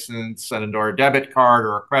driver's license and or a debit card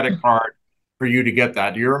or a credit card for you to get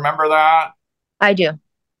that. Do you remember that? I do.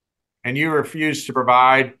 And you refused to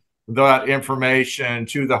provide that information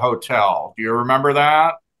to the hotel. Do you remember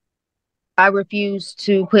that? I refused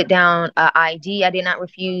to put down an ID. I did not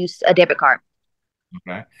refuse a debit card.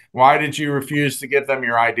 Okay. Why did you refuse to give them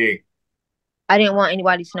your ID? I didn't want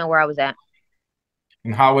anybody to know where I was at.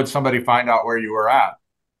 And how would somebody find out where you were at?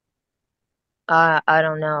 I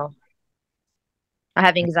don't know. I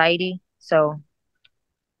have anxiety, so.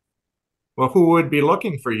 Well, who would be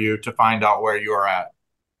looking for you to find out where you are at?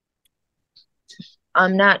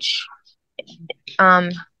 I'm not.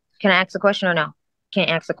 Can I ask a question or no? Can't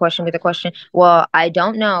ask a question with a question. Well, I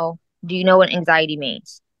don't know. Do you know what anxiety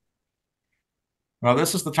means? Well,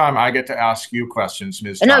 this is the time I get to ask you questions,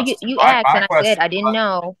 Ms. No, Johnson. you asked, and I said I didn't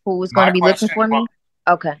know who was going to be looking for me.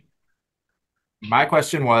 Okay. My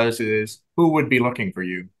question is who would be looking for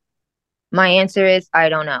you? My answer is I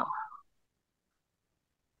don't know.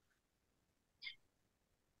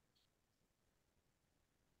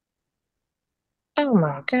 Oh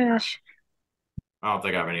my gosh. I don't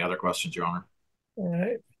think I have any other questions, Your Honor. All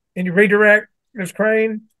right. Can you redirect, Ms.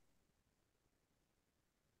 Crane?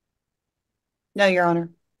 No, Your Honor.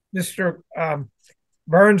 Mr.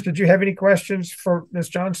 Burns, did you have any questions for Ms.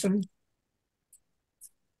 Johnson?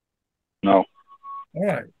 No. All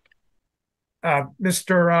right.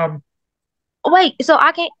 Mr. Wait, so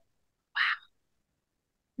I can't.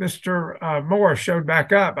 Mr. Moore showed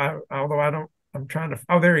back up. Although I'm trying to.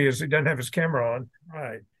 Oh, there he is. He doesn't have his camera on. All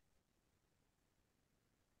right.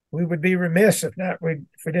 We would be remiss if we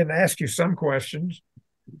didn't ask you some questions.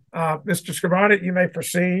 Mr. Scrivani, you may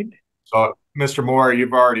proceed. So, Mr. Moore,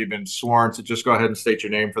 you've already been sworn, so just go ahead and state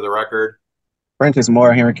your name for the record. Francis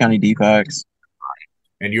Moore, Henry County DFACS.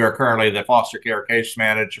 And you are currently the foster care case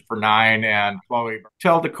manager for 9. And Chloe,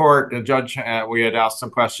 tell the court, the judge, we had asked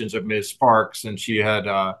some questions of Ms. Parks, and she had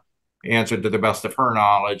answered to the best of her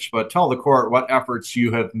knowledge. But tell the court what efforts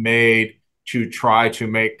you have made to try to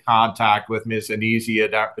make contact with Ms.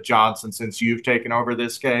 Anisia Johnson since you've taken over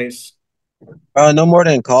this case. No more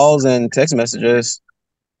than calls and text messages.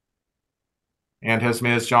 And has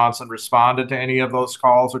Ms. Johnson responded to any of those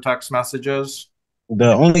calls or text messages?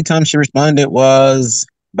 The only time she responded was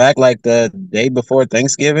back like the day before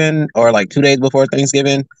Thanksgiving, or like 2 days before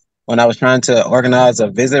Thanksgiving, when I was trying to organize a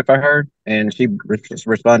visit for her, and she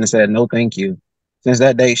responded and said, "No, thank you." Since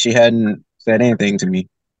that date, she hadn't said anything to me.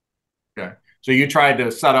 Okay. So you tried to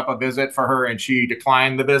set up a visit for her and she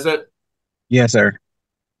declined the visit? Yes, sir.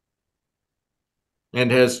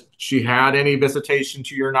 And has she had any visitation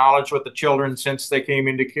to your knowledge with the children since they came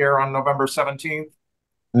into care on November 17th?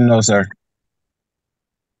 No, sir.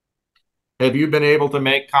 Have you been able to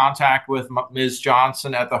make contact with Ms.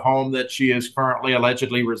 Johnson at the home that she is currently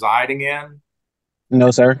allegedly residing in? No,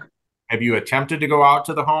 sir. Have you attempted to go out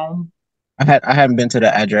to the home? I haven't been to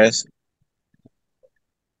the address.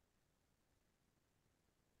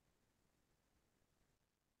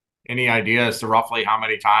 Any idea as to roughly how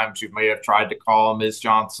many times you may have tried to call Ms.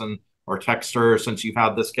 Johnson or text her since you've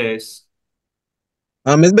had this case?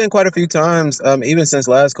 It's been quite a few times. Even since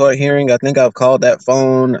last court hearing, I think I've called that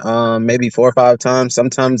phone maybe 4 or 5 times.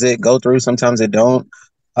 Sometimes it go through, sometimes it don't.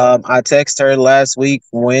 I text her last week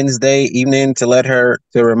Wednesday evening to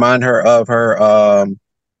remind her of her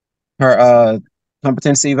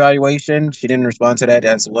competency evaluation. She didn't respond to that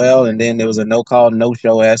as well, and then there was a no call, no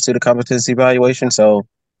show as to the competency evaluation. So,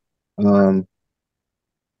 okay.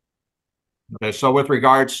 So with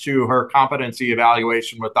regards to her competency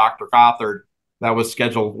evaluation with Dr. Gothard, that was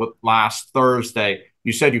scheduled with last Thursday.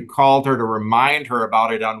 You said you called her to remind her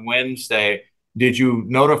about it on Wednesday. Did you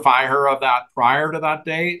notify her of that prior to that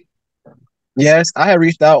date? yes, I had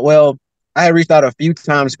reached out. Well, I had reached out a few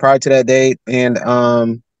times prior to that date and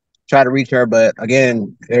tried to reach her, but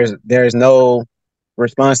again, there's no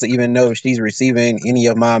response to even know if she's receiving any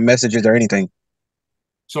of my messages or anything.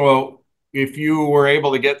 So if you were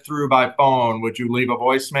able to get through by phone, would you leave a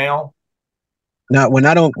voicemail? Now, when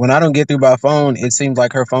I don't get through by phone, it seems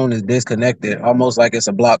like her phone is disconnected, almost like it's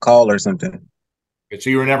a block call or something. Okay, so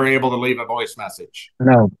you were never able to leave a voice message?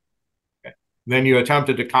 No. Okay. Then you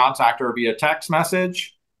attempted to contact her via text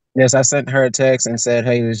message? Yes, I sent her a text and said,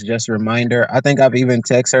 "Hey, it's just a reminder." I think I've even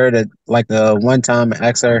texted her to, like, the one time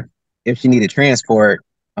asked her if she needed transport.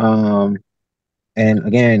 And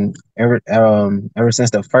again, ever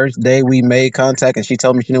since the first day we made contact and she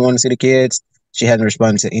told me she didn't want to see the kids, she hasn't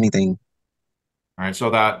responded to anything. All right. So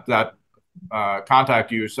that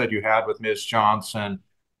contact you said you had with Ms. Johnson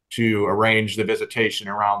to arrange the visitation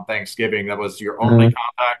around Thanksgiving, that was your only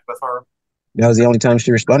contact with her? That was the only time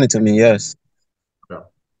she responded to me, yes. Okay.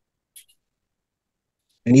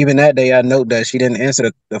 And even that day, I note that she didn't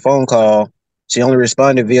answer the phone call. She only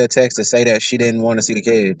responded via text to say that she didn't want to see the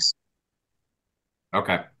kids.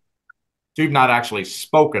 Okay. So you've not actually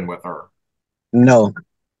spoken with her? No.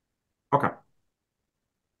 Okay.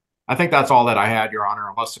 I think that's all that I had, Your Honor,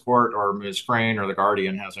 unless the court or Ms. Crane or the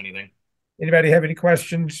guardian has anything. Anybody have any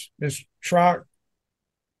questions? Ms. Schrock?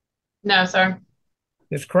 No, sir.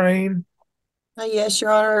 Ms. Crane? Yes, Your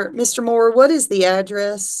Honor. Mr. Moore, what is the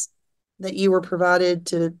address that you were provided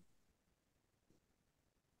to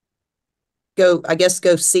go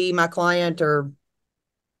see my client or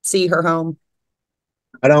see her home?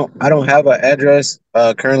 I don't have an address.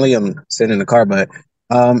 Currently I'm sitting in the car, but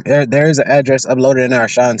there is an address uploaded in our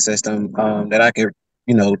Shine system that I could,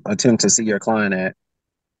 attempt to see your client at.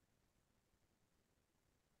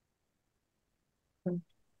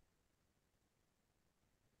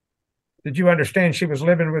 Did you understand she was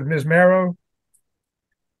living with Ms. Merrow?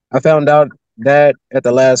 I found out that at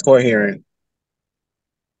the last court hearing.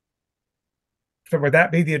 So would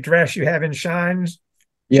that be the address you have in Shines?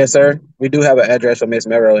 Yes, sir. We do have an address for Ms.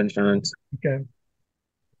 Merrow in Shines. Okay.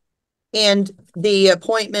 And the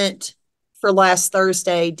appointment for last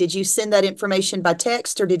Thursday, did you send that information by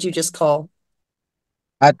text or did you just call?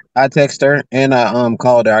 I texted her and I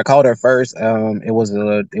called her. I called her first. It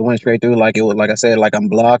went straight through, like it was, like I said, like I'm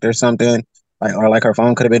blocked or something, like her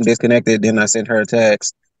phone could have been disconnected. Then I sent her a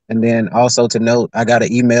text, and then also to note, I got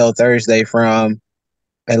an email Thursday from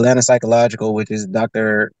Atlanta Psychological, which is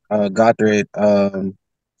Dr. Gothard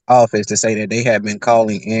office, to say that they had been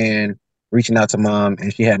calling and reaching out to mom,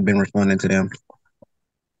 and she hadn't been responding to them.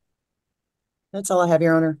 That's all I have,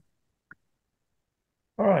 Your Honor.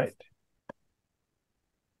 All right.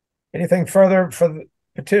 Anything further for the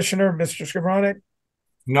petitioner, Mr. Skowronek?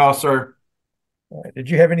 No, sir. All right. Did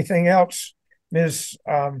you have anything else, Ms.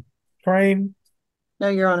 Crane? No,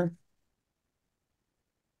 Your Honor.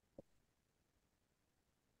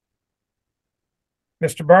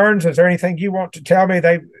 Mr. Burns, is there anything you want to tell me?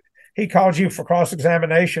 He called you for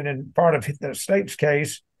cross-examination in part of the state's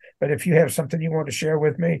case, but if you have something you want to share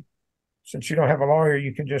with me, since you don't have a lawyer,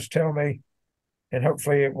 you can just tell me, and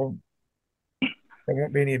hopefully there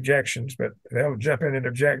won't be any objections, but they'll jump in and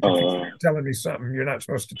object if you're telling me something you're not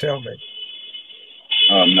supposed to tell me.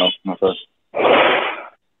 No, sir.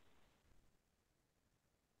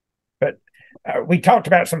 But we talked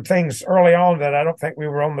about some things early on that I don't think we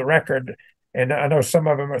were on the record, and I know some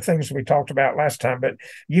of them are things we talked about last time, but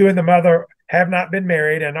you and the mother have not been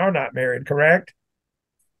married and are not married, correct?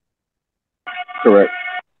 Correct.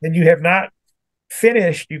 And you have not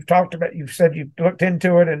finished. You've said you've looked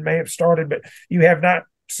into it and may have started, but you have not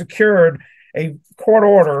secured a court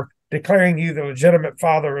order declaring you the legitimate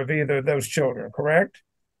father of either of those children, correct?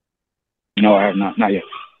 No, I have not. Not yet.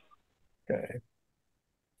 Okay.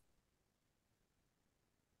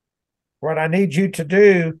 What I need you to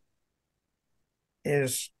do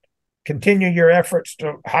is continue your efforts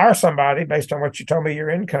to hire somebody based on what you told me your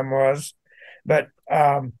income was, but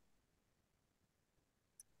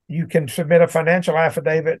you can submit a financial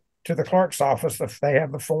affidavit to the clerk's office if they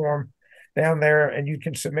have the form down there, and you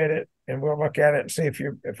can submit it, and we'll look at it and see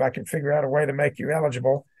if I can figure out a way to make you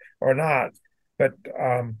eligible or not. But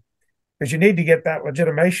because you need to get that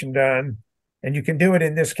legitimation done, and you can do it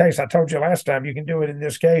in this case. I told you last time you can do it in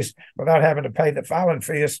this case without having to pay the filing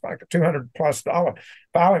fee. It's like a $200+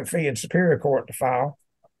 filing fee in Superior Court to file.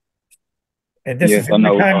 And this is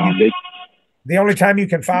the only time you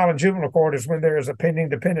can file in juvenile court is when there is a pending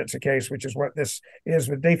dependency case, which is what this is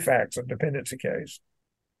with defects of dependency case.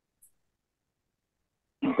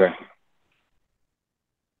 Okay.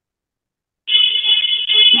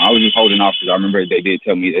 I was just holding off because I remember they did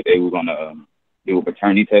tell me that they were going to do a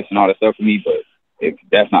paternity test and all that stuff for me, but if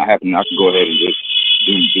that's not happening, I can go ahead and just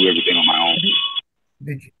do everything on my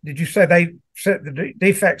own. Did you say they said the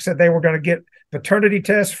defect said they were going to get paternity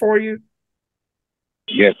tests for you?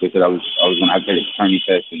 Yes, they said I was going to have to take a paternity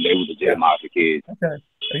test and they would legitimize the kids. Okay.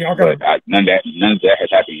 Y'all got none of that has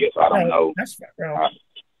happened yet, so I don't know.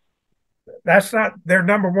 That's not their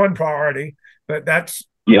number one priority, but that's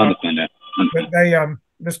I understand that. But they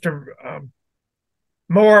Mr.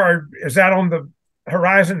 Moore, is that on the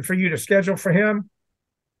horizon for you to schedule for him?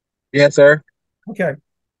 Yes, sir. Okay.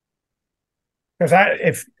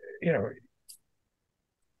 Because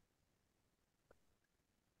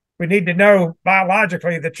we need to know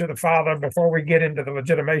biologically that you're the father before we get into the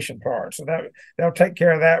legitimation part. So that they'll take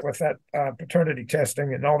care of that with that paternity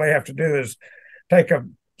testing, and all they have to do is take a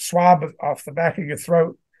swab off the back of your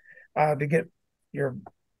throat to get your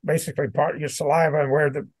basically part of your saliva, and where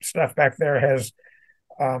the stuff back there has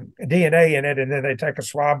DNA in it, and then they take a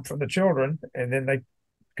swab from the children and then they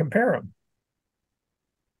compare them.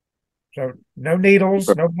 So no needles,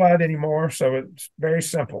 no blood anymore. So it's very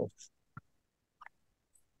simple.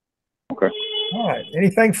 Okay. All right.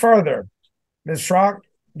 Anything further? Ms. Schrock,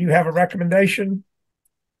 do you have a recommendation?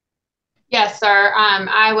 Yes, sir.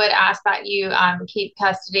 I would ask that you keep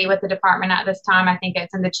custody with the department at this time. I think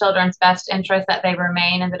it's in the children's best interest that they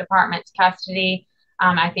remain in the department's custody.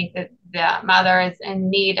 I think that the mother is in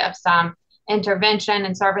need of some intervention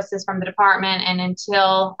and services from the department. And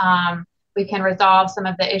until we can resolve some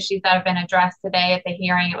of the issues that have been addressed today at the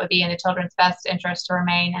hearing, it would be in the children's best interest to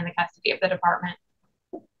remain in the custody of the department.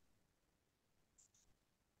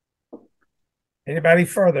 Anybody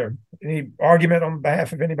further? Any argument on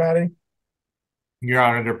behalf of anybody? Your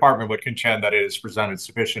Honor, the department would contend that it has presented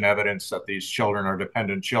sufficient evidence that these children are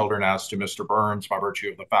dependent children as to Mr. Burns by virtue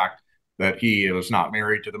of the fact that he was not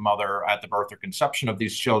married to the mother at the birth or conception of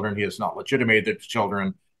these children. He has not legitimated the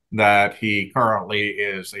children, that he currently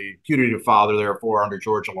is a putative father, therefore under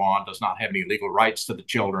Georgia law and does not have any legal rights to the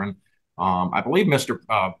children. I believe Mr.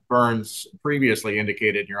 Burns previously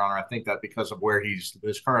indicated, Your Honor, I think that because of where his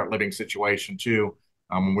current living situation too,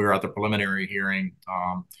 when we were at the preliminary hearing,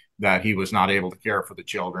 that he was not able to care for the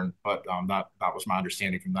children, but that was my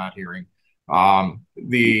understanding from that hearing. As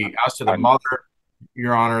to the mother,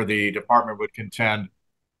 Your Honor, the department would contend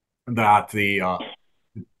that the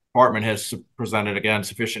department has presented, again,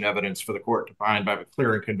 sufficient evidence for the court to find by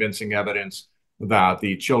clear and convincing evidence that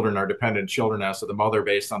the children are dependent children as to the mother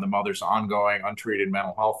based on the mother's ongoing untreated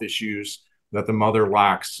mental health issues, that the mother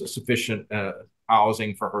lacks sufficient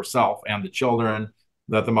housing for herself and the children,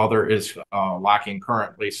 that the mother is lacking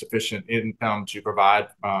currently sufficient income to provide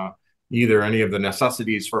either any of the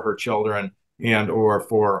necessities for her children and or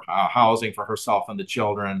for housing for herself and the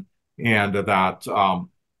children, and that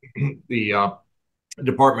the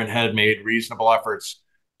department had made reasonable efforts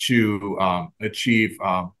to achieve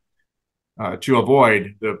to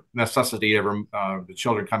avoid the necessity of the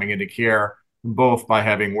children coming into care, both by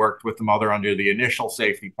having worked with the mother under the initial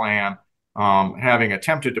safety plan, having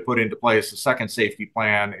attempted to put into place a second safety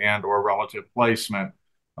plan and or relative placement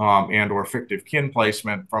and or fictive kin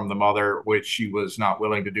placement from the mother, which she was not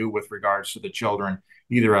willing to do with regards to the children,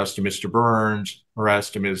 either as to Mr. Burns or as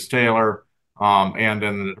to Ms. Taylor. And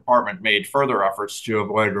then the department made further efforts to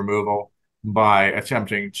avoid removal by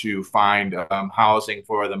attempting to find housing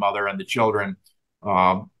for the mother and the children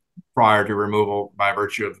prior to removal by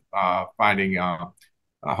virtue of finding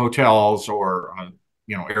hotels or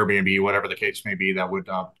Airbnb, whatever the case may be, that would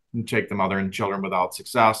take the mother and children without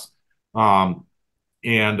success,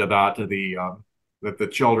 and about that the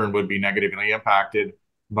children would be negatively impacted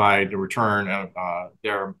by the return of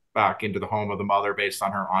their back into the home of the mother based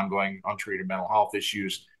on her ongoing untreated mental health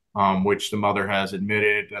issues, which the mother has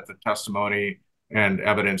admitted that the testimony and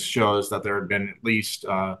evidence shows that there had been at least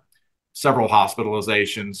several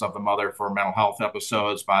hospitalizations of the mother for mental health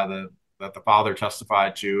episodes that the father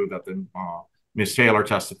testified to, that the Ms. Taylor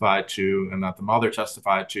testified to, and that the mother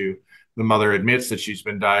testified to. The mother admits that she's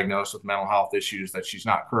been diagnosed with mental health issues that she's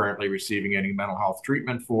not currently receiving any mental health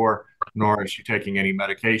treatment for, nor is she taking any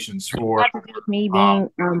medications for. Me being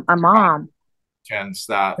a mom. Tends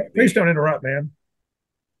that. Please don't interrupt, ma'am.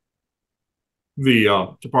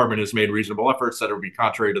 The department has made reasonable efforts that it would be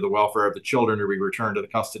contrary to the welfare of the children to be returned to the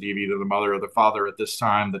custody of either the mother or the father at this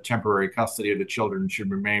time. The temporary custody of the children should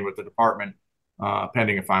remain with the department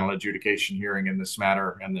pending a final adjudication hearing in this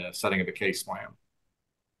matter and the setting of a case plan.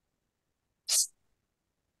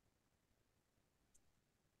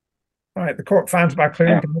 All right, the court finds by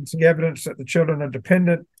clear and convincing evidence that the children are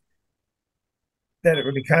dependent, that it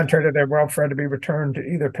would be contrary to their welfare to be returned to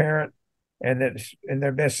either parent, and that it's in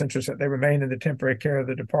their best interest that they remain in the temporary care of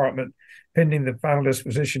the department pending the final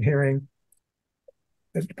disposition hearing.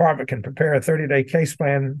 The department can prepare a 30-day case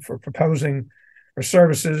plan for proposing for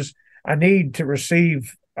services. I need to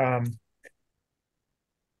receive the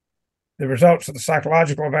results of the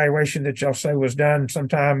psychological evaluation that y'all say was done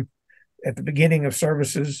sometime at the beginning of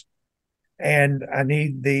services. And I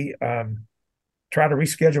need the try to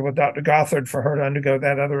reschedule with Dr. Gothard for her to undergo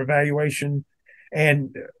that other evaluation.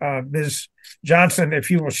 And Ms. Johnson, if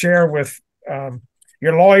you will share with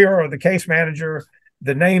your lawyer or the case manager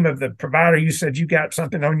the name of the provider, you said you got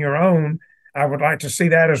something on your own. I would like to see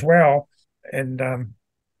that as well. And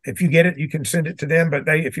if you get it, you can send it to them. But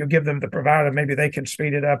if you'll give them the provider, maybe they can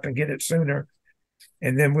speed it up and get it sooner.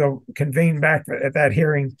 And then we'll convene back at that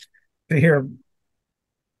hearing to hear.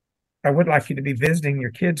 I would like you to be visiting your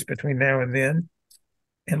kids between now and then,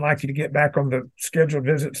 and like you to get back on the scheduled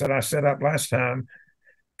visits that I set up last time.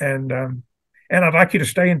 And I'd like you to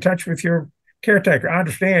stay in touch with your caretaker. I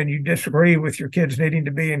understand you disagree with your kids needing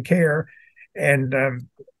to be in care, and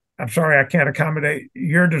I'm sorry I can't accommodate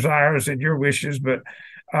your desires and your wishes, but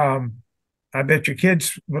I bet your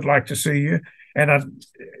kids would like to see you. And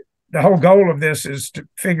the whole goal of this is to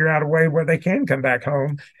figure out a way where they can come back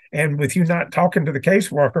home. And with you not talking to the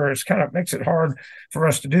caseworker, it's kind of makes it hard for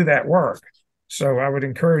us to do that work. So I would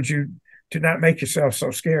encourage you to not make yourself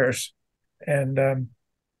so scarce, and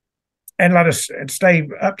let us stay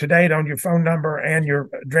up to date on your phone number and your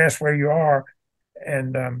address where you are.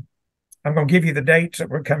 And I'm going to give you the dates that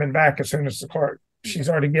we're coming back as soon as the clerk, she's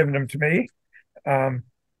already given them to me.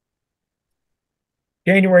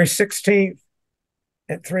 January 16th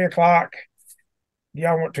at 3:00. Do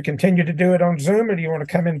y'all want to continue to do it on Zoom, or do you want to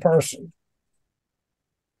come in person?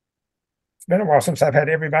 It's been a while since I've had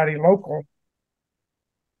everybody local.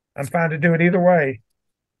 I'm fine to do it either way.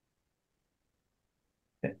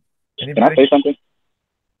 Anybody? Can I say something?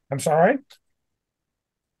 I'm sorry?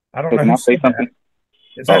 I don't know. Can I say something?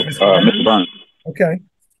 Is that Mr. Burns. Okay.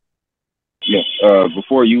 Yes.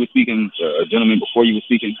 Before you were speaking, a gentleman before you were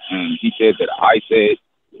speaking, and he said that I said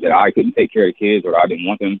that I couldn't take care of kids or I didn't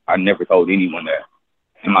want them. I never told anyone that.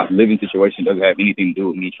 And my living situation doesn't have anything to do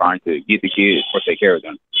with me trying to get the kids or take care of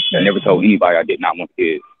them. Okay. I never told anybody I did not want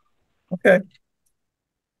kids. Okay.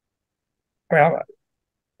 Well,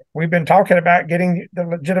 we've been talking about getting the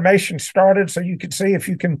legitimation started so you can see if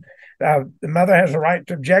you can. The mother has a right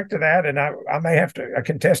to object to that, and I may have a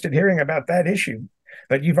contested hearing about that issue.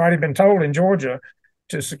 But you've already been told in Georgia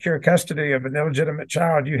to secure custody of an illegitimate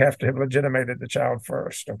child, you have to have legitimated the child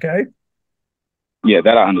first. Okay. Yeah,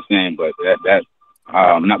 that I understand, but that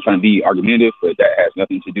I'm not trying to be argumentative, but that has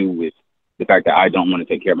nothing to do with the fact that I don't want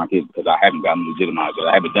to take care of my kids because I haven't gotten legitimized.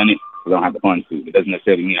 I haven't done it because I don't have the funds to. It doesn't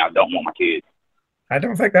necessarily mean I don't want my kids. I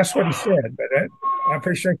don't think that's what he said, but I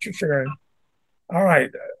appreciate you sharing. All right.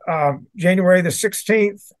 January the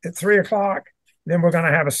 16th at 3:00. Then we're going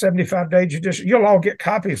to have a 75-day judicial. You'll all get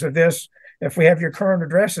copies of this if we have your current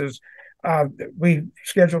addresses. We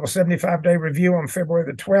scheduled a 75-day review on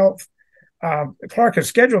February the 12th. The clerk has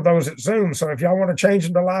scheduled those at Zoom. So if y'all want to change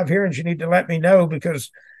them to live hearings, you need to let me know because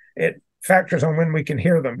it factors on when we can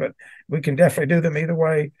hear them. But we can definitely do them either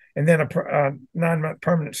way. And then a 9-month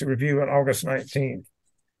permanency review on August 19th.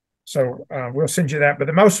 So we'll send you that. But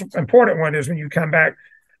the most important one is when you come back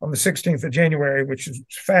on the 16th of January, which is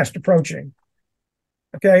fast approaching.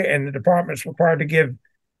 Okay. And the department's required to give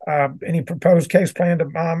any proposed case plan to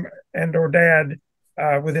mom and or dad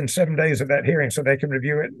within 7 days of that hearing so they can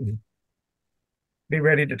review it and be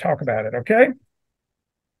ready to talk about it. Okay.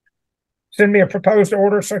 Send me a proposed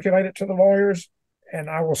order, circulate it to the lawyers, and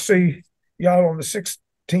I will see y'all on the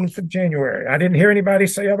 16th of January. I didn't hear anybody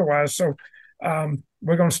say otherwise. So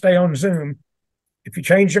we're going to stay on Zoom. If you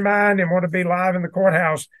change your mind and want to be live in the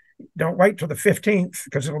courthouse, don't wait till the 15th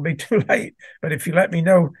because it'll be too late. But if you let me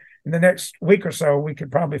know in the next week or so, we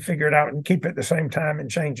could probably figure it out and keep it at the same time and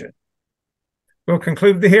change it. We'll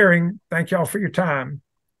conclude the hearing. Thank y'all for your time.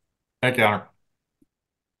 Thank you, Honor.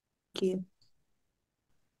 Thank you.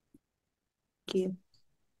 Thank you.